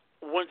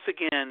once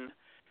again,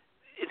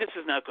 this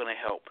is not going to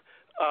help.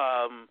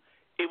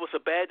 It was a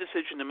bad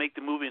decision to make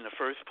the movie in the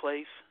first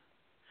place.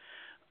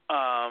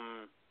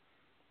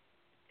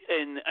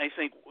 And I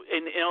think,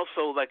 and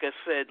also, like I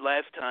said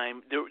last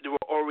time, there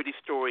were already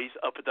stories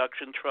of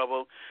production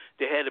trouble.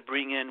 They had to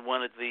bring in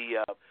one of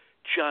the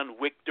John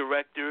Wick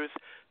directors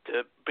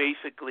to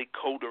basically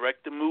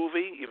co-direct the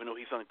movie, even though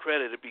he's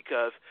uncredited,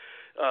 because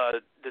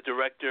the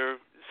director,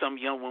 some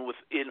young one, was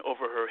in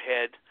over her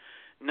head.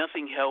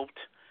 Nothing helped.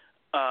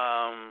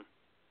 And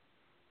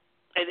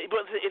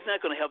it's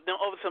not going to help. Now,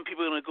 all of a sudden,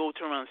 people are going to go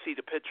turn around and see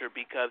the picture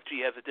because she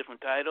has a different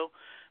title.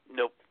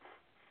 Nope.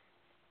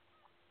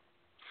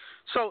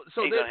 So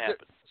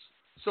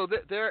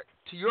there,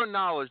 to your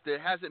knowledge, there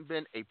hasn't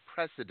been a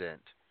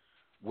precedent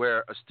where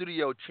a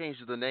studio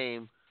changes the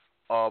name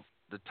of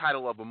the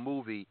title of a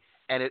movie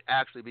and it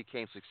actually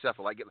became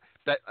successful. Like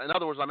that. In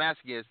other words, what I'm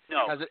asking is,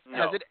 has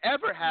it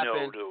ever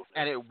happened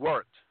and it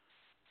worked?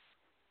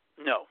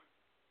 No.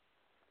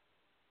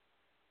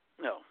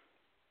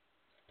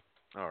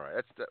 All right.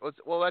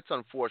 That's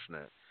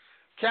unfortunate.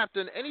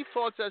 Captain, any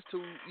thoughts as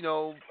to,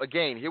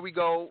 again, here we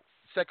go,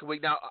 second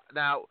week.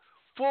 Now,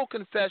 full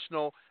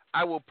confessional,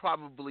 I will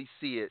probably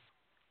see it,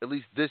 at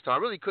least this time. I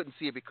really couldn't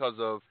see it because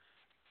of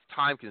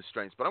time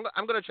constraints, but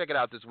I'm going to check it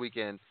out this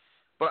weekend.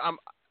 But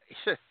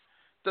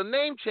the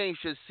name change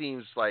just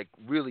seems like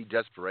really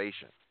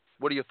desperation.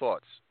 What are your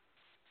thoughts?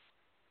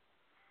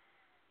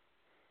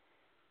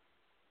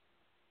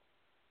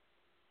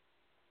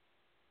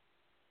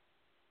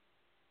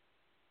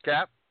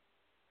 Cap?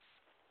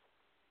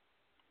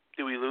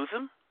 Did we lose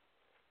him?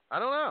 I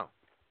don't know.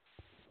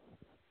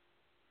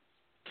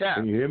 Cap.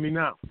 Can you hear me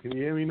now? Yeah.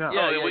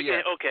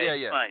 Okay.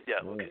 Yeah. Fine.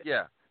 Yeah. Okay.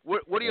 Yeah.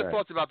 What are your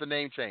thoughts about the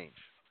name change?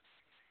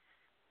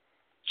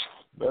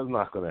 That's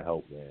not going to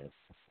help, man.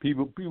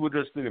 People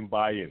just didn't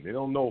buy in. They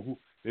don't know who.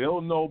 They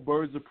don't know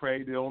Birds of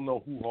Prey. They don't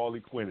know who Harley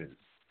Quinn is.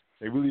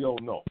 They really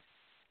don't know.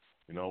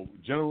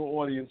 General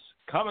audience,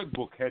 comic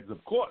book heads,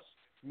 of course,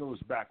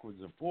 knows backwards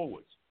and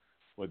forwards.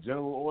 But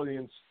general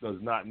audience does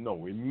not know.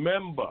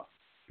 Remember,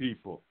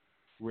 people,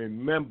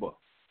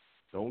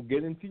 don't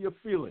get into your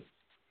feelings.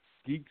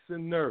 Geeks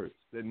and nerds,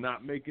 they're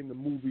not making the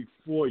movie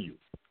for you.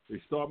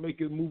 They start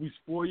making movies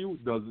for you,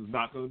 it's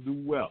not going to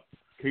do well.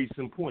 Case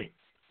in point,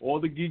 all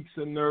the geeks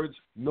and nerds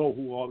know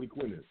who Harley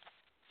Quinn is.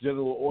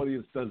 General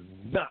audience does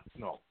not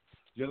know.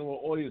 General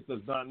audience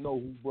does not know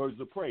who Birds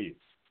of Prey is.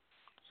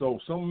 So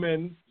some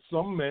men,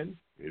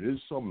 it is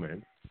some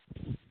men,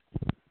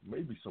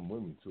 maybe some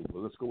women too, but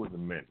let's go with the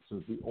men,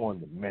 since we're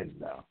on the men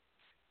now.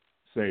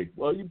 Say,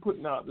 well, you're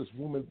putting out this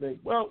woman thing.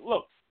 Well,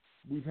 look,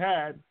 we've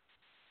had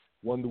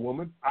Wonder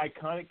Woman,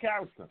 iconic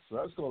character, so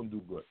that's going to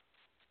do good.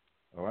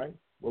 All right?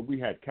 Well, we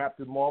had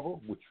Captain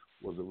Marvel, which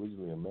was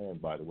originally a man,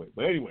 by the way.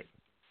 But anyway,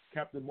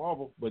 Captain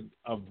Marvel, but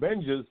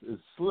Avengers is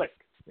slick.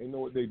 They know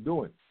what they're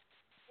doing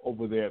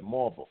over there at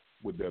Marvel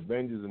with the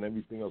Avengers and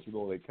everything else with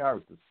all their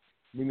characters,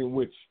 meaning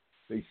which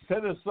they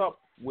set us up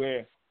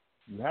where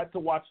you had to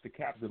watch the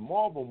Captain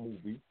Marvel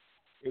movie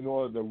in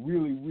order to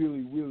really,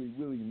 really, really,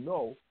 really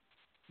know.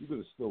 You could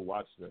have still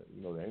watched the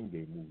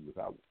Endgame movie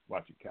without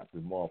watching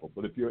Captain Marvel.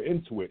 But if you're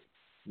into it,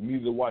 you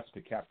needed to watch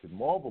the Captain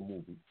Marvel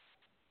movie,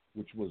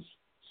 which was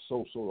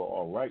sort of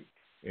all right,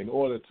 in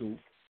order to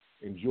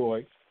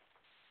enjoy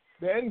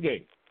the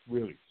Endgame,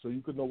 really, so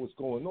you could know what's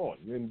going on.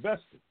 You're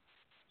invested.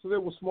 So they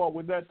were smart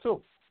with that,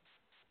 too.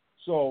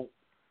 So,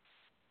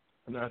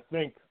 and I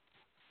think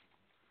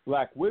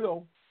Black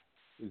Widow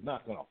is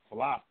not going to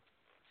flop.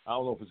 I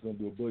don't know if it's going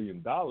to do $1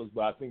 billion,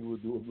 but I think it will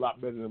do a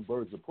lot better than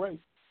Birds of Prey.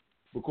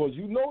 Because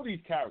you know these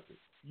characters.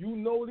 You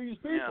know these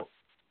people. Yeah.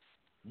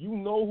 You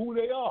know who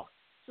they are.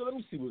 So let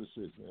me see what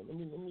this is, man. Let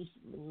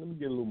me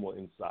get a little more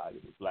inside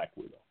of it, Black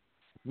Widow.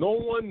 No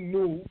one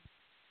knew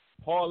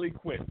Harley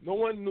Quinn. No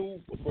one knew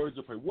Birds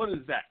of Prey. What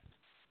is that?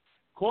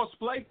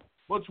 Cosplay?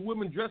 bunch of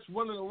women dressed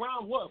running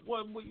around. What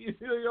you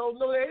don't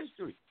know their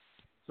history.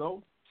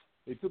 So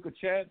they took a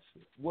chance.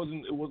 It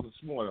wasn't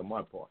smart on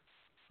my part.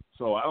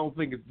 So I don't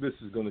think this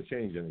is going to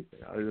change anything.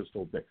 I just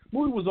don't think.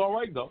 Movie was all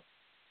right though.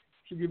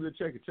 Should give it a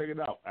check. Check it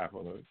out,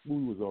 Afronerd.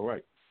 Movie was all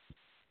right.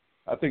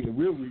 I think the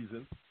real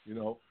reason,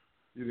 you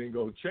didn't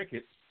go check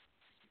it,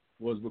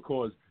 was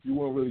because you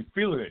weren't really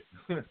feeling it.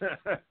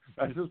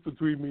 That's just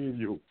between me and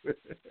you.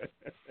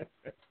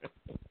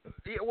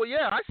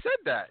 Yeah, I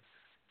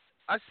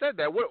said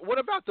that. What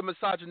about the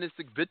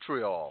misogynistic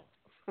vitriol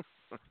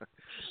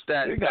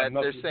that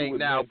they're saying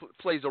now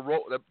plays a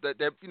role?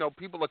 That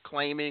people are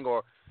claiming,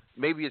 or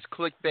maybe it's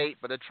clickbait,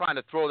 but they're trying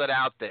to throw that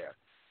out there.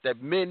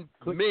 That men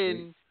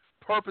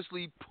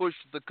purposely push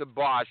the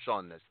kibosh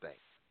on this thing.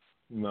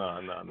 No.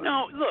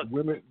 No, look.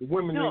 Women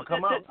didn't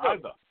come out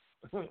either.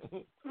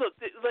 Look,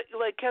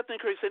 like Captain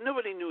Kirk said,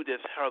 nobody knew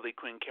this Harley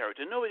Quinn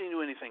character. Nobody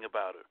knew anything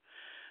about her.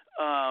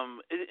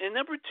 And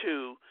number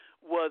two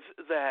was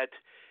that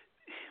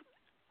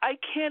I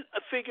can't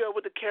figure out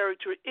what the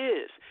character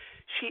is.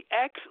 She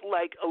acts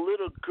like a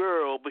little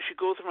girl, but she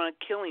goes around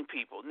killing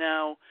people.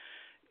 Now,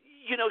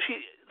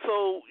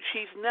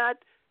 she's not.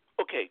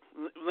 Okay,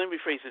 let me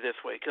rephrase it this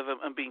way because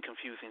I'm being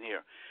confusing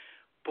here.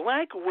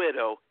 Black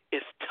Widow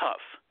is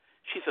tough.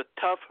 She's a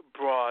tough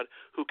broad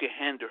who can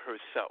handle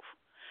herself.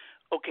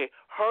 Okay,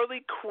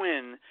 Harley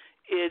Quinn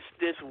is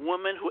this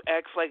woman who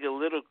acts like a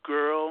little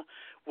girl,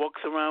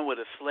 walks around with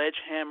a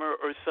sledgehammer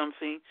or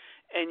something,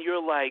 and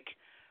you're like,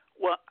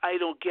 well, I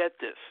don't get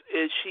this.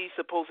 Is she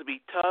supposed to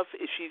be tough?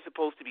 Is she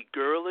supposed to be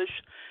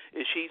girlish?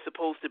 Is she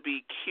supposed to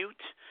be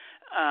cute?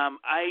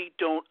 I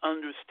don't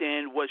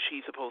understand what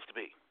she's supposed to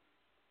be.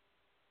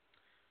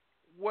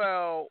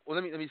 Well,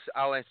 let me.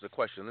 I'll answer the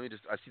question.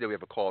 I see that we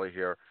have a caller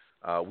here.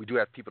 We do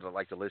have people that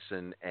like to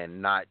listen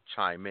and not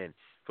chime in.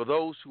 For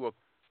those who are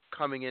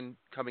coming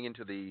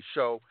into the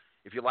show,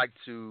 if you'd like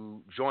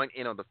to join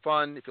in on the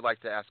fun, if you'd like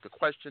to ask a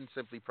question,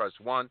 simply press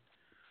 1.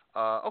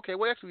 Okay,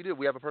 well, actually we do.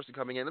 We have a person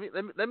coming in.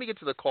 Let me get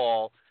to the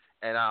call,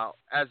 and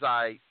as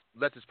I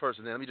let this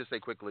person in, let me just say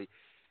quickly,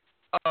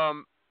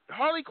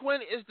 Harley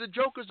Quinn is the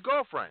Joker's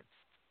girlfriend.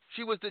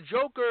 She was the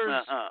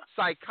Joker's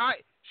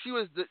She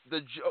was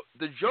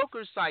the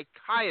Joker's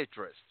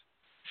psychiatrist.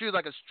 She was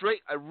like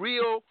a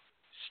real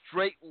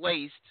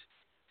straight-laced,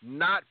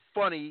 not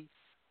funny,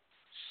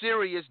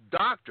 serious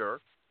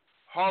doctor,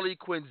 Harley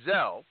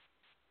Quinzel,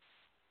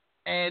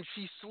 and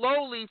she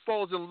slowly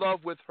falls in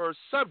love with her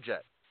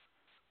subject,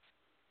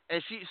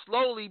 and she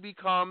slowly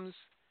becomes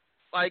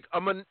like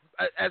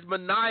as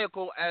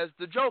maniacal as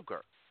the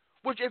Joker.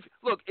 Which,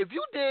 if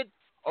you did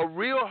a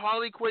real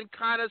Harley Quinn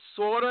kind of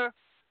sorta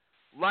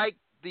like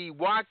the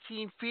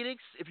Joaquin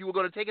Phoenix, if you were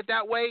going to take it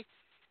that way,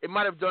 it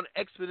might have done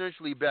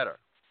exponentially better.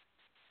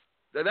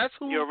 That's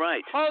who You're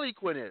right. Harley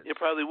Quinn is. You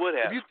probably would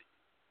have.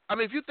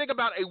 If you think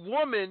about a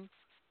woman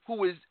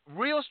who is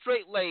real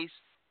straight-laced,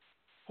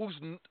 who's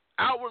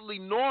outwardly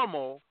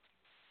normal,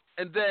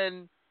 and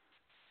then,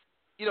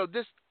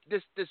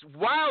 this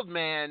wild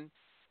man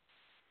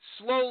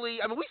slowly.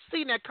 We've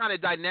seen that kind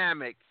of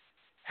dynamic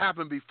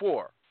happen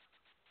before,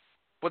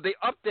 but they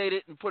update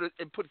it and put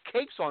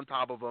cakes on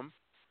top of them.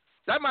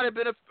 That might have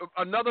been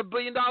another $1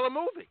 billion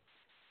movie.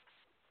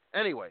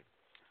 Anyway,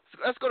 so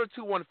let's go to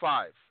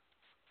 215.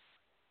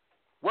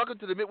 Welcome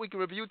to the Midweek in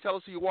Review. Tell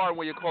us who you are and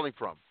where you're calling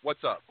from.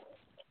 What's up?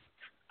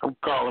 I'm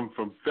calling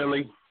from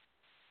Philly.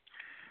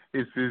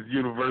 This is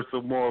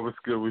Universal Moore. What's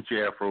good with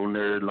you,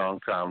 Afronerd? Long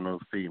time no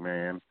see,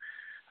 man.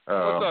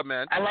 What's up,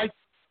 man?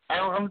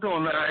 I'm doing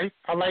all right.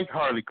 I like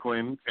Harley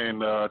Quinn,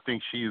 and I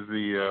think she's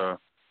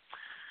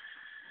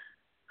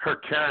her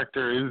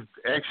character is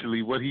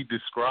actually what he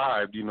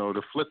described,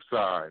 the flip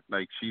side.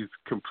 Like, she's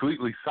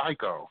completely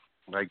psycho.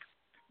 Like,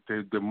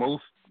 the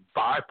most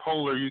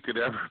bipolar you could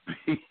ever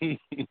be.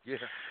 Yeah.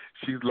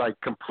 She's, like,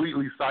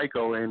 completely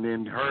psycho, and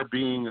then her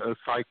being a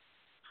psych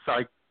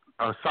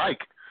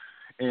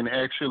and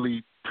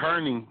actually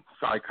turning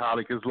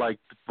psychotic is, like,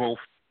 both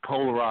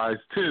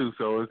polarized, too.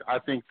 So I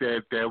think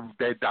that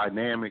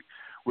dynamic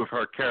with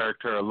her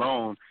character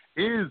alone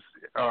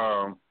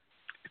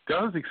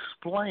does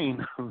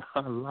explain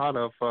a lot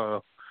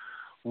of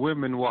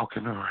women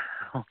walking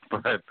around,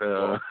 but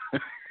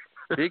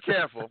be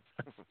careful.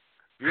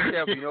 Be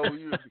careful.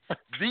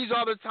 These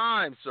are the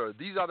times, sir.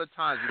 These are the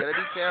times. You got to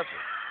be careful.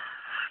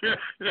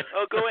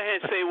 Oh, go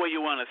ahead and say what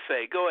you want to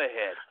say. Go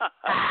ahead.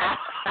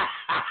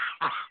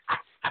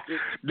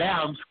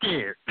 Now I'm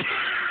scared.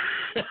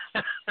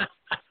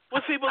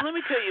 Well, see, but let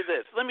me tell you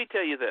this.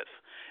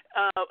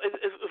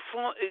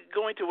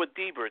 Going to what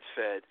D-Bird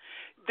said,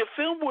 the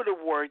film would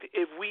have worked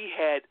if we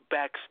had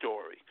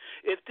backstory.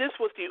 If this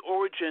was the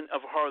origin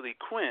of Harley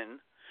Quinn,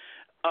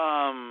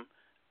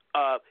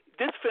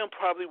 this film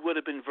probably would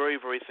have been very,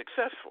 very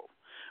successful.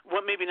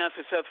 Well, maybe not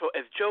successful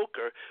as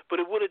Joker, but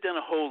it would have done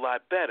a whole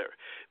lot better,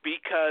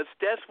 because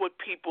that's what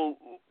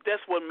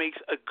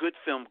makes a good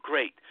film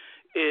great.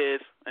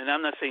 And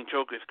I'm not saying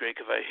Joker is great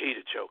because I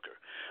hated Joker,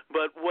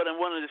 but what I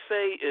wanted to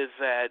say is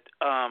that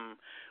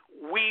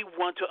we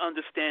want to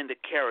understand the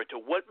character.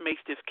 What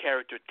makes this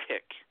character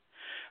tick?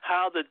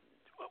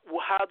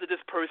 how did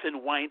this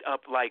person wind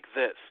up like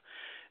this?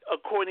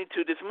 According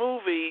to this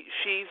movie,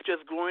 she's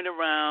just going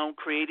around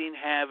creating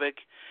havoc,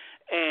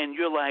 and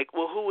you're like,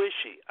 well, who is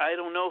she? I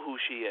don't know who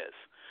she is.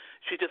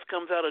 She just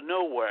comes out of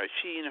nowhere.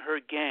 She and her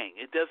gang.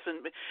 It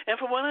doesn't. And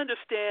from what I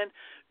understand,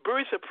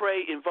 Birds of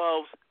Prey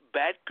involves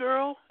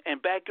Batgirl,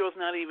 and Batgirl's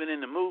not even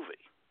in the movie.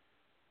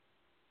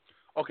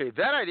 Okay,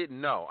 that I didn't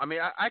know. I mean,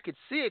 I could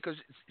see it because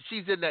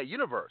she's in that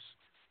universe.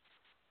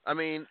 I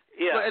mean,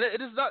 yeah. But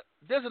it is not.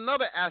 There's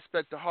another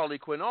aspect to Harley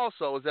Quinn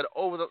also, is that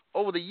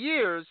over the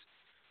years,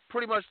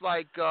 pretty much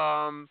like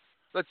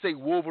let's say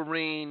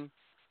Wolverine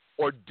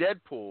or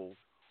Deadpool,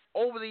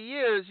 over the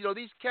years,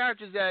 these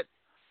characters that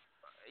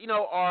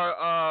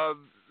are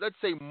let's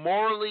say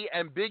morally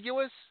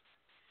ambiguous,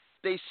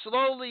 they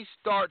slowly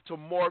start to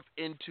morph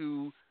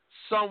into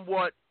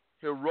somewhat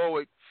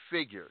heroic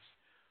figures.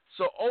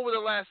 So over the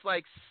last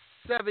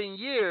 7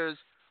 years,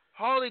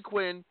 Harley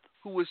Quinn,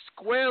 who was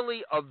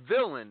squarely a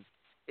villain,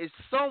 is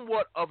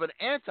somewhat of an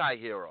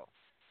anti-hero.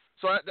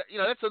 So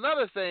that's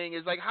another thing,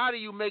 is how do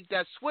you make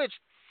that switch?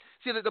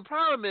 See, the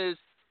problem is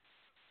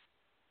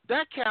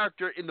that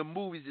character in the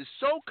movies is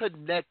so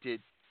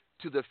connected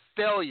to the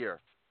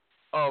failure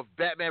of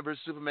Batman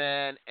vs.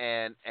 Superman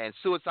and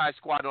Suicide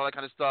Squad and all that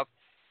kind of stuff.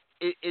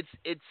 It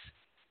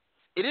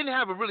didn't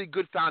have a really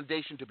good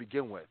foundation to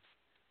begin with.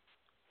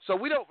 So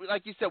we don't,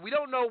 like you said, we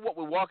don't know what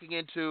we're walking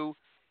into.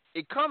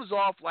 It comes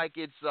off like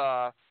it's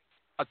a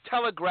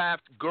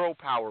telegraphed girl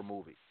power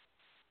movie,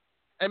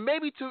 and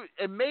maybe to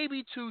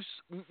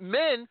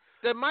men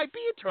that might be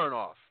a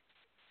turnoff.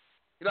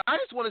 I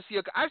just want to see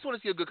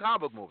a good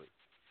comic book movie.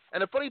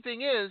 And the funny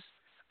thing is,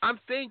 I'm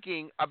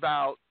thinking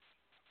about,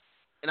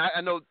 and I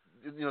know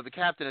the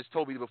captain has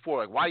told me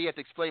before, why do you have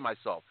to explain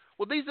myself?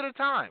 Well, these are the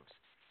times.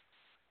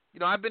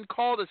 I've been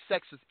called a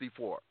sexist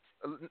before,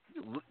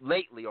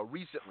 lately or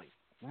recently,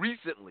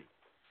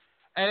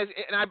 and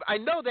I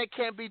know that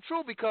can't be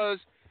true because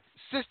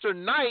Sister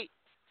Night,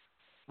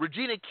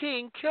 Regina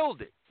King,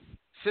 killed it.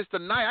 Sister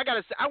Night, I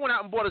gotta say, I went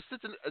out and bought a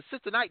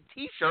Sister Night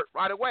T-shirt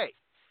right away.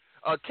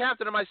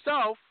 Captain and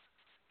myself,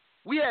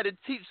 we had to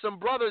teach some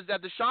brothers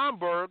at the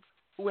Schomburg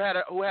who had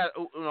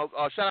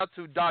shout out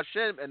to Da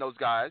Shin and those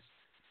guys.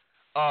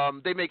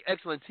 They make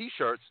excellent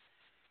T-shirts.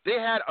 They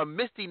had a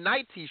Misty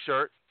Knight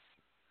T-shirt.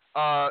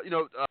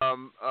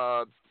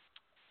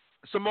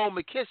 Simone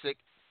McKissick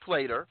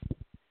played her.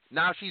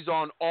 Now she's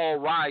on All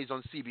Rise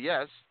on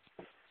CBS.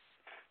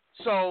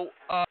 So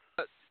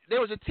there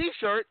was a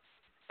T-shirt,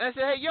 and I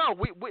said, "Hey, yo,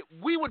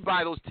 we would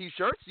buy those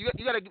T-shirts. You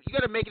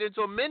gotta make it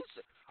into a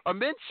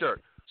men's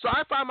shirt." So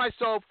I find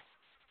myself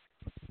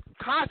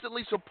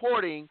constantly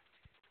supporting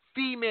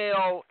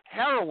female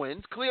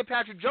heroines.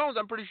 Cleopatra Jones,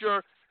 I'm pretty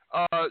sure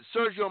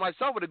Sergio and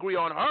myself would agree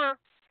on her.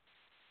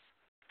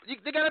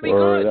 They gotta be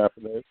good.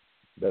 Afternoon.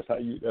 That's how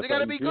you. They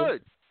gotta be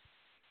good.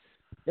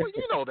 Well,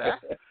 you know that.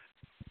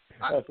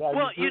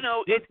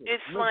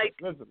 It's like.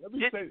 Listen, let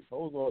me say.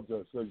 Hold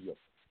on, Sergio.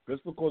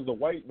 Just because the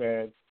white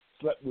man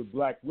slept with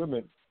black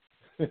women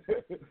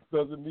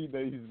doesn't mean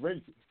that he's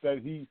racist. That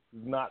he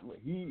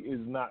is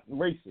not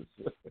racist.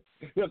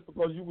 Just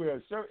because you wear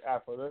a shirt,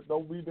 Afro, that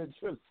don't mean that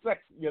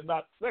you're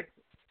not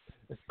sexist.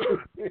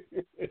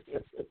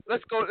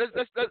 Let's go.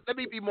 Let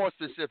me be more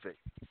specific.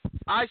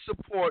 I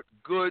support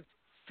good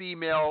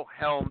female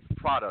helmed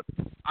product.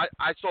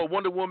 I saw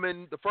Wonder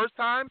Woman the first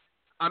time.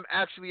 I'm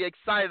actually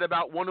excited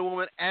about Wonder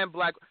Woman and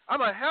Black.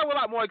 I'm a hell of a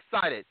lot more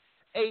excited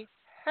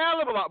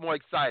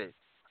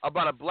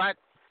about a Black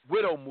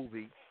Widow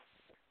movie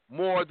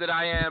more than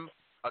I am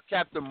a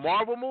Captain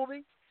Marvel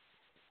movie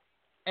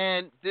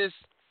and this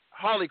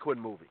Harley Quinn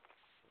movie.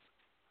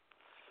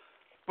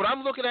 But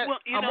I'm looking at.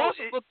 I'm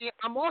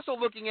also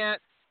looking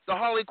at the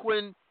Harley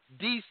Quinn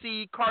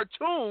DC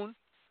cartoon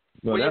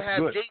where you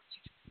have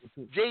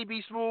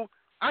JB Smoove.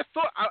 I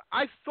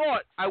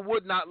thought I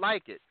would not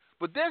like it,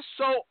 but they're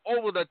so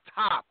over the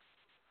top.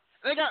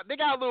 They got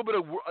a little bit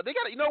of They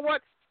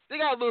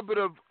got a little bit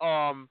of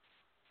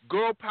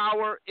girl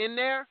power in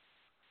there,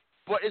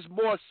 but it's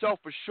more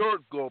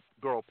self-assured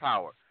girl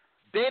power.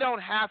 They don't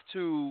have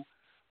to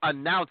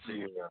announce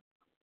it.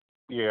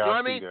 Yeah, you know what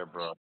I mean? That,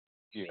 bro.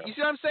 Yeah. You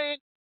see what I'm saying?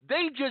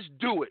 They just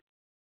do it.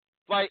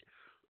 Like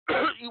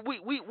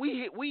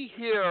we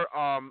hear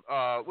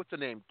what's her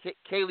name?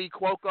 Kaylee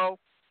Cuoco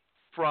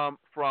from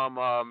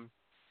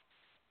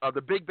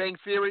the Big Bang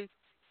Theory.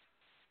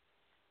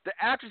 The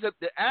actress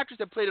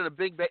that played in the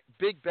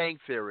Big Bang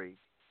Theory,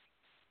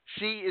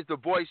 she is the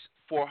voice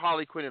for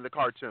Harley Quinn in the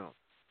cartoon.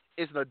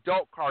 It's an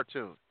adult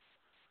cartoon.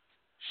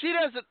 She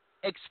doesn't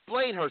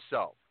explain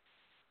herself.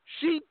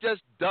 She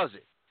just does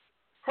it.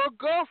 Her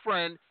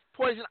girlfriend,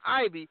 Poison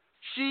Ivy,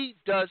 she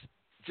just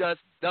does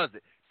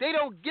it. They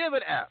don't give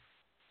an F.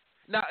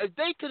 Now, if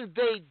they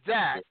conveyed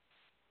that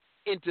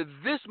into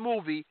this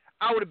movie,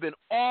 I would have been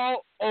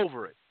all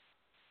over it.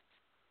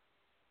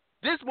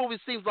 This movie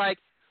seems like,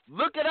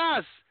 look at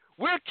us.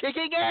 We're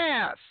kicking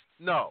ass.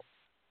 No.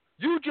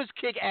 You just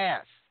kick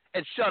ass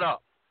and shut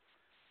up.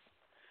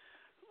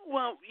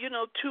 Well,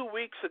 2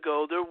 weeks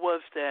ago, there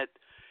was that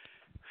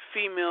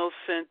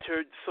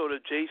female-centered sort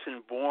of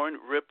Jason Bourne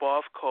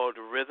ripoff called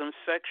Rhythm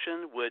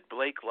Section with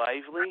Blake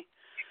Lively,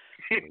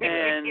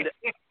 and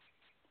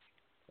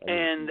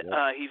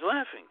he's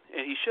laughing,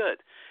 and he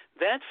should.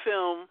 That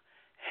film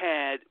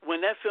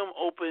when that film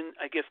opened,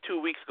 I guess 2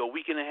 weeks ago,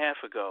 week and a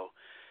half ago,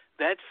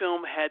 that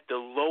film had the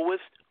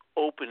lowest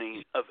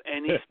opening of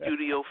any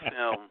studio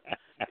film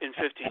in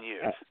 15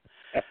 years.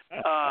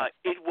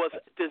 It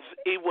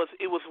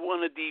was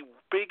one of the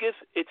biggest.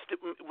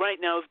 Right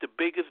now it's the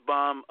biggest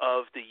bomb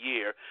of the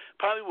year.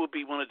 Probably will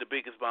be one of the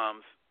biggest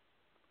bombs.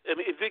 I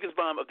mean, the biggest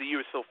bomb of the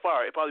year so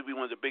far. It probably be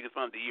one of the biggest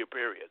bombs of the year.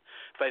 Period.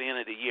 By the end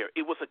of the year,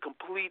 it was a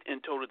complete and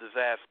total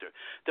disaster.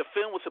 The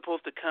film was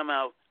supposed to come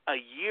out a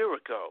year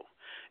ago,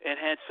 and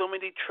had so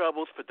many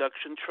troubles,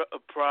 production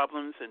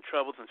problems, and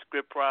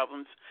script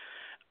problems.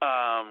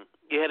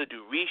 You had to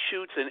do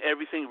reshoots and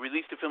everything.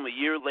 Released the film a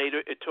year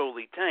later, it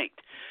totally tanked.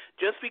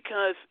 Just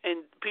because,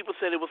 and people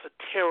said it was a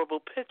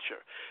terrible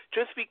picture.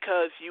 Just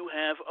because you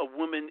have a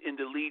woman in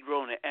the lead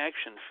role in an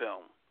action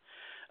film,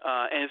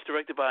 and it's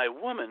directed by a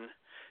woman,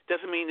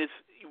 doesn't mean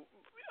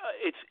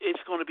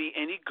it's going to be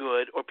any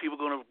good or people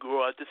are going to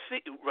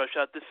rush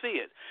out to see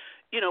it.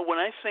 You know, when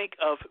I think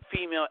of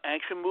female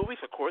action movies,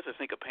 of course, I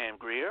think of Pam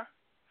Grier.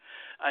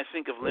 I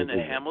think of Linda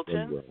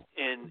Hamilton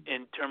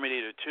in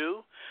Terminator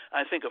 2.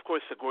 I think, of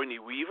course, Sigourney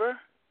Weaver.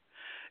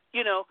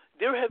 You know,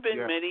 there have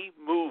been many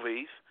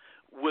movies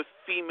with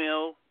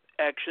female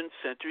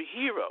action-centered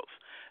heroes.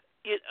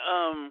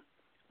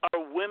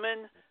 Are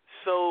women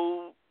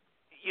so,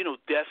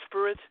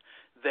 desperate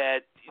that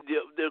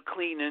they'll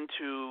cling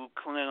into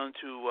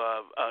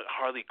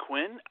Harley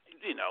Quinn?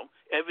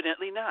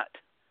 Evidently not.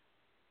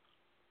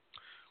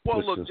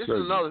 Well, look, this is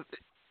another.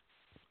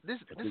 This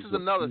is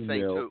another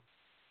thing too.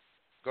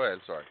 Go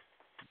ahead. Sorry.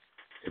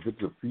 If it's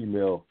a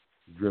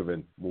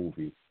female-driven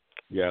movie,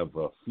 you have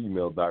a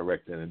female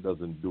director and it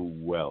doesn't do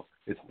well,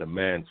 it's the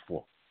man's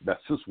fault.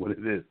 That's just what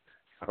it is.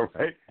 All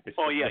right. It's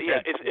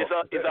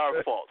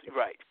our fault.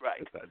 Right.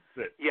 That's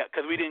it. Yeah,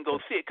 because we didn't go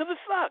see it because it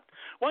sucked.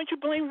 Why don't you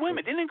blame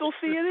women? They didn't go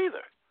see it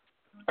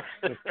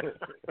either.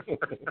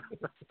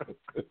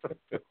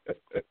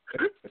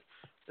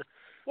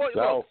 Well,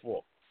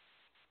 look,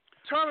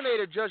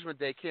 Terminator Judgment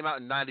Day came out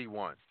in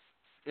 '91.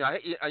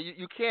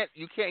 You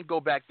can't go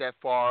back that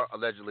far.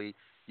 Allegedly,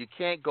 you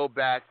can't go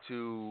back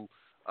to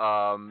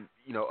a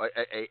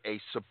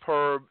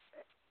superb,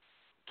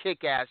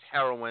 kick-ass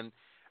heroine.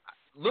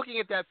 Looking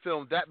at that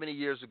film that many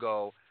years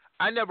ago,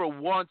 I never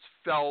once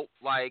felt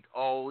like,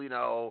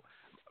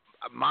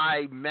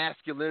 my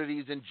masculinity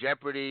is in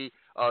jeopardy.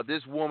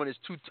 This woman is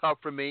too tough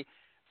for me.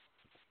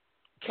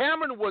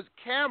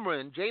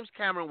 James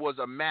Cameron was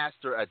a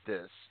master at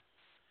this.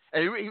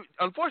 And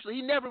unfortunately,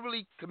 he never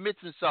really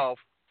commits himself.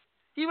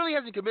 He really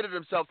hasn't committed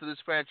himself to this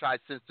franchise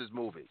since this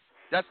movie.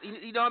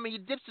 He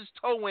dips his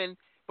toe in,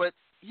 but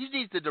he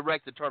needs to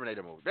direct the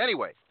Terminator movie. But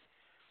anyway,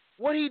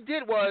 what he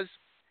did was,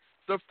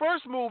 the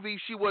first movie,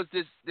 she was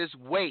this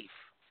waif.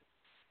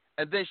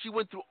 And then she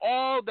went through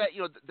all that,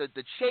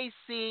 the chase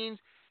scenes.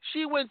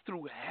 She went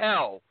through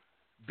hell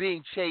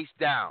being chased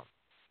down.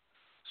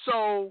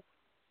 So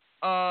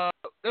there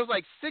was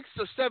like 6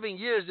 or 7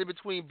 years in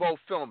between both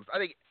films. I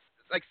think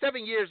like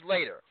 7 years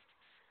later,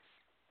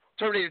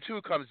 Terminator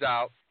 2 comes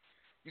out.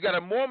 You got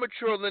a more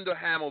mature Linda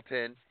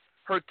Hamilton.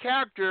 Her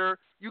character,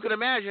 you can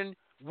imagine,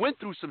 went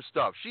through some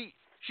stuff. She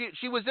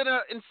was in an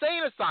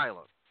insane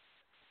asylum.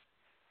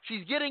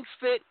 She's getting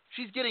fit.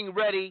 She's getting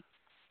ready.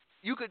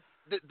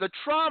 The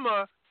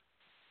trauma,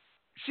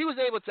 she was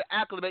able to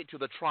acclimate to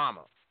the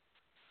trauma.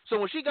 So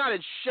when she got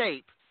in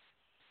shape,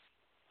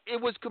 it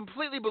was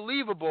completely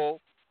believable,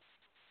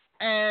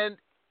 and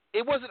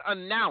it wasn't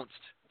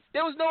announced.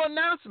 There was no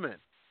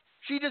announcement.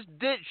 She just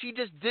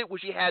did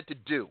what she had to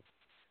do.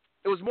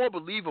 It was more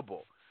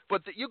believable.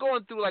 But you're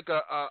going through like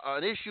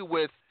an issue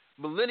with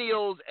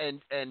millennials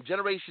and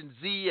Generation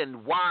Z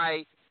and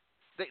Y.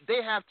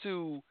 They have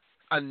to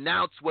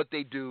announce what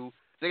they do.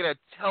 They're going to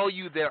tell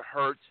you they're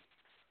hurt.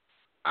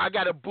 I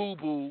got a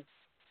boo-boo.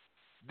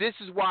 This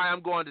is why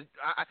I'm going to,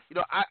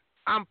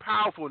 I'm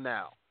powerful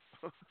now.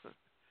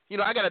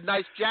 I got a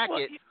nice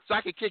jacket, so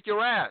I can kick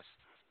your ass.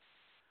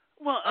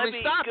 Well,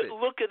 stop it.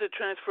 Look at the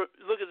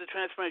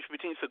transformation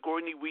between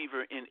Sigourney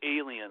Weaver in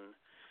Alien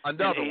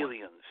Another and one.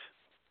 Aliens.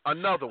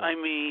 Another one. I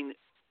mean,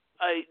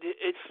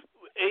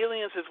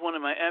 Aliens is one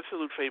of my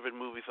absolute favorite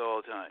movies of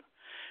all time.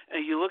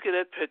 And you look at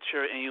that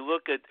picture, and you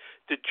look at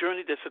the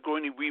journey that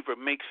Sigourney Weaver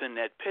makes in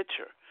that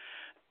picture.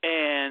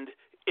 And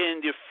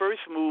in the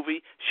first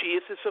movie, she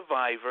is a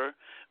survivor,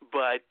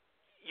 but,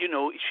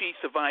 she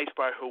survives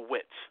by her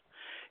wits.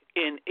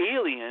 In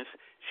Aliens,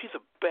 she's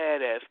a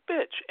badass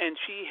bitch, and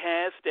she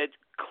has that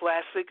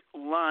classic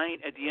line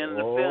at the end of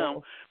the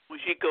film when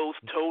she goes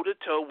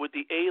toe-to-toe with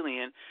the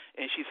alien,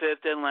 and she says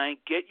that line,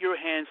 "Get your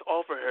hands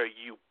off of her,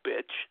 you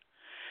bitch."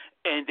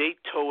 And they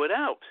tow it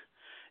out.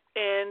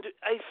 And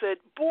I said,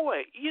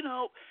 boy,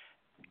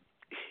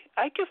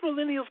 I guess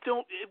millennials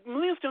don't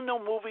know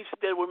movies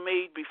that were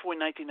made before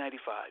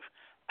 1995.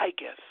 I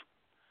guess.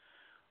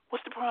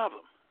 What's the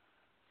problem?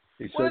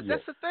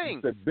 That's the thing.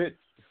 He said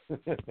bitch.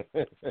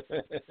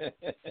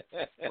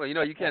 Well, you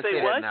know, you can't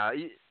say what? that now.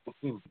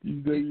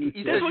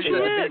 That's what she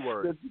is.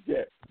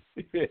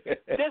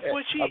 That's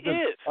what she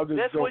is.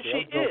 That's what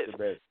she is.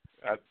 Man.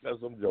 I'm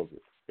joking.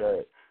 Go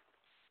ahead.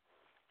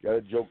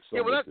 Gotta joke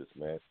some with this,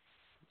 man.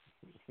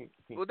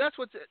 Well, that's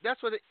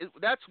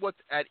what's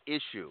at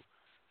issue.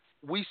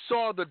 We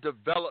saw the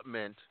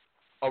development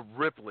of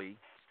Ripley.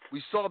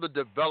 We saw the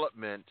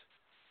development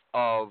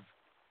of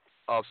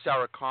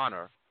Sarah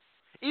Connor.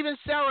 Even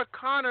Sarah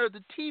Connor,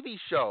 the TV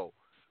show,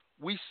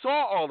 we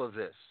saw all of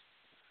this.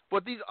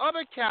 But these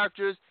other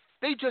characters,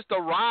 they just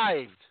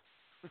arrived.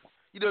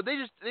 You know,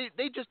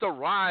 they just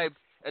arrived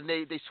and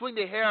they swing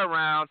their hair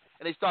around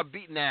and they start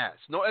beating ass.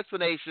 No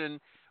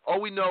explanation.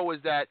 All we know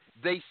is that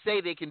they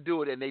say they can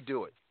do it and they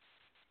do it.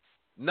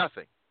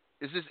 Nothing.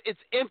 It's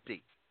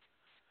empty.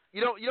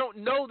 You don't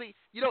know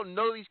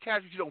these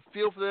characters. You don't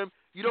feel for them.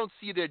 You don't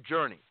see their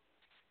journey.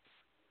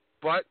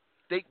 But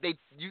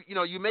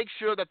you make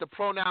sure that the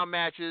pronoun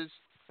matches.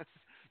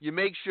 You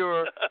make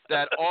sure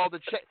that all the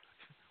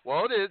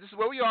this is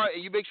where we are,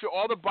 and you make sure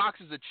all the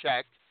boxes are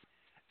checked.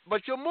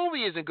 But your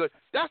movie isn't good.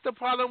 That's the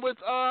problem with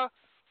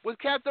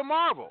Captain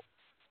Marvel.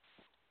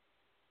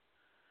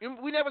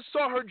 We never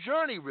saw her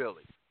journey,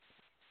 really.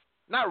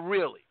 Not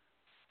really.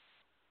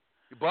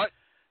 But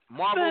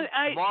Marvel. But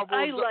I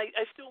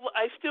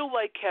still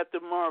like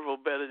Captain Marvel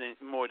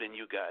more than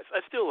you guys.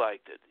 I still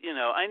liked it. You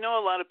know, I know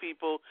a lot of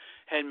people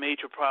had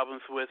major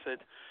problems with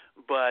it,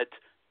 but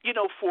you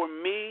know, for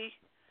me,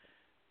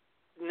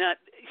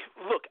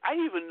 look. I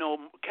didn't even know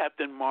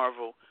Captain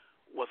Marvel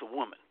was a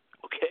woman.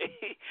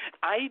 Okay,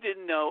 I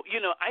didn't know.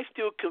 You know, I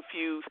still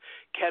confuse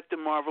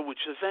Captain Marvel with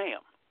Shazam.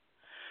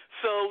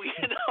 So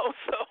you know,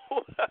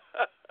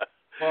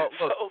 well,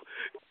 look,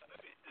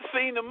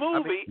 seeing the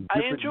movie,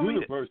 I enjoyed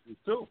it.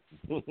 Too.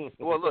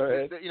 Well,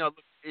 look, you know,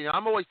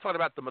 I'm always talking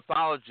about the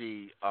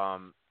mythology,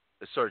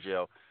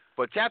 Sergio,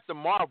 but Captain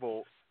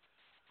Marvel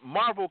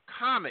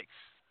Comics,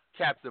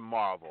 Captain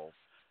Marvel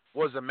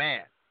was a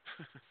man.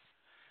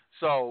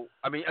 So,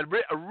 I mean,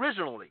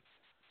 originally,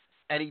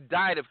 and he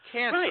died of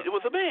cancer. Right, it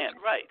was a man.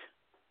 Right.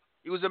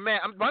 He was a man.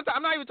 I'm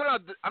not even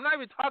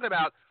talking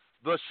about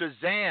the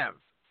Shazam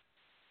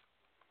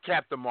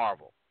Captain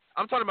Marvel.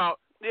 I'm talking about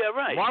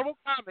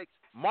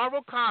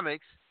Marvel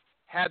Comics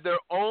had their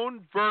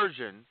own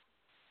version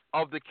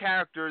of the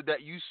character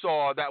that you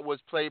saw that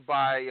was played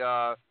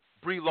by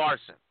Brie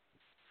Larson.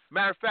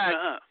 Matter of fact,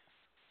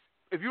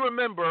 if you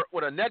remember,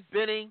 Annette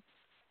Bening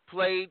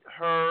played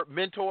her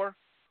mentor.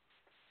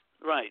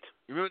 Right.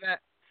 You remember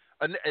that?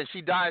 And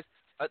she dies.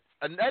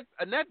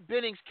 Annette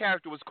Bening's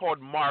character was called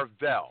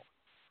Marvel.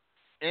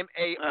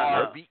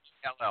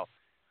 Marvell.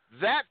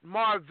 That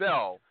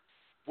Marvel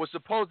was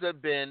supposed to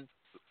have been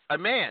a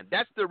man.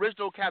 That's the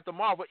original Captain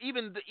Marvel.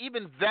 Even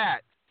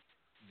that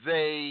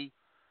they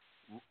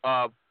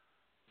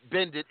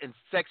bended and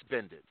sex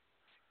bended,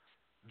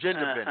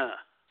 gender bended.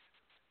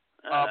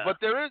 But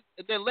there is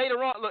then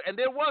later on. Look, and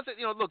there was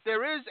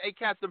there is a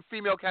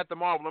female Captain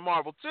Marvel in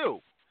Marvel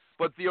too,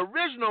 but the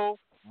original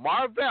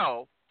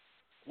Marvel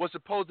was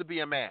supposed to be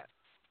a man.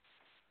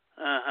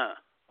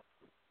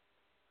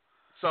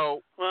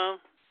 So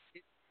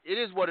it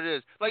is what it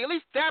is. Like, at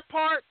least that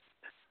part,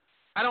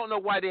 I don't know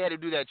why they had to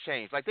do that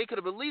change. Like, they could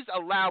have at least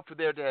allowed for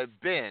there to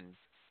have been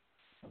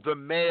the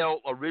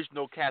male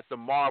original Captain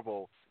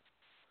Marvel,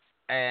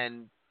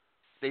 and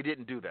they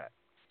didn't do that.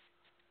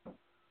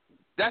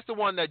 That's the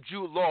one that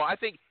Jude Law, I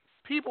think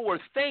people were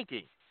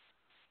thinking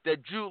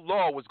that Jude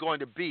Law was going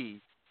to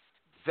be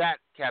that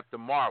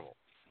Captain Marvel.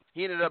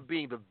 He ended up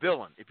being the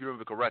villain, if you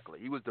remember correctly.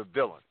 He was the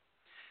villain.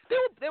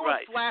 There were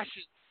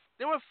flashes.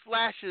 There were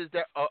flashes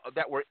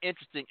that were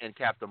interesting in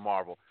Captain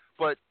Marvel,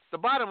 but the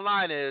bottom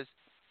line is,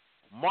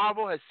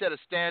 Marvel has set a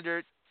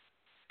standard.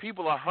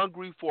 People are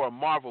hungry for a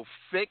Marvel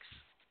fix,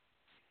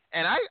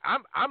 and I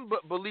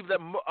believe that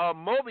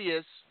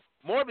Morbius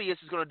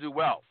is going to do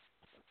well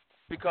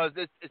because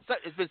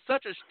it's been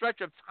such a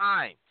stretch of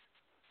time.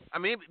 I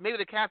mean, maybe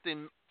the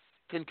captain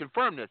can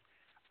confirm this.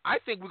 I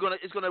think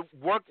it's going to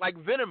work like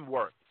Venom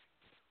worked.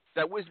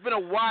 That it's been a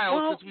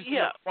while since we've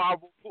seen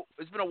Marvel.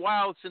 It's been a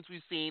while since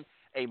we've seen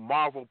a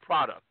Marvel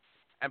product,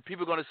 and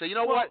people are going to say, you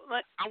know what?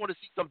 I want to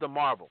see something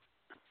Marvel.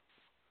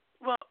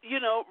 Well, you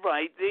know,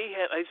 right? They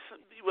had. I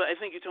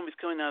think you told me it's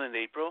coming out in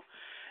April.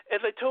 As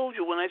I told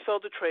you, when I saw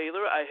the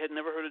trailer, I had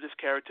never heard of this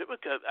character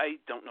because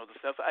I don't know the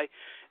stuff. I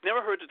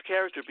never heard of the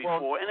character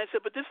before, and I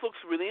said, but this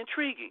looks really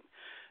intriguing.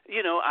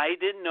 You know, I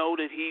didn't know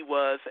that he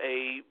was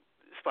a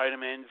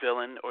Spider-Man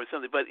villain or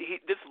something, but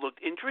this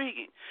looked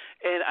intriguing,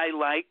 and I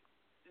like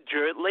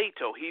Jared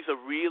Leto. He's a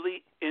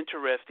really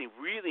interesting,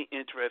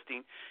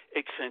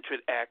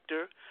 eccentric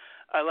actor.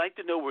 I like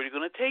to know where you're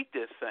going to take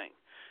this thing.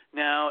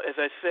 Now, as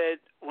I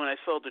said when I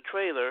saw the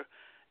trailer,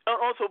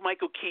 also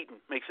Michael Keaton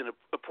makes an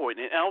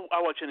appointment. And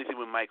I'll watch anything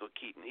with Michael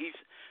Keaton.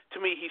 To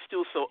me, he's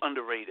still so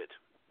underrated.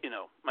 You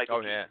know,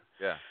 Michael Keaton.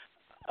 Yeah.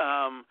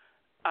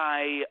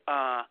 I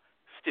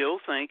still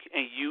think,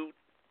 and you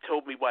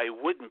told me why it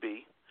wouldn't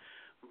be,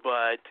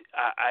 but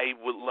I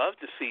would love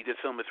to see this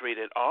film is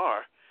rated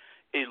R.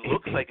 It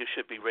looks like it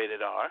should be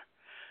rated R,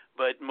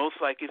 but most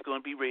likely it's going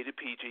to be rated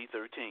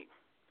PG-13.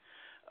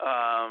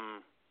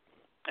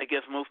 I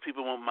guess most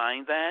people won't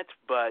mind that,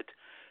 but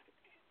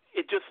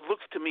it just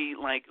looks to me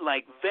like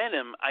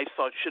Venom, I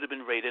thought should have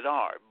been rated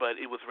R, but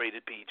it was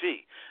rated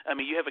PG. I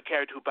mean, you have a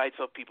character who bites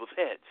off people's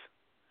heads.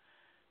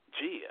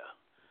 Gee,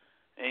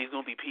 and he's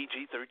going to be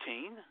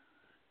PG-13?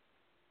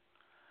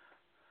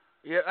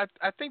 Yeah,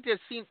 I think they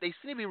seem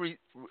to be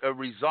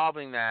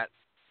resolving that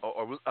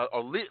or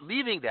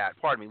leaving that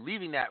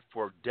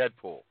for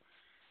Deadpool.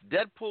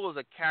 Deadpool as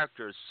a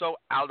character is so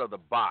out of the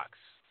box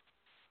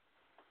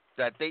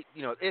that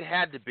it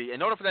had to be.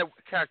 In order for that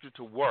character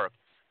to work,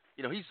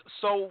 he's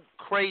so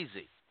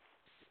crazy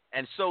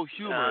and so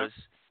humorous.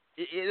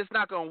 It's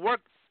not going to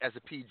work as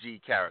a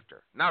PG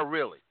character. Not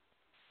really.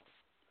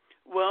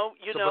 Well,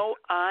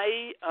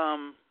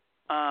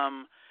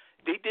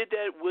 they did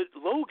that with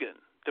Logan.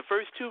 The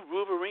first two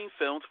Wolverine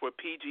films were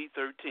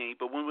PG-13,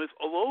 but when it was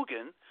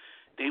Logan,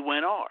 they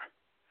went R.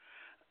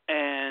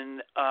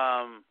 And,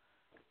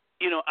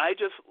 I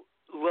just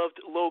loved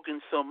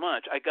Logan so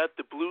much. I got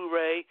the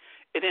Blu-ray,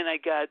 and then I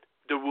got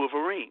the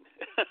Wolverine,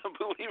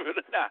 believe it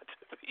or not,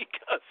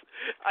 because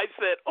I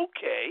said,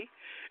 okay,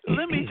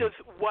 let me just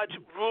watch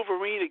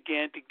Wolverine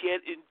again to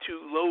get into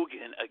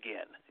Logan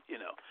again,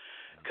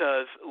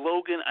 because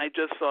Logan, I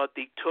just thought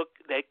they took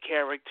that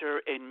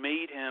character and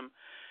made him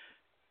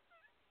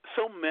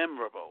so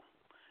memorable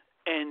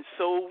and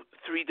so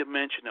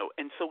three-dimensional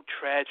and so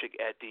tragic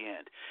at the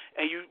end.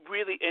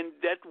 And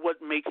that's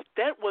what makes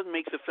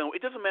a film.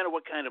 It doesn't matter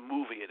what kind of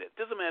movie it is. It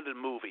doesn't matter the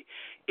movie.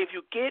 If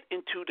you get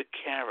into the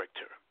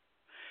character,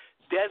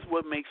 that's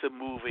what makes a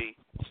movie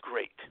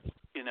great,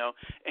 and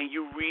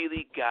you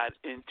really got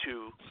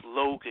into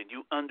Logan.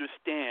 You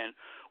understand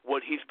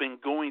what he's been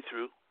going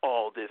through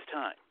all this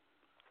time.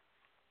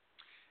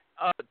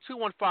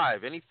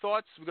 215. Any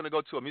thoughts? We're going to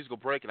go to a musical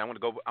break, and I want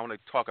to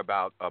talk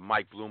about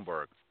Mike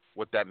Bloomberg,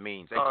 what that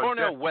means. And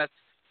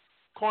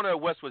Cornel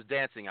West was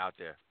dancing out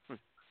there.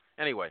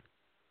 Anyway,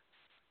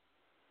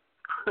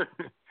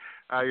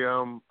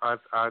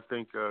 I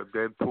think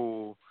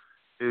Deadpool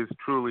is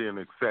truly an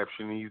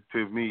exception.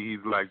 To me,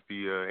 he's like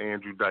the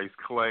Andrew Dice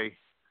Clay,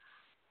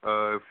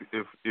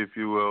 if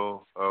you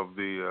will, of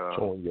the.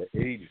 Showing your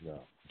age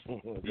now.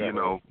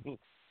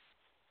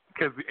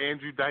 Because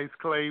Andrew Dice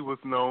Clay was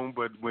known,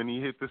 but when he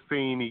hit the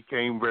scene, he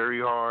came very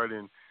hard,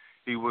 and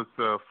he was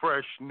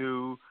fresh,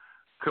 new,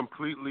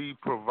 completely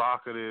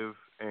provocative,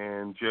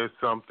 and just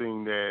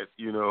something that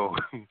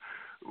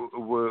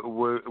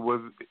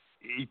was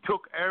he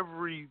took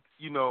every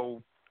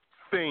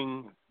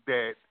thing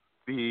that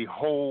the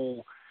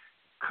whole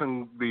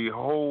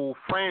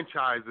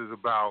franchise is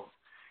about,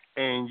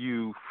 and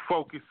you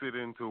focus it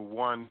into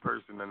one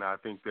person, and I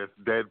think that's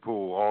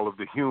Deadpool. All of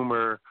the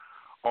humor,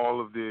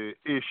 all of the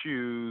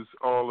issues,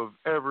 all of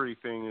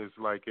everything is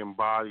like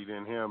embodied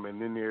in him.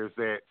 And then there's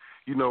that,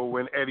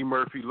 when Eddie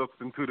Murphy looks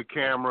into the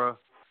camera,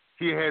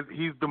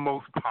 he's the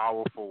most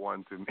powerful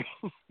one to me.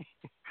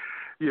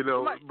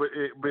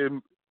 But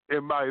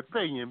in my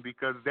opinion,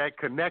 because that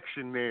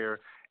connection there,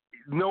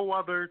 no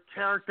other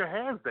character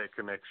has that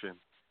connection,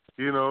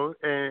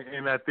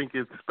 and I think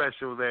it's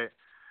special that,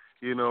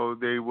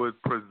 they would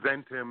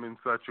present him in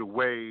such a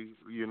way,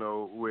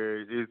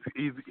 where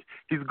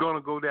he's going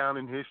to go down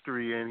in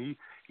history, and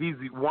he's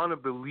one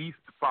of the least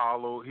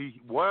followed.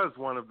 He was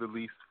one of the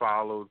least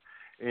followed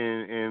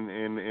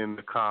in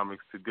the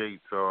comics to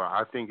date. So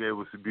I think it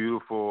was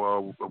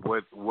beautiful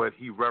what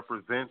he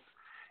represents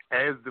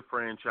as the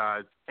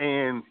franchise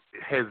and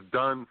has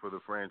done for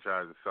the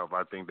franchise itself.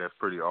 I think that's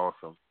pretty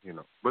awesome,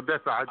 But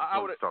that's I just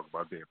want to talk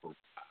about Deadpool.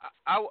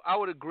 I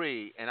would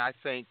agree, and I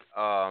think.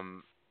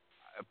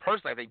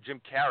 Personally, I think Jim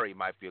Carrey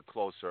might be a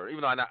closer,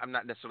 even though I'm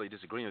not necessarily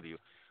disagreeing with you,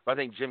 but I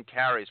think Jim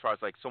Carrey, as far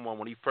as like someone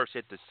when he first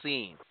hit the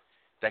scene,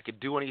 that could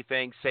do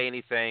anything, say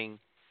anything,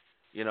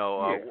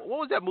 What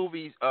was that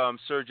movie,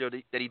 Sergio,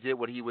 that he did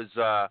when he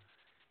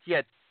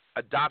had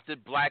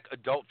adopted black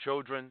adult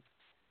children?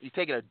 He's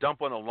taking a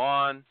dump on the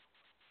lawn.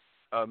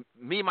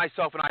 Me,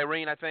 Myself, and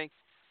Irene, I think.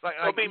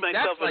 Me,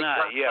 Myself, and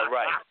I. Yeah,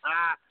 right.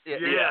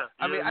 Yeah.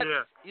 I mean,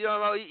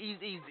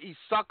 he's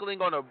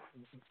suckling on a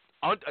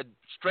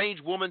strange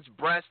woman's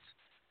breast.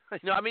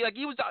 He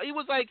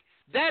was like,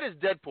 that is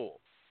Deadpool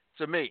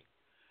to me.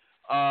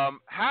 How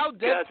Deadpool?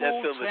 God, that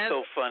film is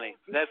so funny.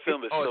 That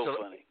film is so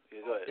funny. Yeah,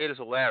 go ahead. It is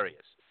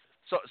hilarious.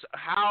 So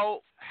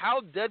how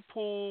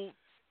Deadpool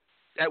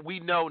that we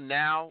know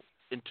now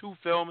in two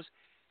films,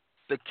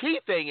 the key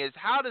thing is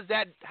how does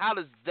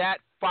that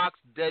Fox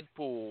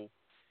Deadpool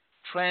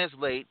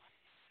translate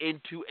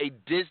into a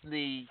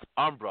Disney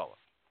umbrella?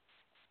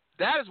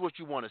 That is what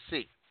you want to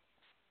see.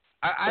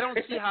 I don't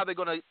see how they're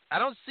gonna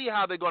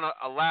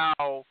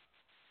allow.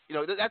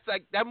 That's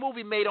like that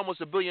movie made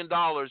almost $1 billion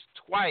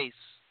twice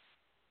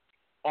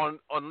on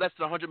less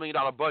than $100 million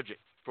budget.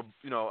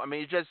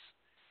 It just.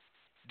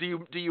 Do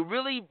you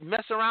really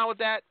mess around with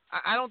that?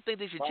 I don't think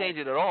they should change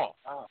it at all.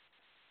 Oh,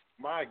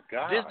 my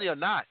God. Disney or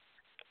not.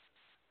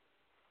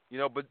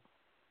 But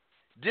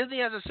Disney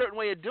has a certain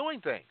way of doing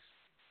things.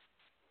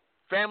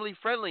 family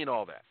friendly and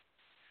all that.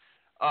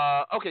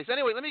 Okay, so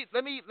anyway,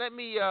 let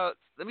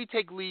me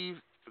take leave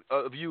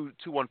of you,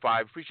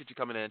 215. Appreciate you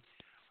coming in.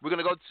 We're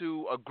gonna go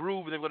to a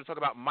groove, and then we're gonna talk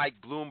about Mike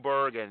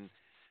Bloomberg, and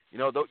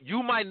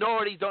you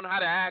minorities don't know how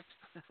to act.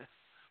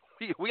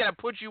 we gotta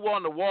put you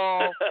on the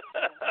wall.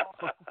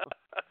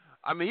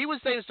 I mean, he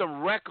was saying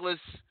some reckless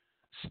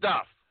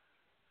stuff,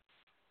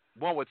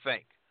 one would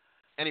think.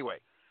 Anyway,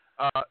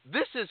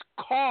 this is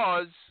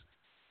Cause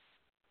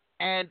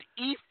and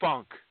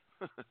E-Funk.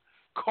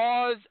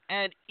 Cause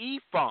and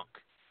E-Funk.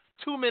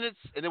 2 minutes,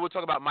 and then we'll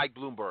talk about Mike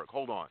Bloomberg.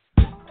 Hold on.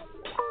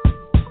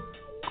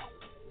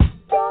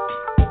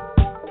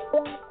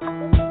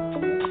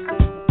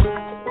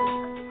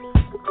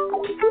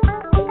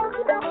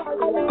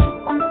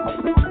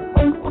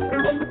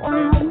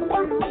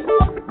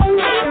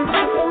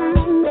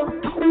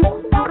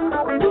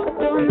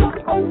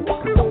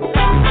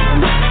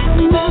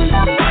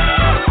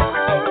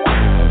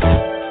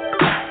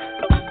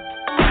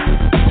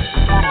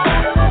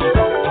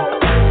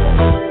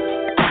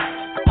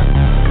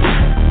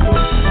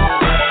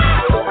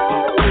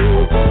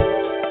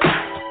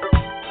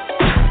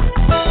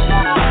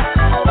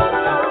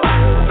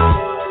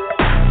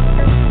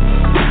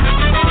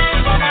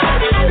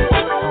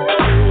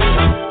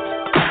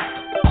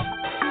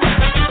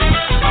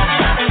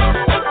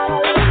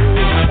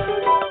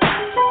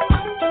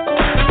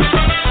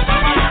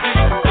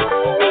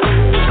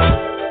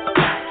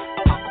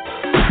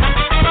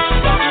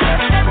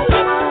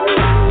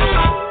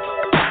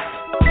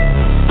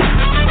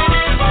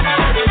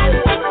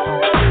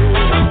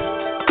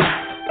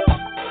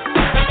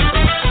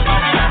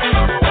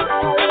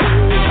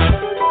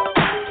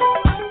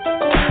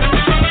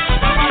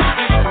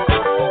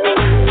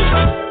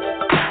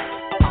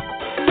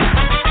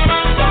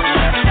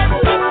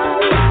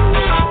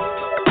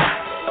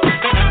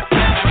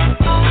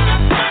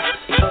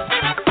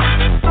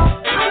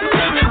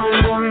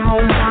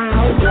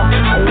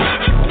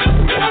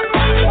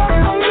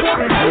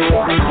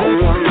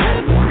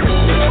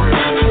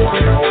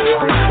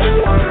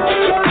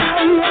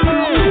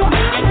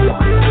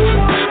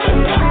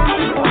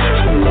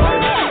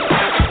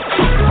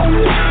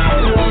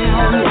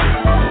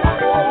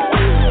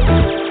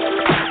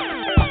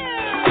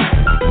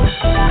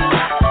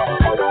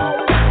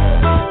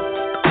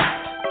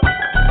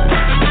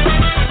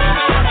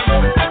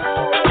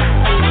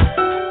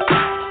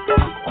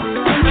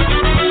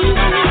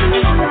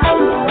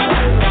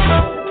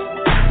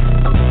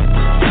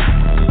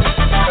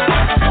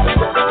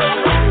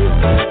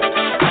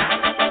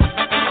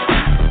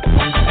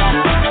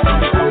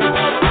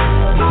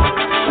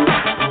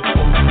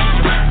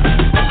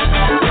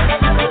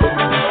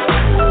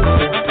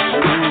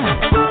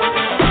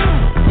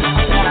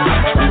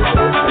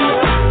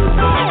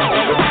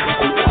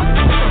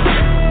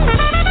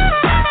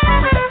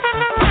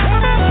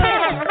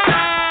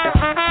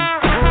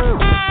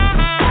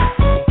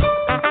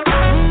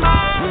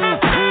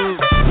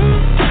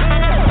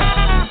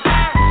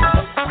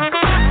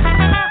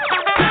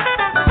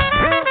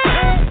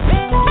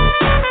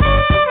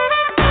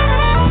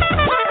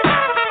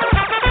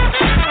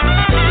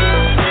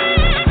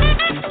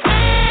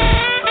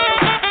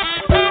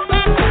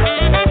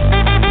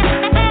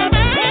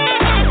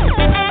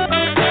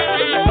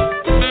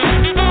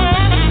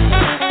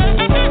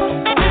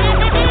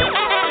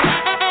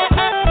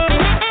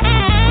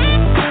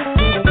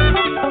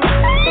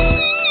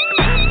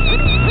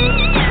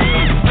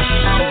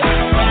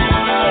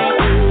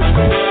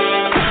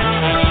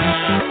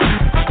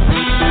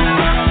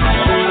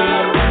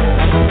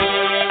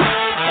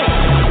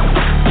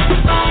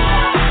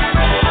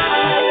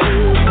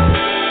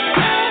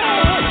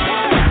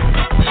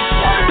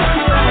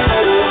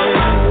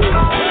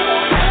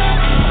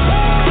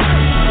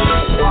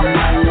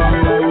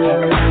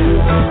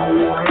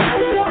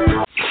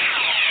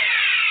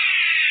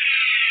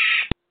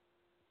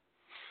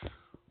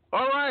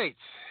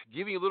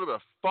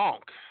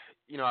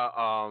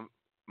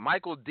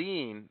 Michael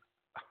Dean,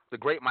 the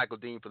great Michael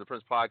Dean from the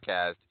Prince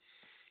Podcast,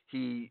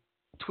 he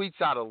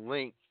tweets out a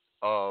link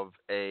of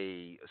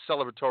a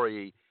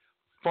celebratory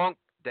funk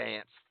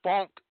dance.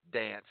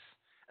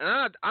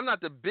 And I'm not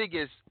the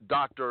biggest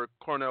Dr.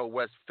 Cornel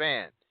West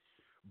fan,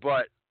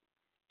 but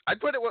I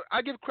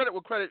give credit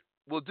what credit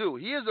will do.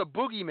 He is a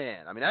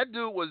boogeyman. I mean, that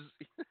dude was,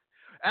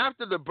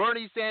 after the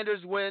Bernie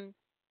Sanders win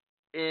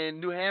in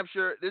New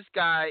Hampshire, this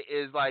guy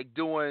is like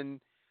doing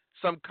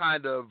some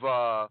kind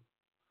of,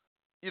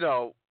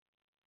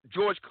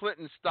 George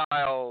Clinton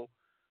style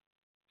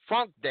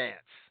funk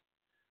dance.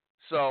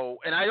 So,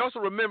 and I also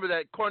remember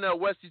that Cornel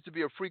West used to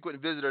be a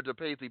frequent visitor to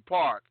Paisley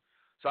Park.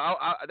 So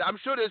I'm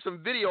sure there's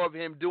some video of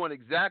him doing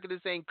exactly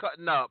the same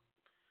cutting up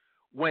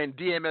when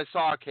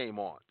DMSR came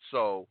on.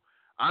 So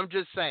I'm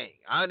just saying,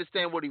 I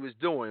understand what he was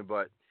doing,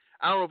 but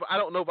I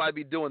don't know if I'd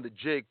be doing the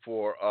jig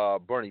for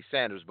Bernie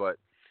Sanders, but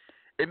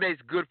it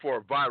makes good for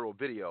a viral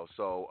video.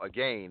 So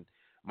again,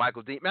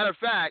 Michael Dean. Matter of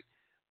fact,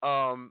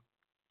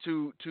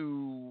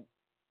 to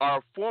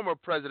our former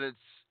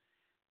president's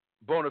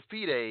bona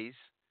fides,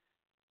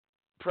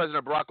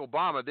 President Barack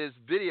Obama, there's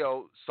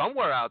video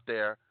somewhere out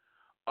there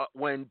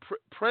when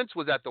Prince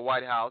was at the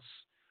White House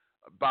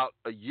about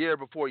a year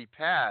before he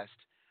passed.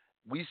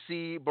 We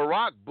see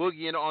Barack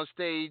boogieing on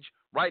stage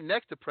right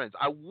next to Prince.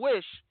 I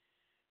wish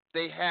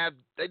they've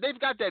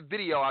got that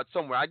video out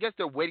somewhere. I guess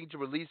they're waiting to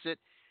release it.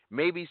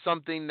 Maybe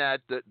something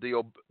that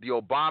the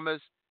Obamas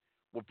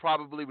will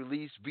probably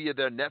release via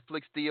their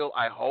Netflix deal,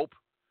 I hope.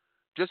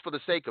 Just for the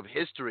sake of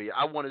history,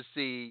 I want to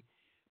see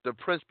the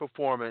Prince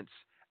performance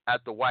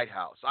at the White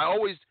House. I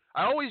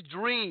always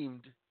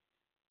dreamed.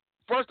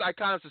 First, I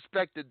kind of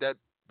suspected that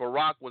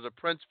Barack was a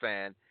Prince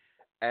fan,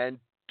 and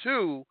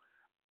two,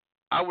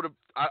 I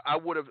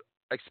would have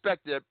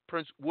expected that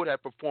Prince would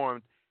have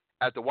performed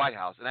at the White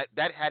House, and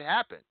that had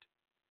happened,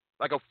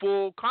 like a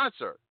full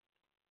concert.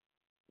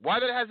 Why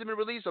that hasn't been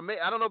released, or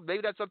I don't know,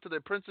 maybe that's up to the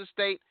Prince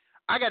estate.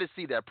 I got to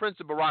see that, Prince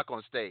and Barack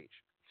on stage.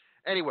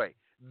 Anyway,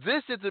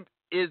 this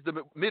is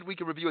the midweek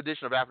in review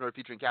edition of Afronerd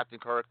featuring Captain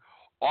Kirk,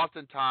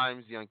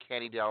 oftentimes the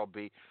uncanny Daryl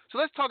B. So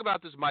let's talk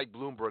about this Mike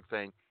Bloomberg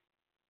thing.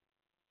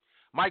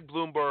 Mike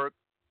Bloomberg,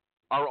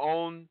 our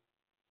own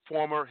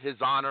former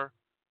His Honor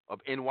of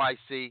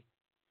NYC,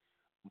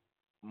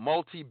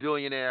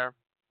 multi-billionaire,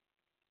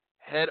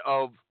 head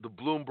of the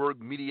Bloomberg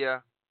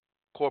Media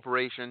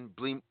Corporation,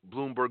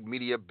 Bloomberg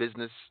Media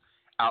Business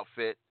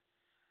Outfit.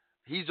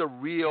 He's a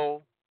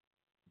real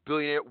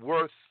billionaire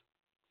worth,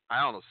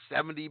 I don't know,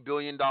 $70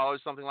 billion,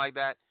 something like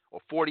that, or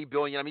 $40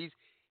 billion. I mean,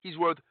 he's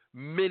worth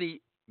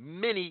many,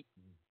 many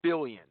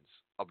billions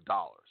of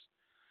dollars.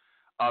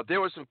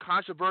 There was some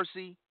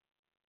controversy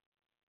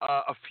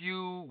a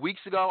few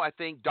weeks ago. I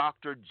think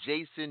Dr.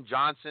 Jason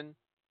Johnson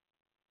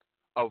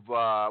of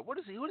what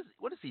does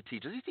he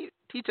teach? Does he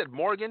teach at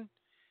Morgan?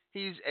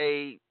 He's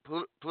a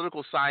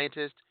political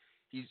scientist.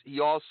 He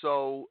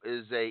also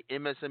is a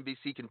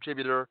MSNBC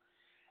contributor,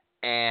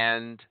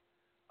 and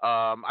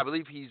I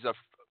believe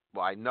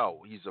I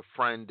know he's a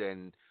friend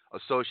and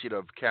associate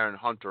of Karen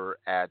Hunter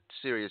at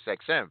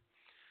SiriusXM.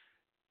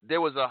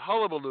 There was a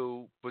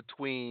hullabaloo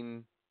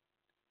between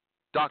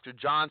Dr.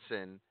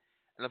 Johnson,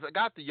 and I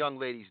forgot the young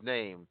lady's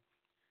name,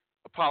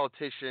 a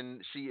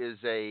politician. She is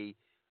a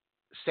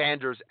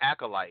Sanders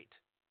acolyte,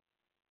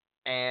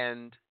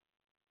 and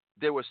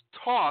there was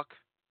talk.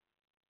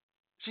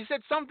 She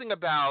said something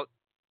about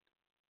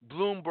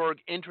Bloomberg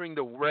entering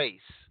the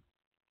race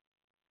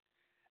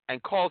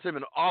and called him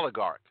an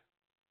oligarch.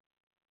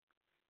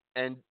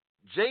 And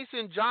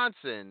Jason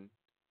Johnson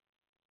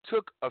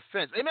took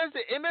offense.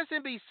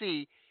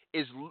 MSNBC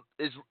is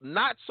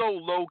not so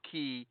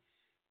low-key,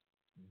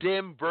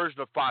 dim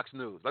version of Fox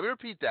News. Let me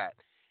repeat that.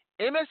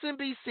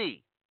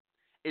 MSNBC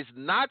is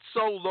not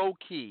so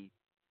low-key,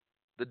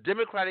 the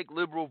Democratic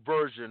liberal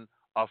version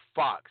of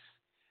Fox.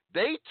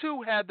 They,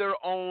 too, had their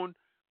own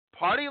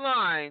party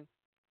line,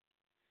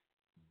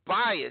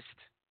 biased,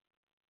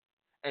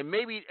 and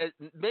maybe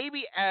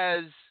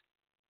as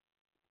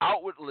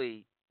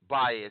outwardly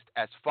biased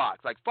as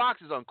Fox. Like,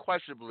 Fox is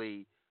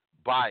unquestionably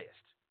biased.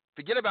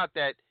 Forget about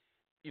that,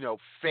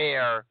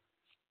 fair,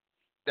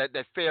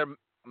 that fair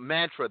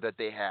mantra that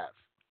they have.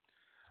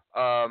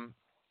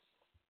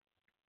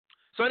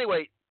 So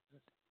anyway,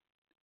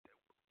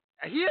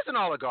 he is an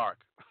oligarch.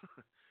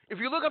 If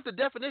you look up the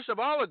definition of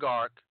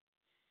oligarch,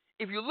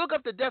 it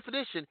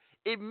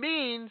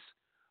means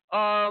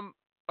a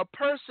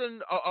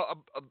person,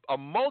 a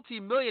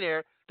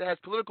multi-millionaire that has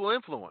political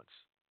influence,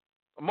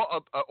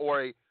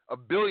 or a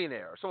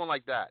billionaire, or someone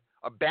like that,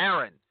 a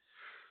baron,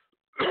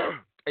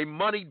 a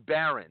moneyed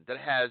baron that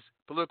has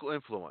political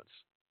influence.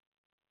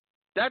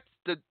 That's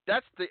the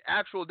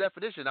actual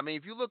definition. I mean,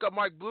 if you look up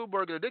Mike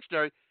Bloomberg in the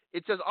dictionary,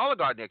 it says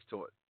oligarch next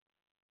to it.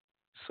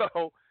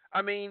 So,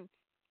 I mean,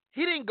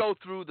 he didn't go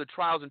through the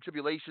trials and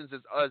tribulations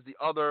as the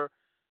other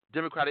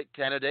Democratic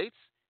candidates.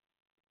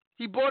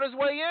 He bought his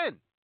way in.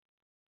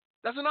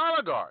 That's an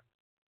oligarch.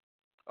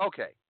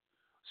 Okay.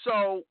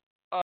 So,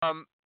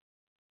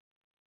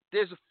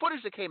 there's a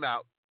footage that came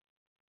out,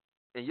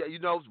 and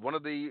one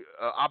of the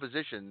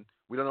opposition.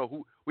 We don't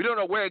know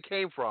where it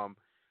came from.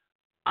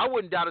 I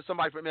wouldn't doubt it's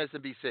somebody from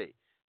MSNBC.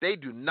 They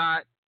do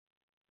not.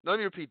 Let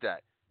me repeat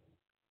that.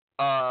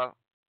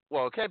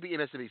 Well, it can't be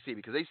MSNBC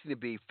because they seem to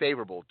be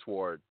favorable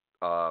toward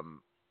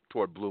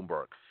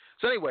Bloomberg.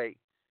 So anyway,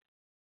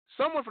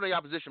 someone from the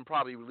opposition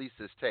probably released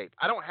this tape.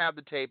 I don't have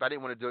the tape. I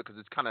didn't want to do it because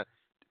it's kind of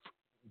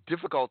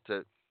difficult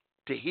to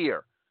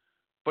hear.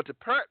 But to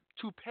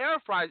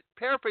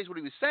paraphrase what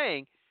he was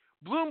saying,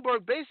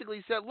 Bloomberg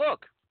basically said,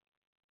 "Look,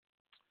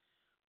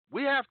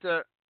 we have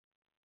to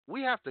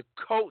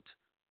coat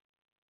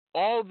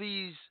all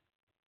these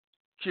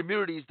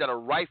communities that are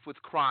rife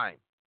with crime.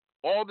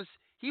 All this."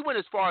 He went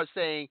as far as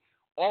saying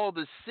all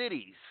the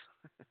cities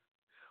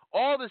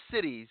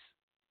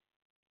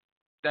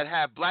that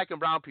have black and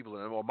brown people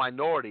in them, or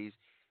minorities,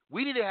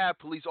 we need to have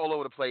police all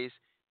over the place.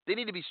 They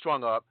need to be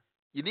strung up.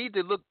 You need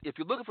to look, if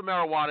you're looking for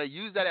marijuana,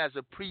 use that as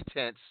a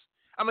pretense.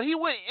 I mean, he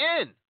went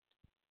in.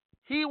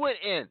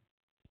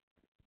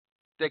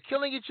 They're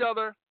killing each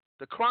other.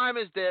 The crime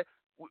is there.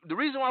 The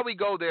reason why we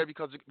go there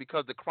because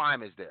the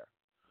crime is there.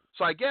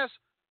 So I guess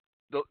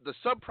the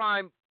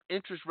subprime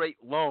interest rate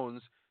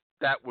loans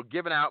that were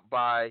given out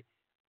by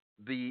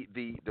the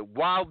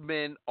wild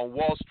men on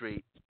Wall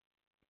Street.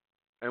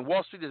 And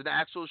Wall Street is an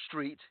actual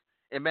street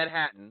in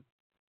Manhattan.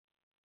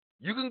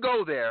 You can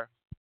go there.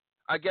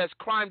 I guess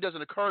crime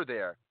doesn't occur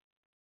there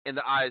in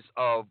the eyes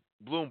of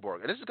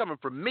Bloomberg. And this is coming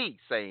from me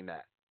saying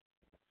that.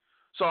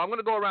 So I'm going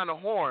to go around the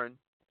horn,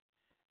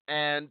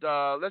 and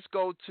let's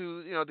go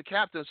to, the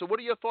captain. So what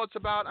are your thoughts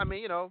about,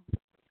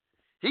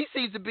 he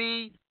seems to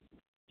be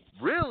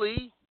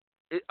really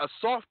a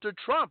softer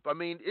Trump.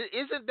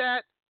 Isn't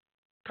that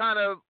kind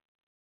of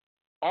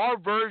our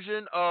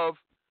version of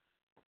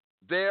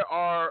there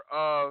are,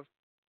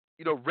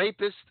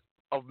 rapists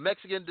of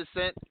Mexican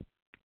descent,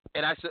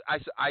 and I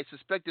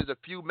suspect there's a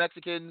few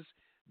Mexicans,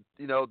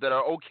 that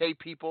are okay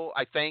people,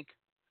 I think.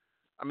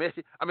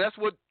 That's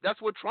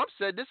what Trump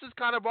said. This is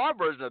kind of our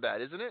version of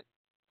that, isn't it?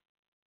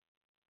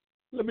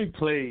 Let me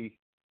play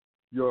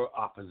your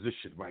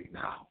opposition right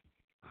now,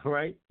 all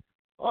right?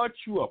 Aren't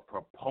you a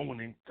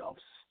proponent of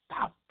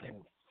stop and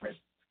frisk?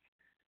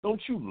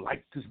 Don't you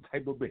like this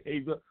type of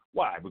behavior?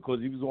 Why? Because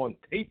he was on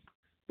tape?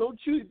 Don't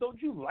you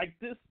like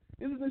this?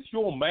 Isn't this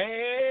your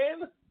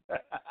man?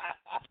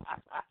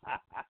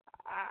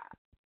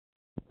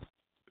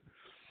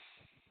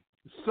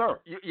 Sir.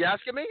 You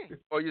asking me?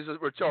 Or you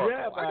just rhetorical?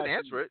 Yeah, I can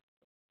answer it.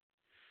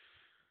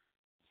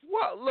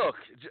 Well, look,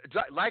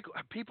 like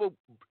people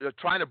are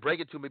trying to break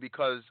it to me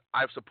because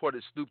I've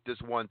supported Snoop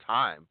this one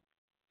time.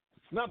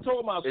 I'm not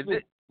talking about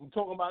Snoop. I'm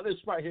talking about this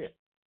right here.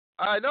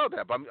 I know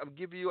that, but I'm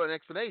giving you an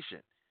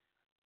explanation.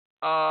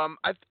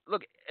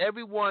 Look,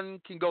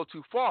 everyone can go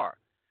too far.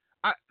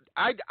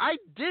 I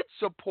did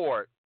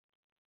support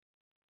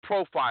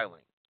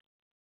profiling.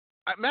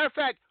 Matter of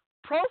fact,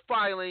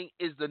 profiling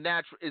is a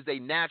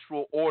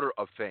natural order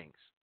of things.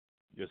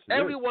 Yes,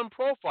 everyone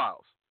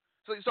profiles.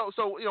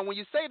 So when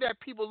you say that,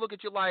 people look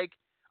at you like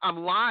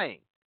I'm lying.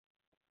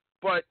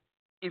 But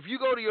if you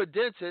go to your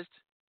dentist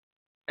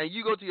and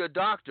you go to your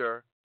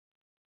doctor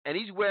and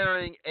he's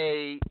wearing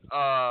a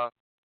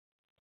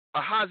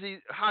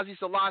Hazi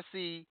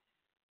Selassie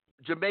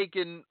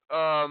Jamaican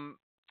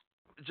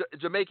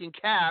Jamaican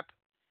cap,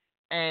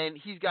 and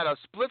he's got a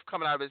spliff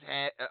coming out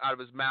of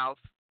his mouth,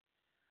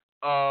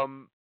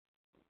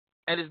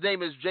 and his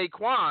name is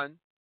Jaquan,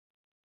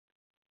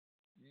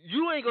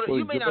 you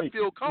may not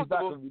feel comfortable. He's not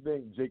going to be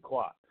named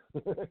Jaquan.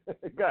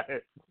 Go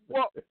ahead.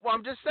 Well,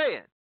 I'm just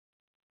saying.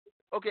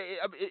 Okay,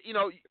 you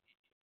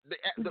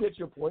get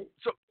your point.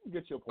 So you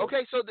get your point.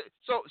 Okay,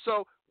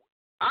 so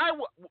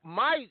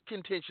my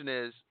contention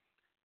is,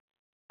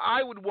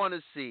 I would want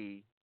to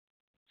see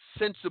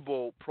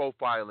sensible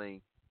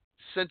profiling,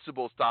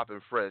 sensible stop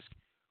and frisk,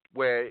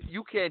 where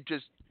you can't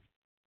just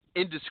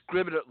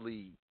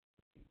indiscriminately,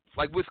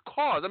 like with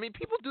cause.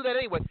 People do that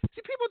anyway.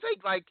 See, people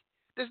take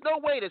there's no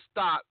way to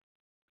stop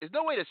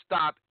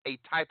a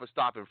type of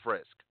stop and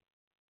frisk.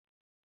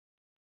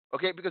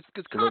 Okay, because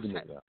cops.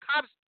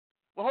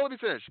 Well, hold on, let me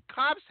finish.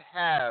 Cops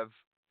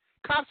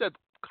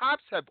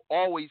have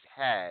always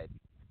had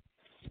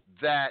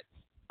that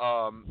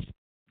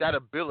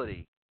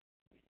ability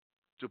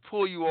to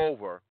pull you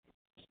over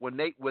when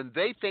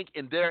they think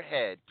in their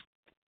head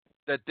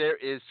that there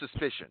is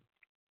suspicion.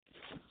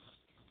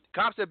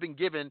 Cops have been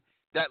given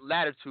that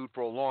latitude for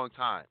a long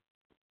time.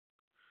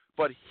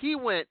 But he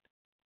went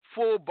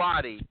full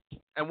body,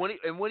 and when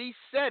he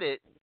said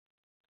it,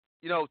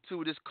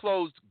 to this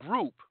closed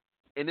group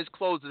in this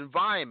closed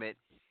environment,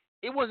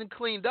 it wasn't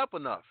cleaned up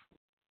enough.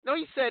 No,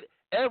 he said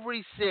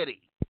every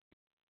city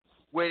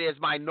where there's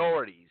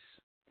minorities,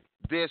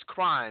 there's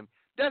crime.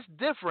 That's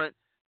different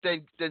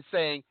than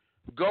saying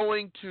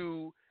going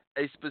to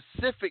a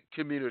specific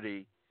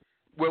community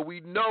where we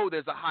know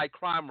there's a high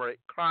crime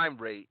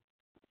rate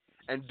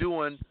and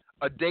doing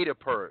a data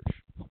purge.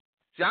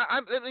 See,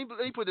 let me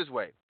put it this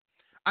way.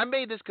 I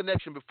made this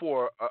connection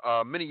before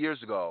many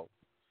years ago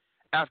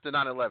after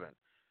 9/11.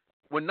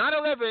 When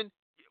 9/11,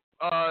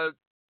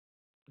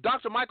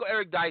 Dr. Michael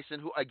Eric Dyson,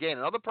 who, again,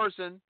 another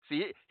person,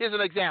 see, here's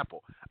an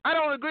example. I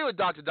don't agree with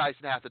Dr.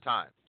 Dyson half the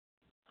time.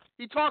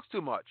 He talks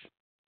too much.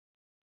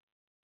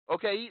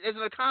 Okay, there's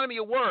an economy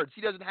of words.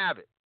 He doesn't have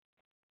it.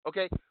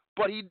 Okay,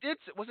 but he did,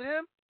 was it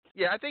him?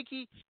 Yeah, I think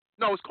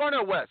no, it was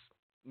Cornel West.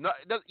 No,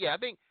 I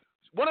think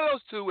one of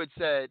those two had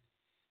said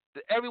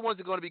that everyone's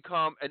going to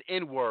become an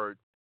N-word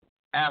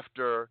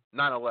after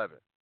 9/11.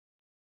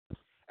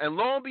 And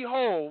lo and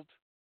behold,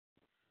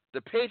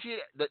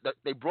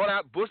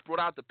 Bush brought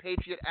out the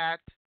Patriot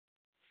Act,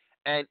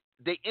 and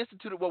they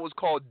instituted what was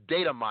called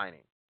data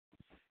mining.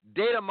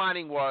 Data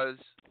mining was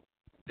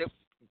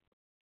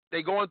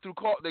they're going through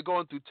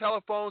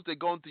telephones, they're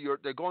going through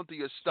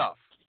your stuff,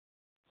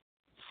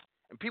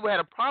 and people had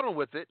a problem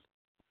with it,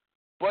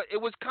 but it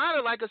was kind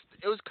of like a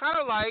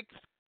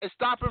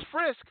stop and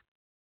frisk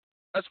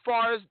as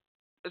far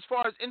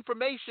as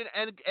information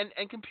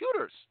and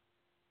computers.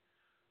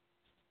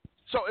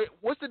 So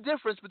what's the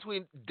difference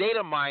between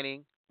data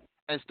mining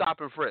and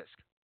stop and frisk?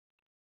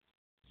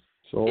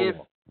 So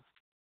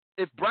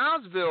if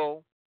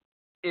Brownsville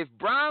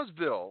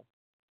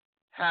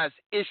has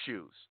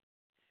issues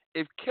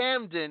if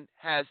Camden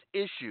has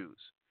issues,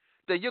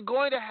 then you're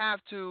going to have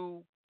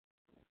to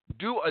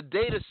do a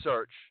data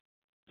search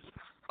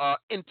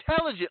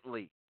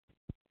intelligently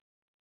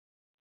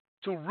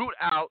to root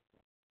out,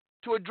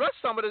 to address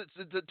some of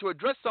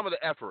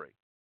the effery.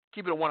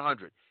 Keep it at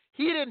 100.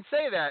 He didn't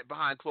say that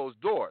behind closed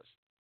doors.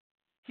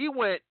 He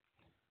went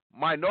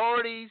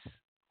minorities,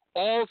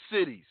 all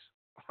cities.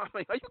 I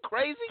mean, are you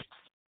crazy?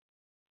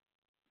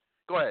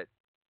 Go ahead.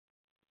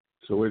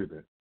 So wait a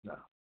minute. Now,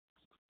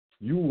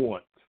 you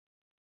want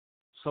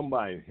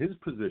somebody in his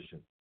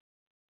position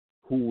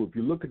who, if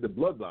you look at the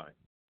bloodline,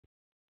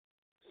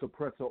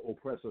 suppressor,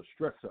 oppressor,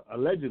 stressor,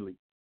 allegedly,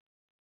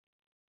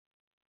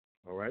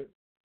 all right,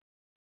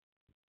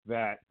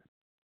 that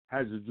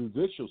has a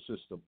judicial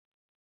system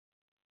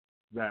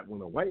that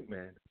when a white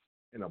man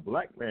and a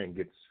black man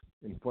gets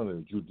in front of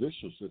the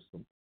judicial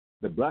system,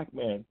 the black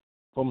man,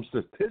 from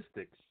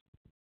statistics,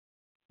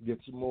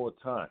 gets more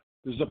time.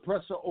 The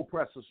suppressor,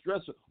 oppressor,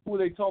 stressor, who are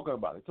they talking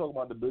about? They're talking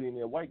about the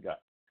billionaire white guy.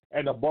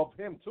 And above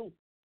him, too.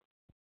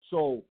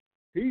 So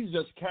he's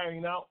just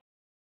carrying out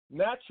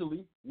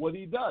naturally what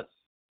he does.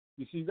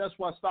 You see, that's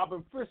why stop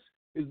and frisk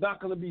is not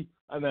going to be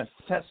an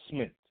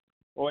assessment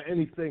or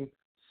anything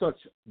such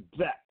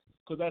that.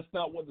 Because that's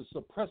not what the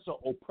suppressor,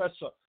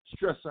 oppressor,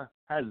 stressor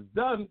has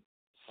done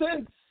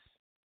since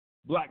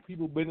black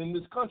people been in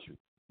this country.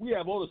 We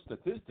have all the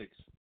statistics,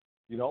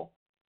 you know.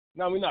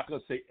 Now, we're not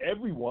going to say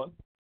everyone,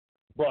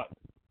 but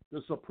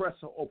the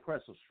suppressor,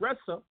 oppressor,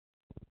 stressor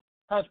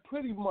has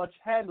pretty much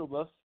handled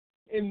us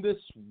in this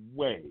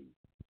way,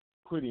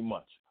 pretty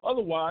much.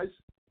 Otherwise,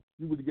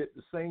 you would get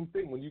the same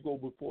thing when you go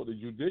before the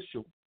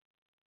judicial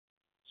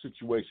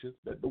situation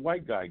that the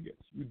white guy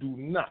gets. You do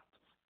not.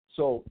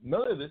 So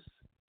none of this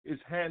is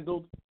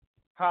handled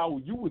how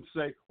you would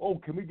say, oh,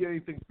 can we get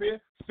anything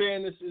fair?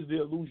 Fairness is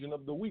the illusion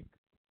of the weak.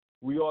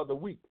 We are the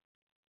weak.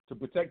 To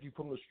protect you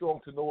from the strong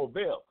to no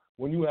avail.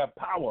 When you have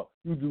power,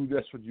 you do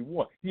just what you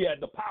want. He had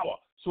the power,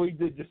 so he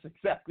did just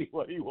exactly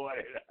what he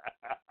wanted.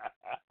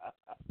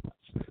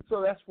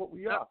 So that's what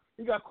we are.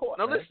 He got caught.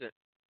 Now, man. listen,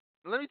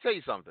 let me tell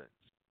you something.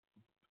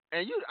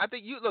 And I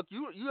think you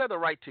have the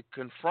right to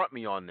confront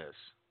me on this.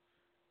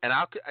 And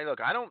I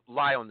don't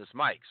lie on this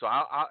mic, so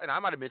and I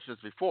might have mentioned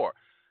this before.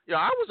 You know,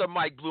 I was a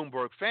Mike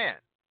Bloomberg fan.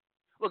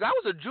 Look, I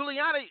was a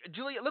Giuliani.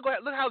 Look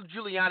how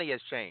Giuliani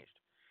has changed.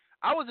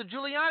 I was a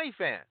Giuliani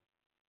fan.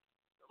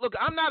 Look,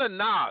 I'm not a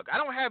nog. I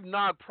don't have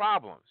nog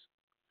problems.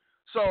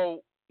 So,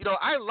 you know,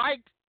 I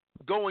liked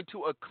going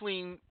to a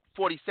clean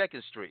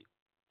 42nd Street.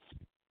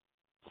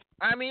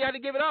 I mean, you had to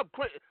give it up.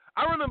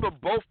 I remember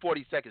both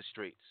 42nd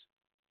Streets.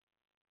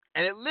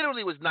 And it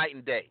literally was night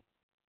and day.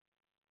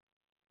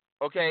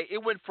 Okay?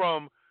 It went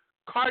from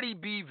Cardi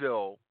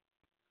Bville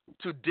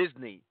to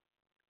Disney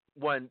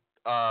when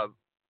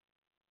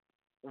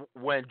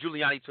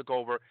Giuliani took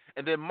over.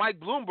 And then Mike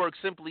Bloomberg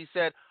simply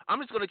said, I'm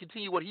just going to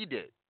continue what he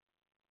did.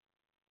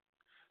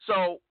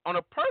 So, on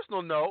a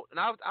personal note, and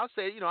I'll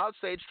say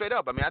it straight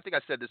up. I mean, I think I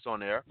said this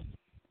on air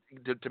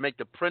to make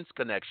the Prince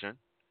connection.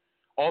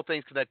 All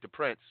things connect to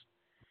Prince.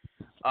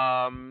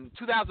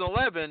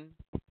 2011,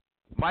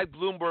 Mike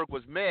Bloomberg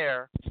was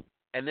mayor,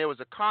 and there was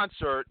a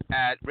concert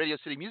at Radio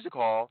City Music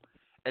Hall,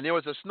 and there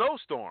was a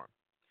snowstorm.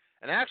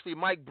 And actually,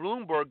 Mike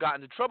Bloomberg got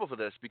into trouble for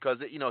this because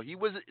this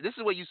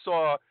is where you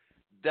saw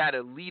that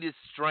elitist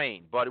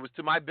strain, but it was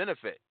to my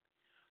benefit.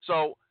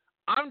 So,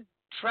 I'm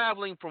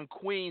traveling from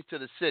Queens to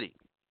the city.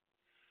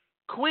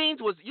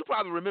 Queens was, you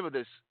probably remember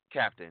this,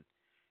 Captain.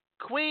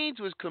 Queens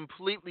was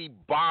completely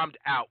bombed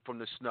out from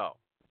the snow.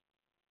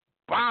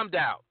 Bombed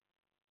out.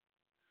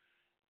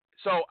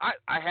 So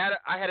I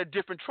had a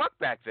different truck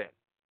back then.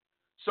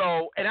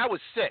 So, and I was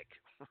sick.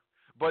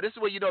 But this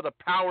is where you know the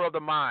power of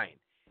the mind.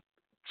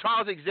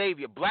 Charles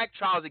Xavier, Black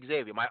Charles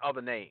Xavier, my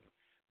other name.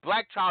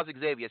 Black Charles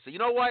Xavier. So you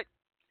know what?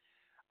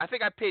 I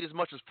think I paid as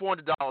much as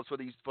 $400 for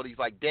these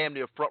like damn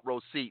near front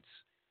row seats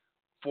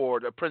for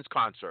the Prince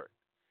concert.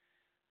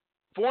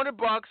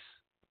 $400.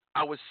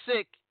 I was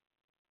sick,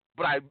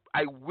 but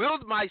I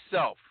willed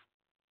myself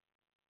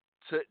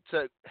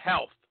to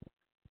health.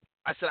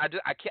 I said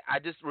I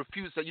just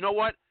refused. So you know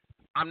what?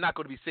 I'm not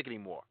going to be sick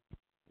anymore.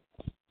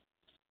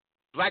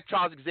 Black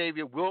Charles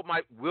Xavier willed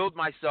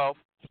myself,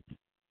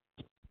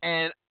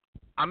 and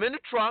I'm in the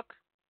truck.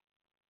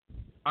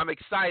 I'm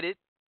excited,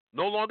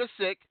 no longer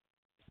sick.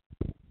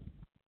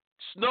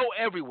 Snow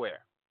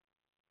everywhere.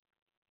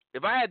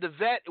 If I had the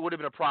vet, it would have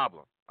been a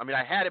problem. I mean,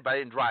 I had it, but I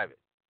didn't drive it.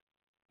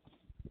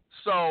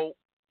 So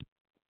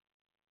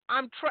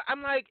I'm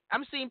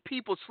seeing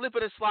people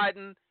slipping and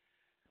sliding.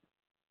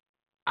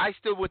 I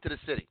still went to the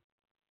city.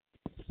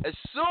 As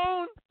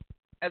soon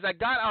as I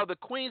got out of the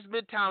Queens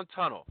Midtown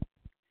Tunnel,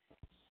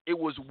 it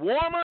was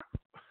warmer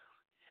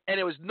and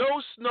there was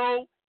no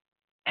snow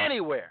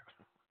anywhere.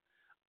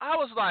 I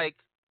was like,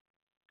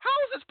 how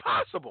is this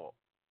possible?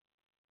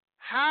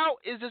 How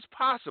is this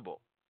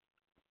possible?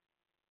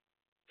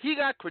 He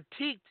got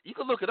critiqued. You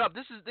can look it up.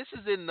 This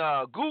is in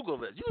Google.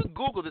 This you can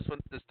Google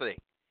this thing.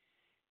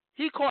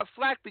 He caught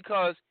flack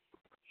because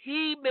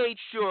he made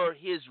sure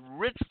his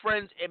rich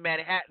friends in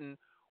Manhattan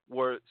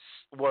were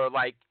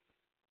like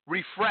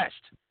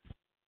refreshed.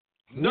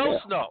 No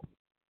snow.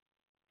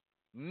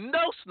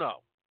 No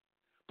snow.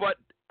 But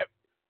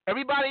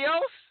everybody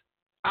else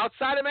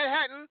outside of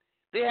Manhattan,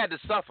 they had to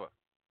suffer.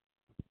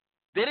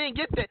 They didn't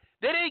get that.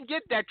 They didn't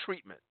get that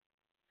treatment.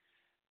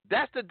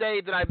 That's the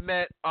day that I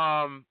met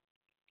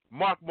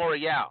Mark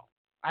Morial.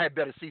 I had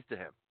better seats to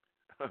him.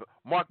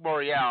 Mark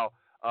Morial,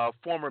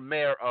 former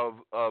mayor of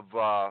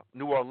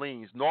New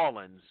Orleans,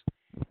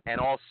 and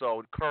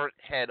also current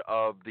head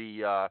of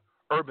the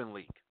Urban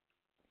League.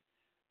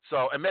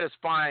 So I met his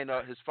fine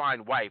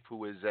wife,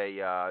 who is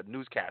a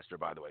newscaster,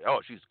 by the way.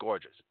 Oh, she's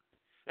gorgeous.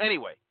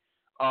 Anyway,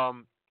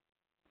 so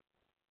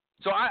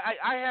I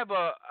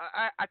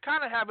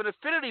kind of have an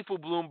affinity for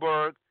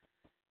Bloomberg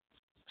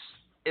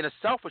in a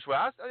selfish way.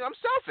 I'm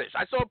selfish.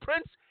 I saw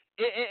Prince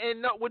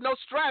with no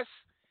stress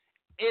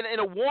in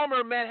a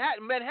warmer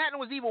Manhattan. Manhattan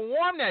was even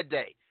warm that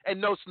day,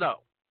 and no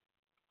snow.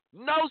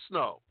 No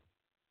snow.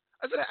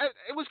 I said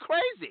it was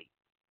crazy.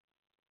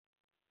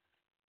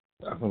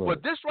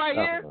 But this right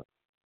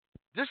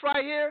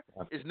here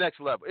is next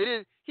level. It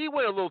is. He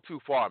went a little too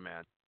far,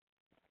 man.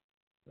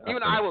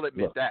 Even I will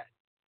admit that.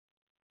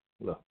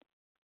 Look,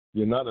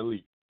 you're not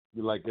elite.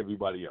 You're like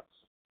everybody else.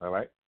 All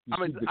right.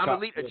 I'm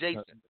elite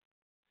adjacent.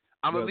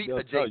 I'm elite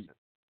adjacent.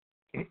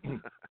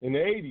 In the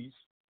 80s,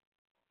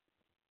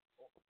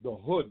 the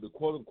hood, the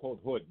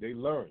quote-unquote hood, they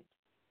learned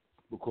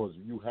because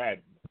you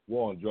had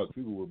war on drugs.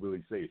 People would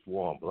really say it's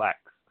war on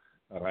blacks,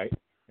 all right,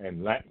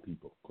 and Latin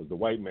people, because the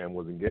white man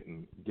wasn't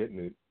getting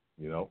it,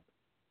 you know.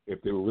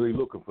 If they were really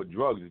looking for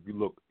drugs, if you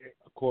look,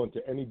 according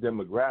to any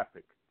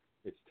demographic,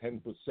 it's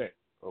 10%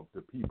 of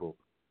the people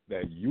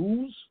that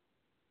use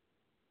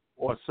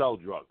or sell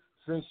drugs.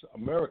 Since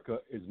America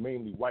is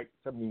mainly white,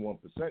 71%,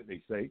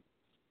 they say,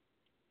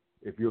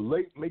 if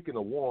you're making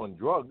a war on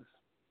drugs,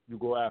 you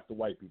go after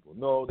white people.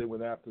 No, they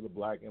went after the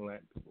black and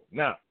Latin people.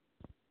 Now,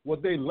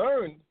 what they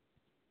learned,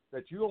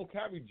 that you don't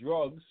carry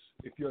drugs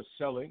if you're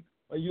selling,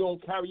 or you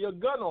don't carry a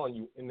gun on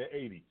you in the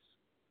 80s.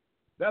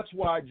 That's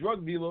why a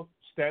drug dealer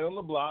stand on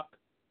the block,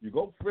 you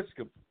go frisk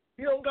him.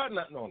 He don't got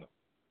nothing on him.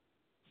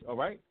 All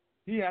right?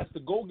 He has to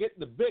go get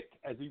the Bic,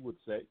 as he would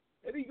say,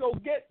 and he go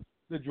get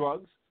the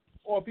drugs,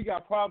 or if he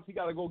got problems, he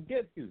got to go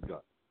get his gun.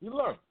 You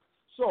learn.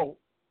 So,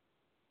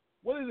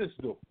 what does this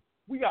do?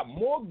 We got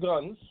more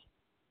guns,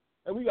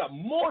 and we got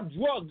more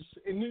drugs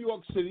in New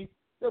York City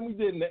than we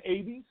did in the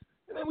 80s,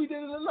 and then we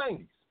did in the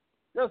 90s.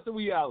 That's the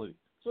reality.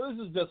 So this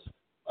is just,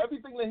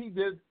 everything that he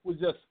did was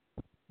just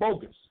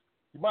bogus.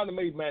 He might have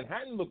made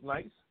Manhattan look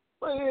nice,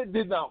 but it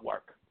did not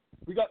work.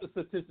 We got the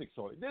statistics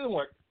on it. It didn't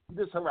work. He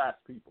just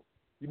harassed people.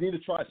 You need to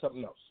try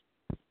something else.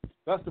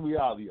 That's the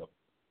reality of it.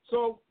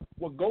 So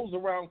what goes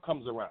around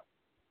comes around.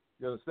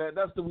 You understand?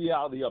 That's the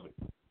reality of it.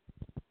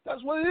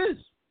 That's what it is.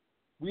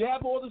 We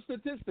have all the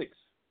statistics.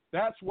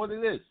 That's what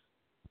it is.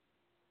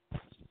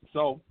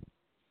 So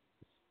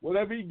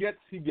whatever he gets,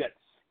 he gets.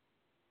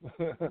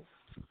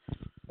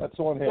 That's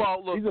on him.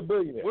 Well, look, he's a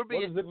billionaire. What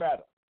does it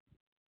matter?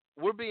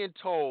 We're being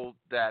told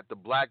that the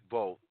black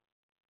vote.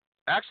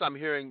 Actually,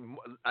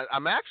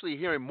 I'm actually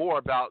hearing more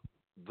about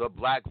the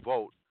black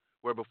vote,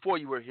 where before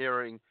you were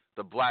hearing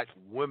the black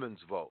women's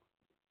vote,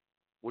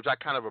 which I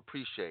kind of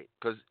appreciate,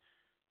 because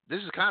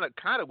this is kind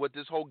of what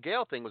this whole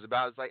Gayle thing was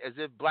about. It's like as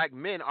if black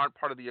men aren't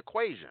part of the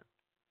equation.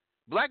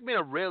 Black men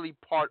are rarely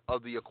part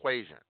of the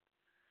equation.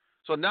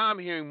 So now I'm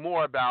hearing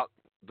more about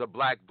the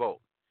black vote.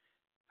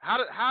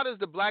 How does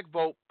the black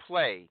vote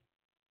play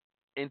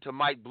into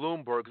Mike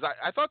Bloomberg? Because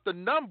I thought the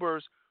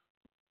numbers,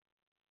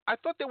 I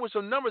thought there were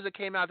some numbers that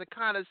came out that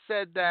kind of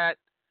said that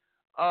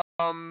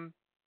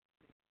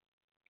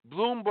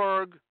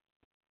Bloomberg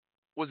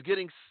was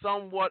getting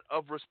somewhat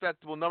of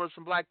respectable numbers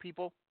from black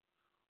people.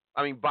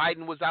 I mean,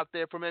 Biden was out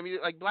there from him.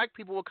 Like, black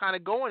people were kind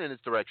of going in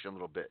this direction a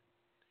little bit.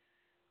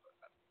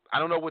 I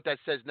don't know what that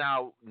says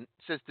now,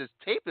 since this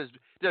tape is,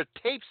 there are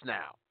tapes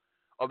now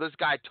of this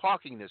guy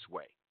talking this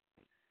way.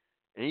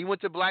 And he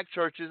went to black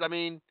churches. I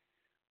mean,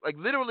 like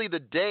literally the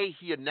day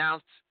he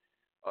announced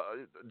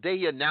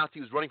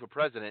he was running for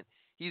president,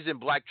 he's in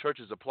black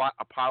churches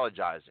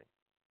apologizing.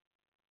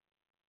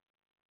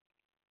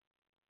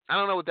 I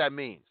don't know what that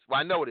means. Well,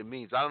 I know what it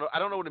means. I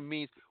don't know what it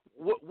means.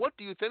 What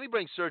do you think? Let me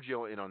bring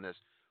Sergio in on this.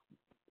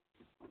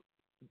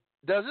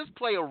 Does this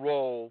play a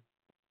role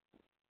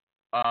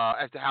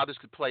as to how this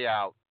could play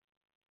out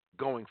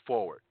going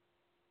forward?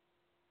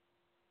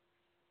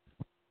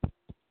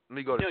 Let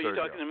me go to Sergio. You're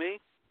talking to me?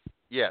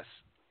 Yes.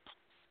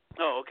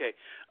 Oh, okay.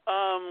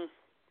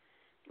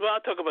 Well,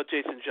 I'll talk about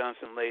Jason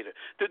Johnson later.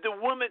 The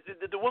woman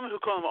who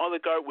called him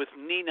oligarch was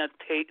Nina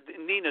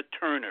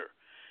Turner.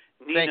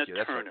 Nina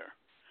Turner.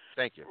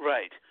 Thank you.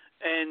 Right.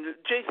 And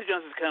Jason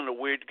Johnson's kind of a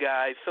weird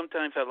guy.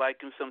 Sometimes I like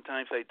him,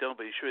 sometimes I don't,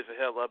 but he sure is a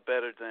hell of a lot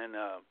better than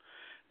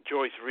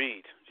Joyce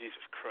Reed.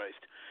 Jesus Christ.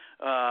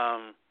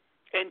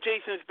 And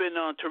Jason's been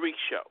on Tariq's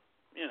show,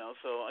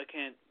 so I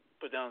can't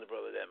put down the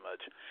brother that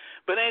much.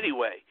 But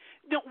anyway,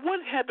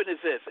 what happened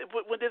is this.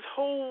 When this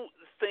whole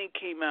thing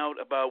came out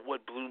about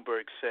what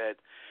Bloomberg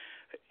said,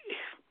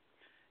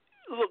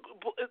 look,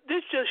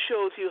 this just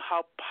shows you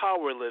how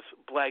powerless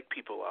black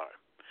people are.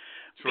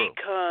 True.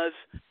 Because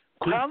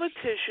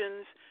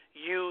politicians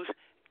use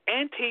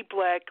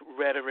anti-black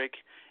rhetoric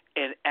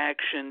and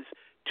actions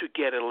to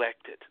get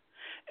elected.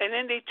 And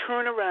then they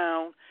turn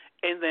around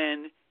and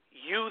then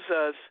use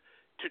us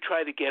to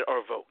try to get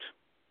our vote.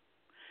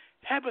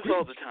 Happens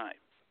all the time.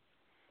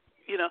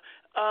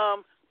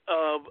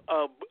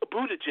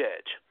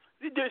 Buttigieg.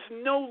 There's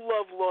no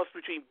love lost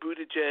between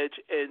Buttigieg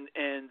and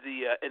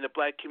the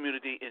black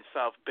community in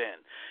South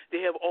Bend.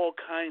 They have all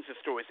kinds of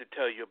stories to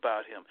tell you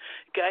about him.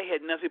 Guy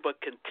had nothing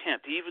but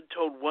contempt. He even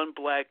told one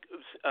black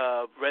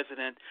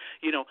resident,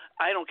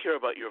 I don't care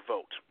about your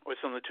vote, or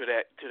something to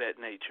that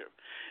nature.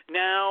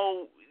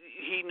 Now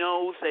he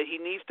knows that he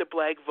needs the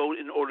black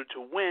vote in order to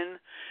win,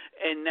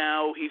 and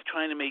now he's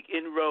trying to make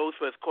inroads,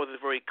 but of course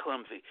it's very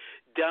clumsy.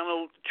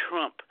 Donald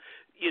Trump,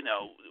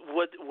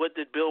 what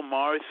did Bill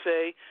Maher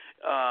say?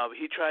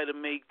 He tried to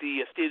make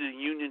the State of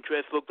the Union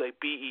dress look like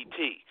BET.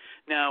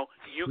 Now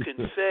you can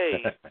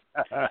say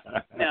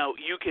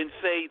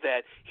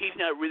that he's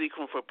not really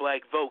coming for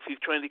black votes.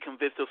 He's trying to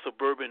convince those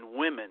suburban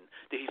women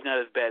that he's not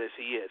as bad as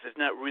he is. It's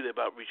not really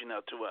about reaching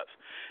out to us.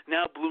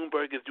 Now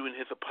Bloomberg is doing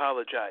his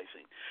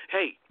apologizing.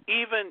 Hey,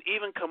 even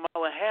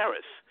Kamala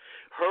Harris,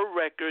 her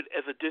record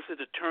as a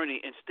district attorney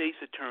and state's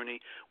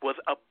attorney was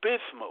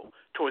abysmal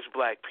towards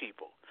black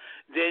people.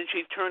 Then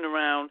she turned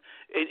around,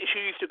 and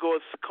she used to go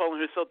calling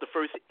herself the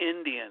first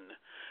Indian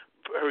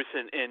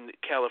person in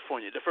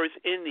California, the first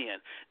Indian.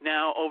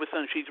 Now, all of a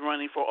sudden, she's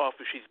running for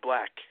office. She's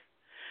black.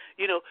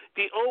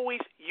 They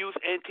always use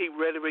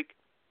anti-rhetoric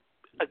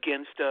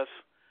against us,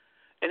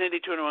 and then they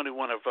turn around and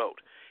want our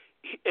vote.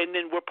 And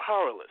then we're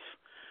powerless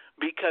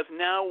because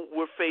now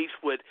we're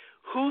faced with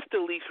who's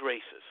the least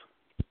racist.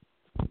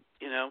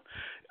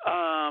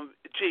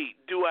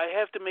 Do I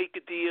have to make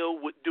a deal?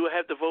 Do I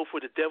have to vote for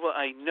the devil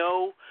I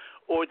know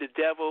or the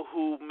devil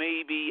who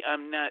maybe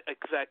I'm not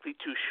exactly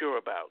too sure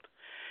about?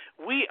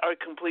 We are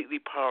completely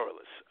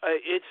powerless.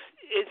 It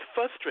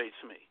frustrates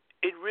me.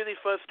 It really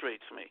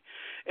frustrates me.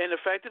 And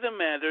the fact of the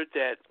matter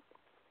that,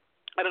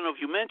 I don't know if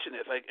you mentioned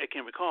this, I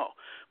can't recall,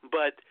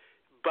 but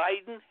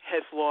Biden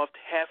has lost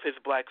half his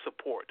black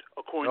support,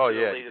 according to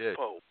the latest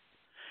poll.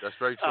 That's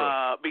very true.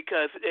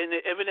 Because and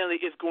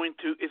evidently it's going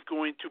to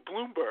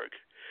Bloomberg,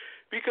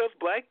 because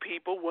black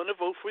people want to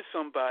vote for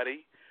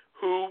somebody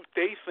who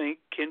they think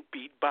can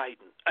beat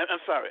Biden. I'm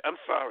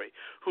sorry,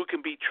 who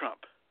can beat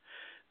Trump.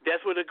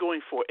 That's what they're going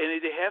for, and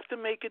they have to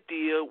make a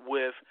deal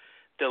with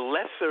the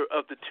lesser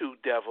of the two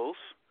devils.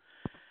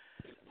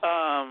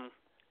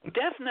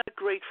 That's not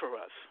great for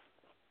us,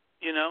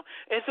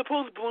 And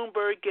suppose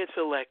Bloomberg gets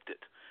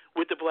elected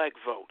with the black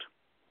vote,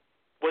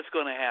 what's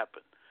going to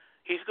happen?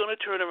 He's going to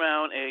turn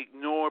around and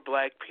ignore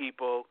black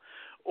people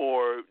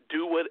or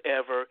do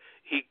whatever.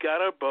 He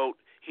got our vote.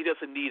 He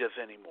doesn't need us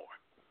anymore.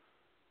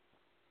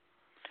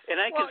 And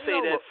I can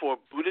say that for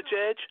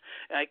Buttigieg,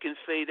 and I can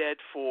say that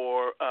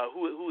for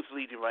who is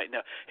leading right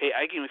now. Hey,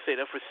 I can even say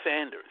that for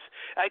Sanders.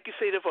 I can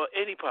say that for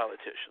any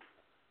politician.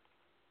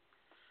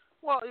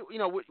 Well,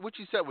 what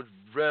you said was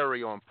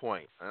very on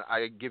point.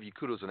 I give you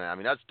kudos on that. I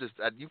mean, that's just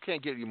you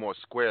can't get any more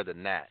square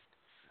than that.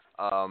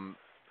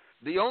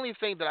 The only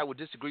thing that I would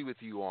disagree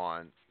with you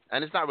on,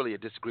 and it's not really a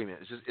disagreement,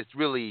 it's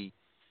really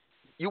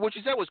what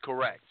you said was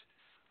correct.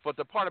 But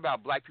the part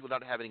about black people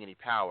not having any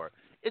power,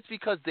 it's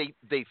because they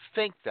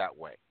think that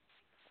way.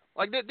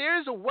 Like there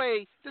is a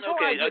way.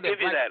 Okay, I'll give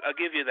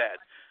you that.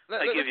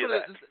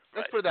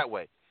 Let's put it that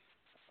way.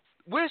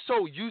 We're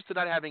so used to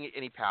not having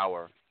any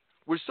power.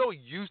 We're so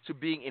used to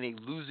being in a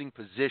losing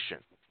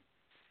position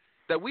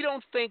that we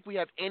don't think we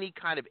have any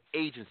kind of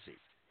agency.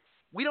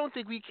 We don't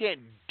think we can't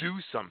do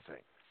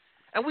something.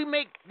 And we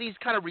make these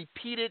kind of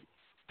repeated,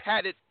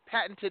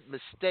 patented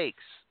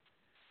mistakes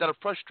that are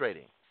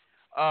frustrating.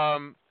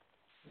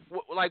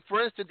 Like,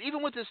 for instance,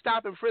 even with the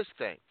stop and frisk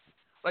thing,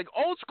 like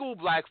old school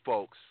black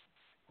folks,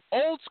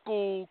 old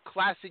school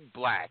classic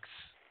blacks,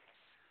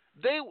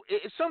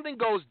 if something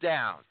goes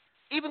down,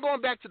 even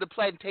going back to the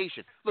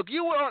plantation. Look,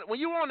 when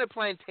you were on the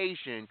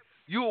plantation,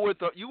 you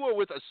were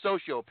with a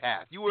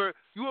sociopath. You were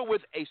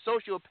with a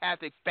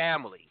sociopathic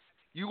family.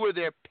 You were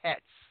their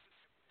pets.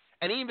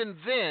 And even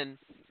then,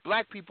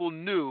 black people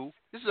knew,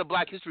 this is a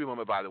Black History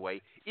moment, by the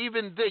way,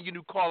 even then you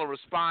knew call and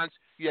response,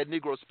 you had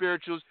Negro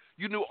spirituals,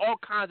 you knew all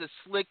kinds of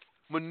slick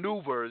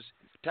maneuvers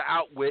to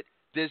outwit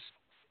this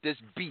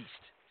beast.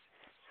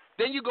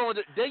 Then you go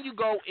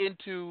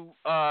into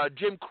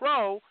Jim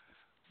Crow.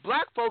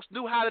 Black folks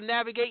knew how to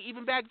navigate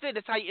even back then.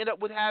 That's how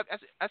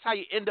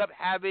you end up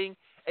having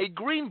a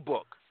Green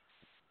Book.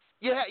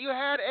 You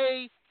had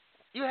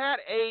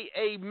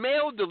a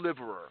mail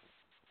deliverer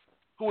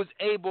who was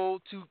able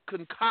to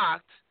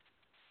concoct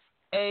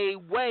a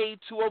way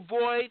to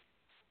avoid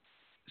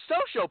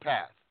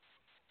sociopaths.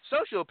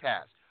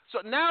 So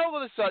now all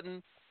of a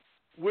sudden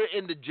we're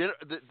in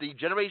the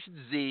Generation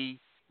Z,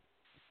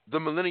 the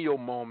millennial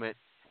moment,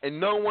 and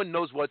no one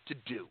knows what to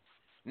do.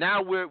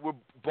 Now we're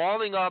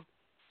balling up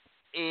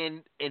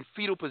in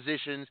fetal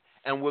positions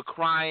and we're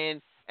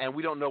crying and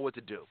we don't know what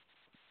to do.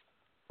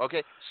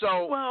 Okay,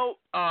 so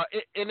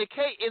in the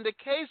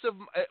case of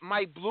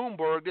Mike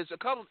Bloomberg, there's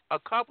a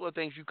couple of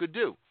things you could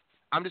do.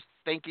 I'm just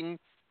thinking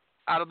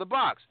out of the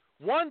box.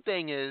 One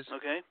thing is,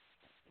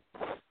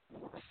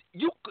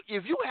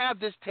 if you have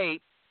this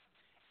tape,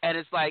 and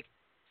it's like,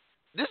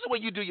 this is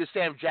when you do your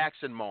Sam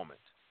Jackson moment,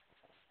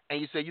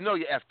 and you say, you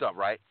effed up,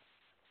 right?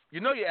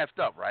 You effed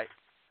up, right?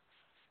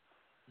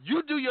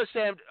 You do your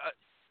Sam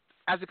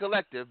as a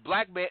collective,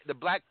 the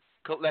black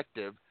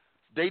collective,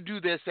 they do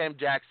their Sam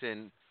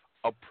Jackson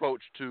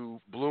approach to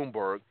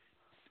Bloomberg,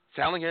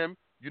 telling him,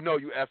 you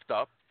effed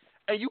up,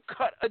 and you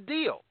cut a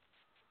deal.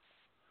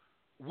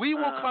 We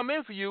will come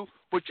in for you,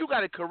 but you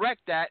got to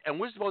correct that, and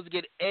we're supposed to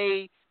get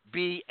A,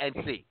 B, and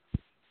C.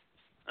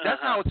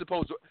 That's how it's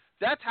supposed to.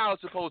 That's how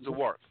it's supposed to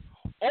work.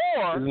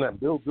 Or isn't that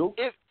Bill Duke?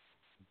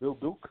 Bill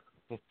Duke.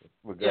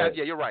 Yeah,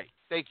 you're right.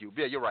 Thank you.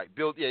 Yeah, you're right.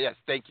 Yes,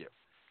 thank you.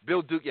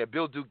 Bill Duke. Yeah,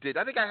 Bill Duke did.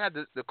 I think I had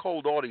the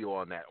cold audio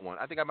on that one.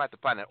 I think I might have to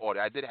find that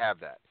audio. I did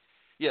have that.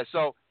 Yeah.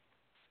 So.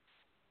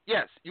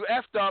 Yes, you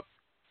effed up.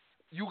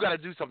 You got to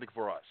do something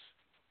for us.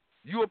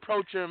 You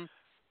approach him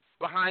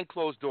behind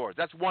closed doors.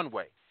 That's one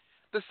way.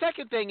 The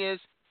second thing is,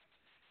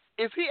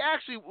 if he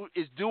actually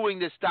is doing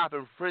this stop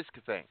and frisk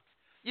thing,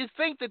 you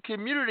think the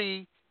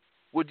community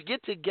would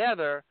get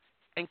together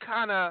and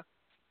kind of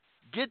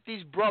get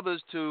these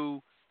brothers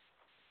to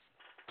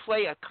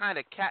play a kind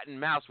of cat and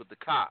mouse with the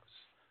cops.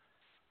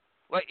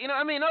 Like, in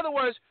other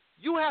words,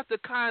 you have to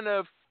kind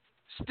of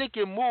stick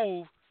and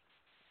move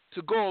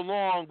to go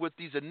along with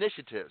these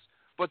initiatives.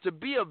 But to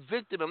be a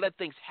victim and let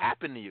things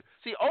happen to you.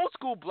 See, old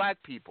school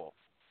black people,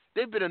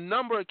 there have been a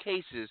number of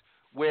cases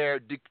where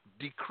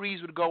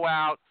decrees would go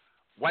out,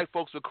 white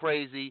folks were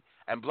crazy,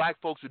 and black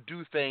folks would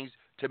do things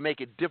to make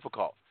it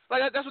difficult.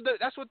 Like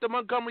that's what the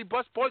Montgomery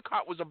bus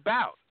boycott was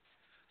about.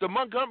 The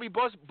Montgomery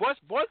bus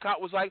boycott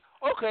was like,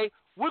 okay,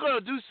 we're going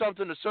to do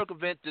something to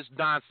circumvent this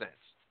nonsense.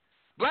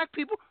 White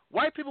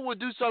people would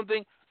do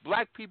something,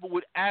 black people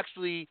would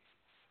actually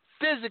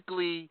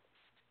physically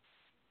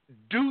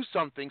do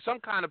something,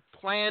 some kind of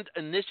planned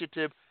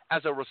initiative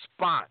as a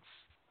response.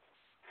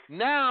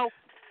 Now,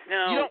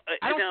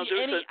 I don't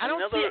see any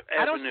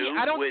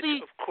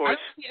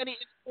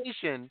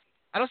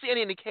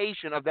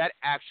indication of that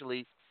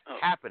actually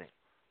happening.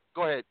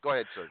 Go ahead,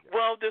 Sergio.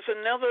 Well, there's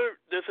another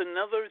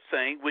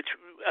thing which,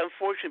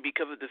 unfortunately,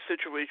 because of the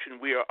situation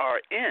we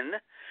are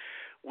in,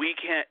 we're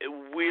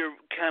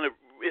kind of,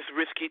 it's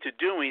risky to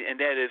doing, and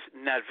that is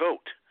not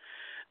vote.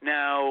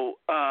 Now,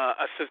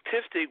 a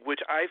statistic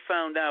which I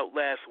found out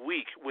last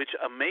week, which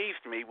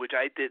amazed me, which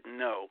I didn't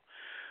know,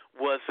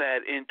 was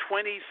that in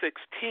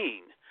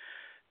 2016,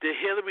 the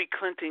Hillary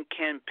Clinton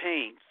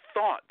campaign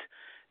thought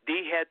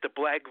they had the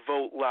black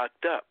vote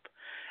locked up,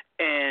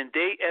 and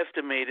they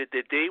estimated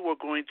that they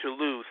were going to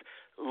lose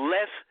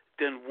less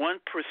than 1%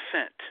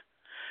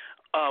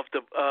 of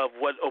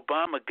what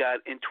Obama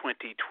got in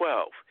 2012.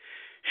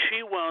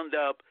 She wound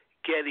up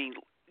getting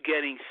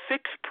 6%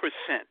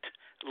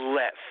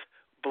 less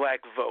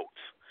black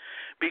votes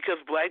because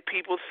black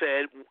people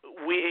said,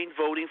 we ain't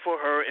voting for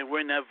her and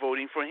we're not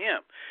voting for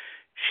him.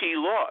 She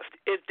lost.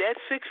 If that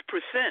 6%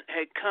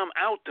 had come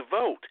out to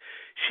vote,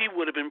 she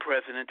would have been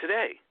president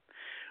today.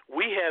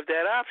 We have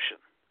that option.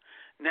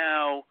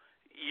 Now,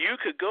 you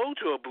could go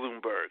to a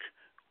Bloomberg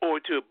or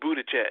to a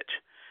Buttigieg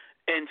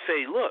and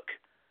say, look,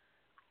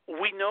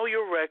 we know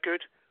your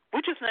record.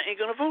 We just ain't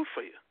going to vote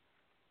for you.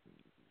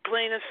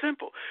 Plain and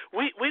simple.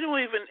 We're not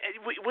even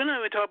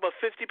talking about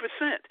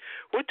 50%.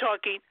 We're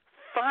talking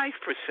 5%.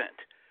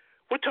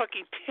 We're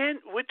talking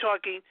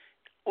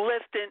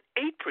less than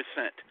 8%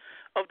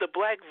 of the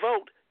black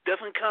vote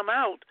doesn't come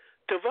out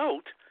to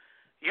vote.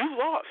 You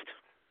lost.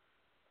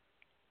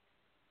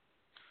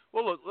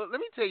 Well, look, let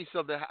me tell you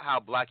something. How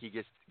Blackie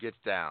gets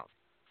down.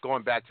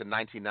 Going back to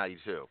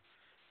 1992,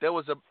 there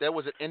was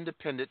an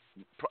independent,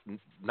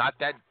 not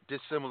that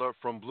dissimilar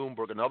from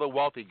Bloomberg, another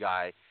wealthy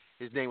guy.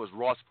 His name was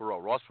Ross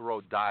Perot. Ross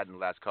Perot died in the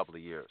last couple of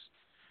years.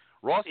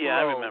 I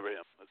remember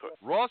him. Of course.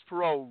 Ross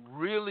Perot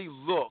really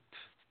looked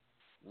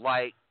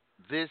like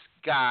this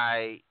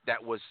guy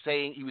that was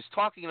saying, he was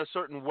talking in a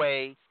certain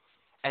way,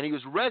 and he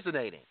was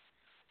resonating.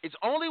 It's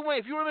only when,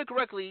 if you remember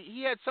correctly,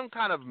 he had some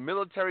kind of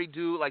military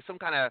dude, like some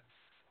kind of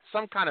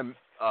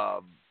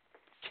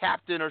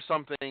captain or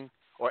something,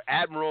 or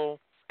admiral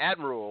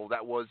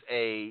that was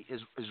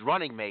his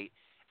running mate,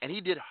 and he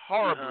did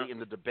horribly in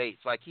the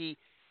debates. Like he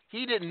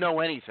didn't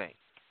know anything.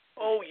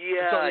 Oh,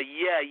 yeah. I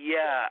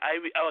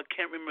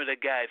can't remember the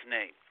guy's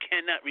name.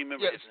 Cannot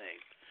remember his name.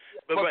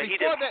 But right, he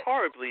did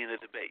horribly in the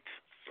debates.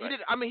 Right.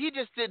 He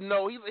just didn't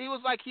know. He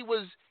was like he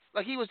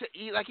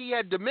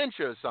had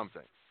dementia or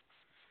something.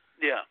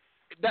 Yeah.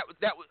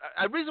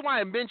 The reason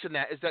why I mentioned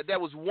that is that there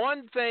was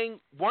one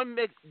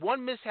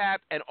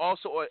mishap, and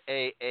also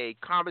a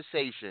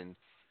conversation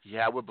he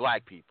had with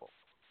black people.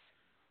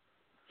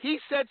 He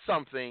said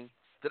something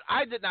that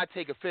I did not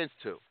take offense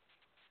to.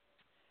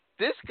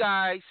 This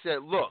guy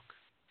said, look,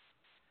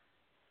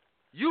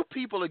 you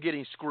people are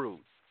getting screwed.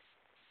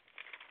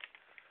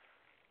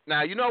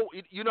 Now, you know,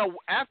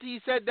 after he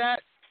said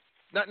that,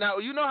 now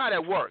you know how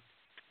that worked.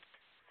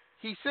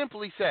 He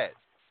simply said,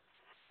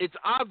 it's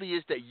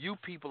obvious that you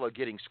people are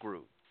getting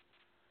screwed.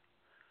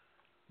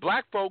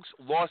 Black folks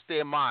lost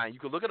their mind. You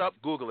can look it up,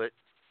 Google it,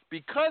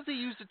 because he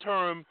used the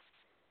term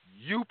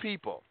 "you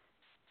people."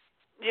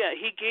 Yeah,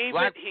 he gave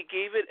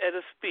it at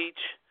a speech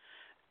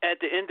at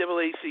the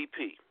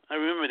NAACP. I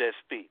remember that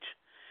speech.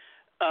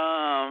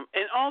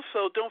 And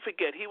also, don't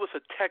forget, he was a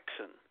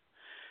Texan,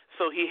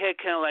 so he had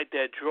kind of like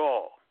that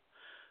drawl.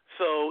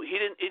 So he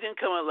didn't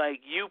come out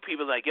like "you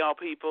people," like "y'all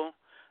people,"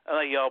 I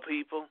like "y'all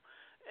people."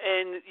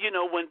 And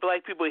when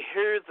black people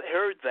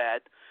heard that,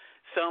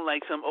 sound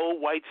like some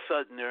old white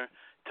Southerner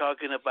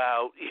talking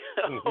about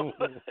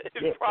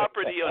his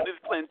property on his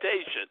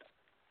plantation.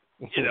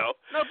 No,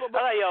 but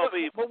I like y'all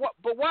people.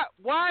 But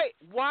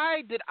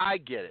why did I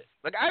get it?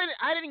 Like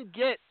I didn't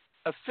get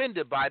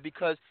offended by it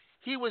because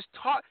he was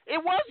taught.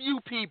 It was you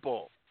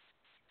people.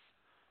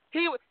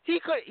 He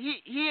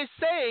is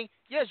saying,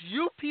 yes,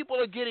 you people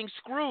are getting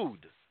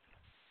screwed.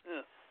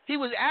 Yeah. He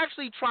was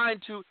actually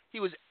trying to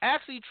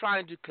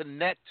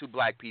connect to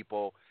black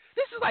people.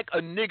 This is like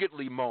a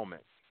niggardly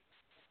moment.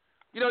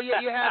 You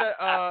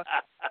had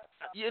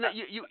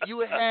you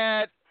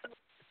had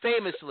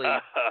famously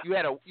you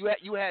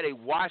had a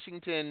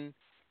Washington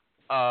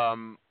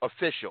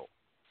official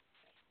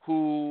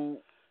who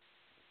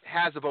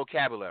has a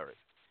vocabulary.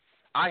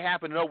 I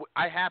happen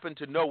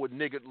to know what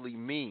niggardly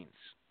means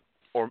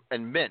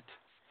and meant.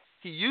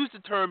 He used the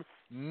term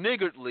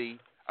niggardly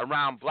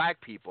around black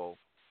people,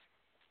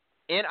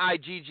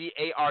 niggardly,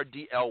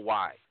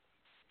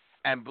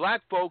 and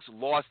black folks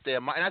lost their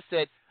mind. And I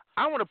said,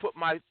 I want to put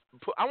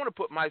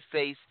my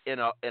face in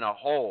a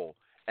hole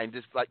and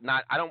just like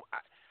not.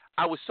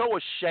 I was so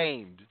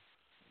ashamed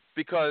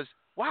because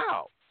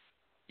wow,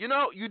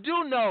 you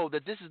do know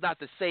that this is not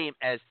the same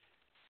as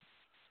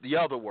the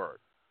other word.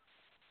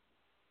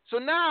 So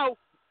now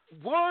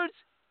words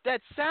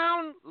that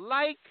sound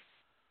like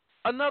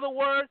another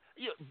word,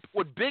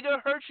 would bigger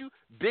hurt you?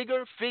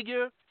 Bigger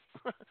figure?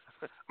 I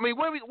mean,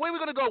 where are we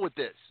going to go with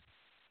this?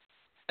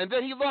 And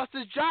then he lost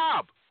his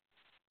job.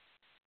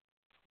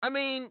 I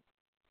mean,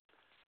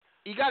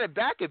 he got it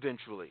back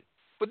eventually.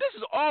 But this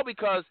is all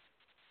because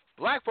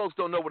black folks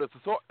don't know what a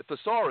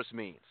thesaurus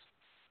means.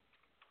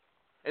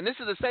 And this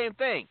is the same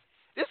thing.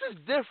 This is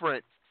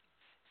different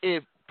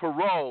if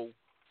Perot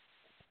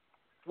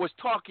was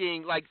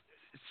talking like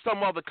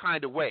some other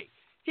kind of way.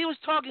 He was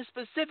talking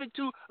specific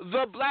to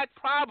the black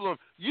problem.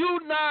 You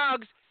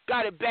Nogs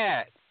got it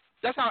bad.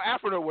 That's how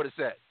Afroner would have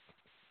said.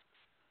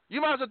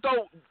 You might as well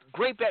throw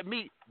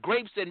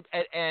grapes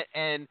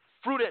and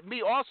fruit at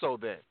me also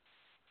then.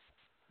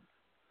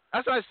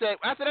 That's what I said.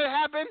 After that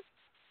happened,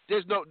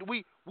 there's no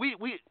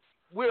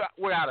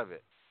we're out of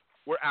it.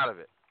 We're out of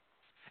it.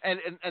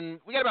 And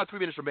we got about 3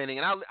 minutes remaining,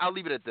 and I'll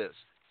leave it at this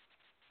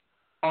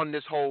on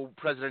this whole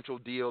presidential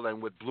deal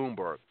and with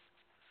Bloomberg.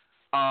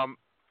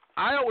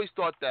 I always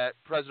thought that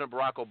President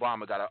Barack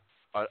Obama got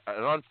an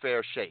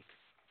unfair shake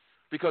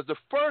because the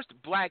first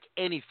black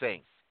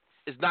anything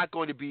is not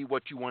going to be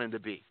what you want him to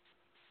be.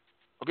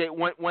 Okay,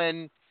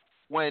 when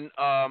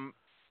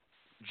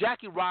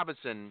Jackie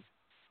Robinson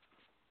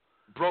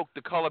broke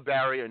the color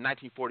barrier in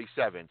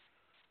 1947,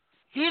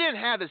 he didn't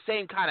have the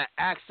same kind of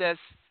access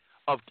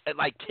of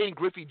like Ken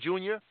Griffey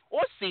Jr.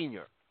 or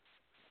Sr.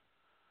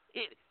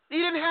 He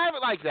didn't have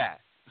it like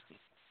that.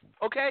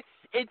 Okay,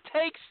 it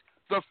takes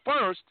the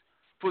first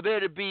for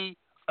there to be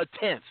a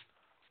 10th.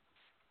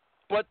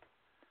 But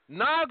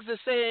Nogs is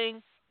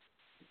saying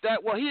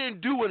that, well, he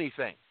didn't do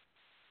anything.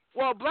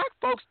 Well, black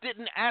folks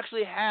didn't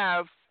actually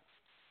have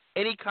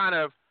any kind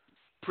of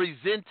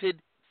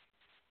presented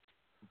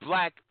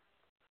black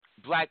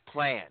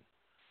plan.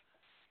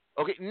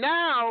 Okay,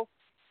 now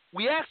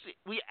we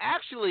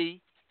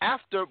actually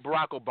after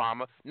Barack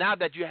Obama, now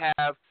that you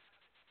have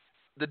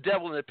the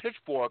devil in the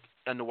pitchfork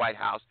in the White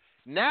House,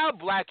 now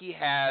Blackie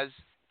has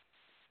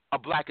a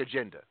black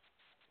agenda.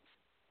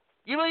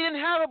 You really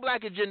didn't have a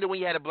black agenda when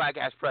you had a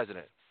black-ass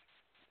president.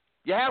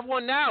 You have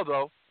one now,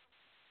 though.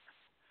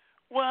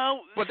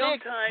 Well, hold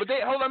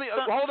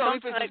on. Let me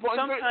finish this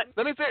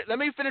point. Let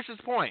me finish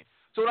this point.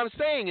 So what I'm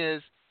saying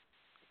is,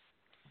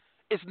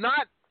 it's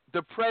not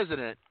the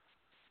president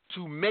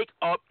to make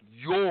up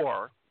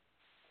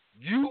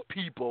you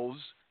people's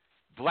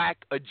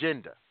black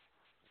agenda.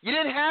 You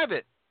didn't have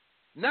it.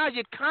 Now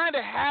you kind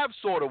of have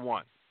sort of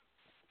one.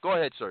 Go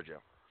ahead, Sergio.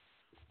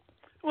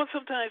 Well,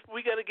 sometimes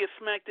we got to get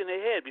smacked in the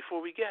head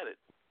before we get it.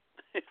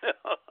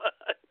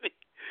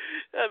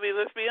 I mean,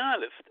 let's be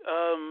honest.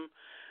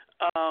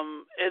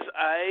 As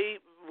I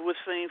was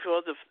saying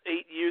throughout the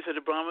 8 years of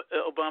the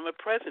Obama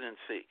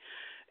presidency,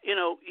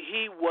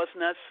 he was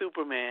not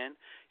Superman.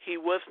 He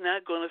was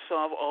not going to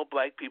solve all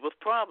black people's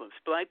problems.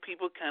 Black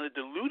people kind of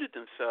deluded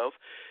themselves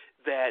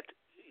that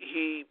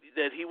he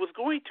was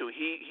going to.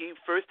 He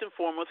first and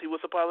foremost, he was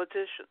a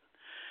politician.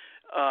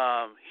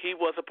 He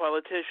was a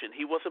politician.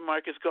 He wasn't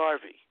Marcus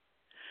Garvey.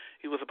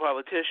 He was a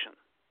politician.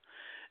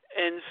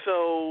 And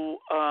so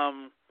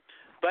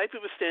black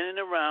people standing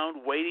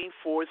around waiting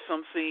for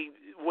something,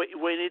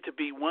 waiting to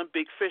be one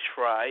big fish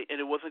fry, and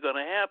it wasn't going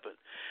to happen.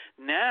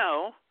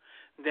 Now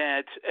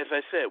that, as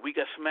I said, we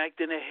got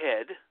smacked in the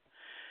head,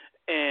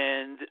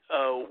 and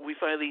we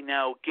finally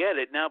now get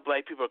it. Now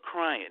black people are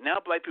crying. Now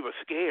black people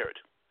are scared.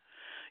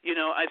 You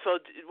know, I saw,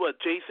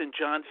 Jason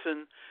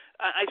Johnson,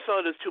 I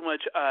saw there's too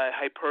much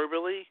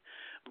hyperbole,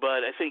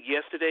 but I think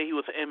yesterday he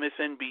was on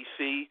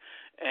MSNBC,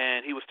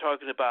 and he was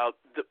talking about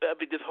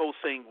this whole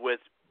thing with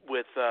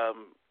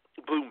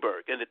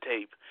Bloomberg and the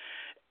tape.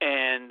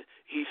 And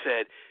he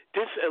said,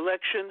 this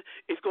election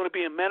is going to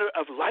be a matter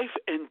of life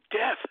and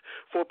death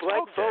for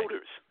black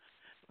voters.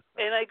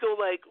 And I go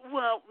like,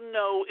 well,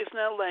 no, it's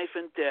not life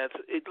and death.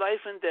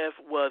 Life and death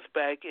was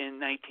back in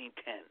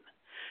 1910,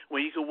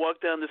 when you could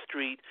walk down the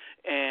street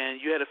and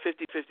you had a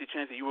 50-50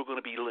 chance that you were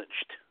going to be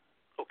lynched.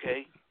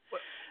 Okay?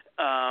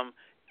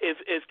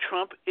 If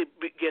Trump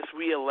gets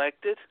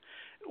reelected,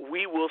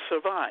 we will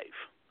survive,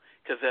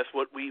 because that's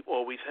what we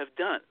always have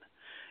done.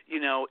 You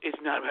know, it's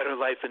not a matter of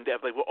life and death.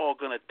 Like, we're all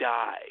going to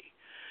die.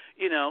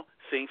 You know,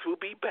 things will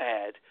be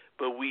bad,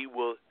 but we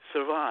will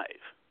survive.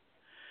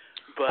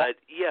 But,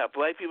 yeah,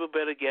 black people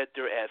better get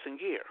their ass in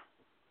gear.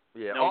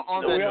 Yeah, no,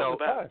 on that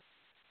note.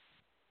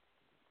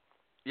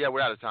 Yeah,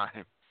 we're out of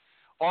time.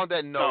 On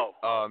that note,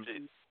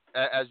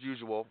 as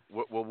usual,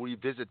 we'll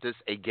revisit this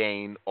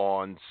again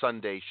on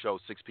Sunday show,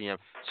 6 p.m.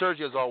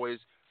 Sergio, as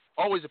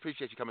always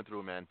appreciate you coming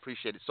through, man.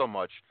 Appreciate it so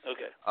much.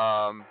 Okay.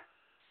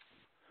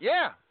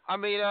 Yeah, I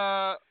mean,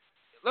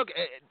 look,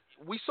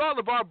 we saw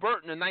LeVar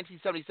Burton in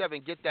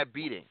 1977 get that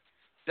beating.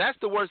 That's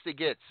the worst it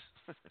gets.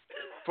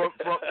 from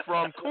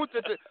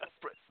Kunta to,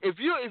 if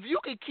you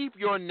can keep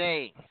your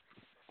name,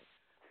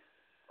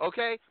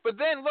 okay. But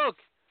then look,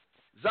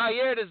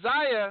 Zaire to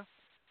Zaya,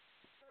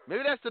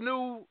 maybe that's the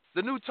new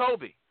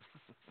Toby.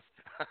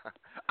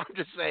 I'm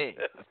just saying.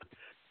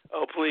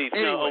 Oh please,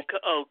 anyway. no!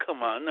 Oh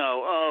come on,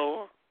 no!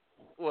 Oh.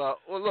 Well,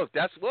 look,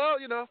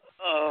 you know.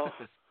 Oh.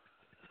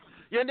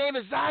 Your name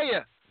is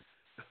Zaya.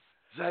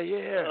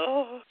 Zaire.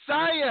 Oh.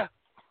 Zaya.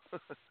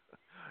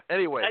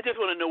 Anyway. I just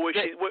want to know where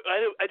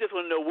I just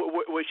want to know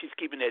where she's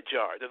keeping that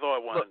jar. That's all I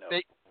want to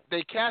know.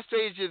 They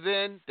castrated you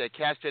then. They're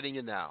castrating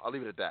you now. I'll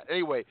leave it at that.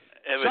 Anyway,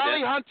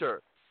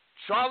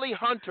 Charlie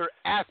Hunter,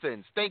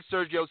 Athens. Thanks,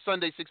 Sergio.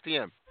 Sunday, 6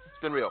 p.m.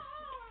 It's been real.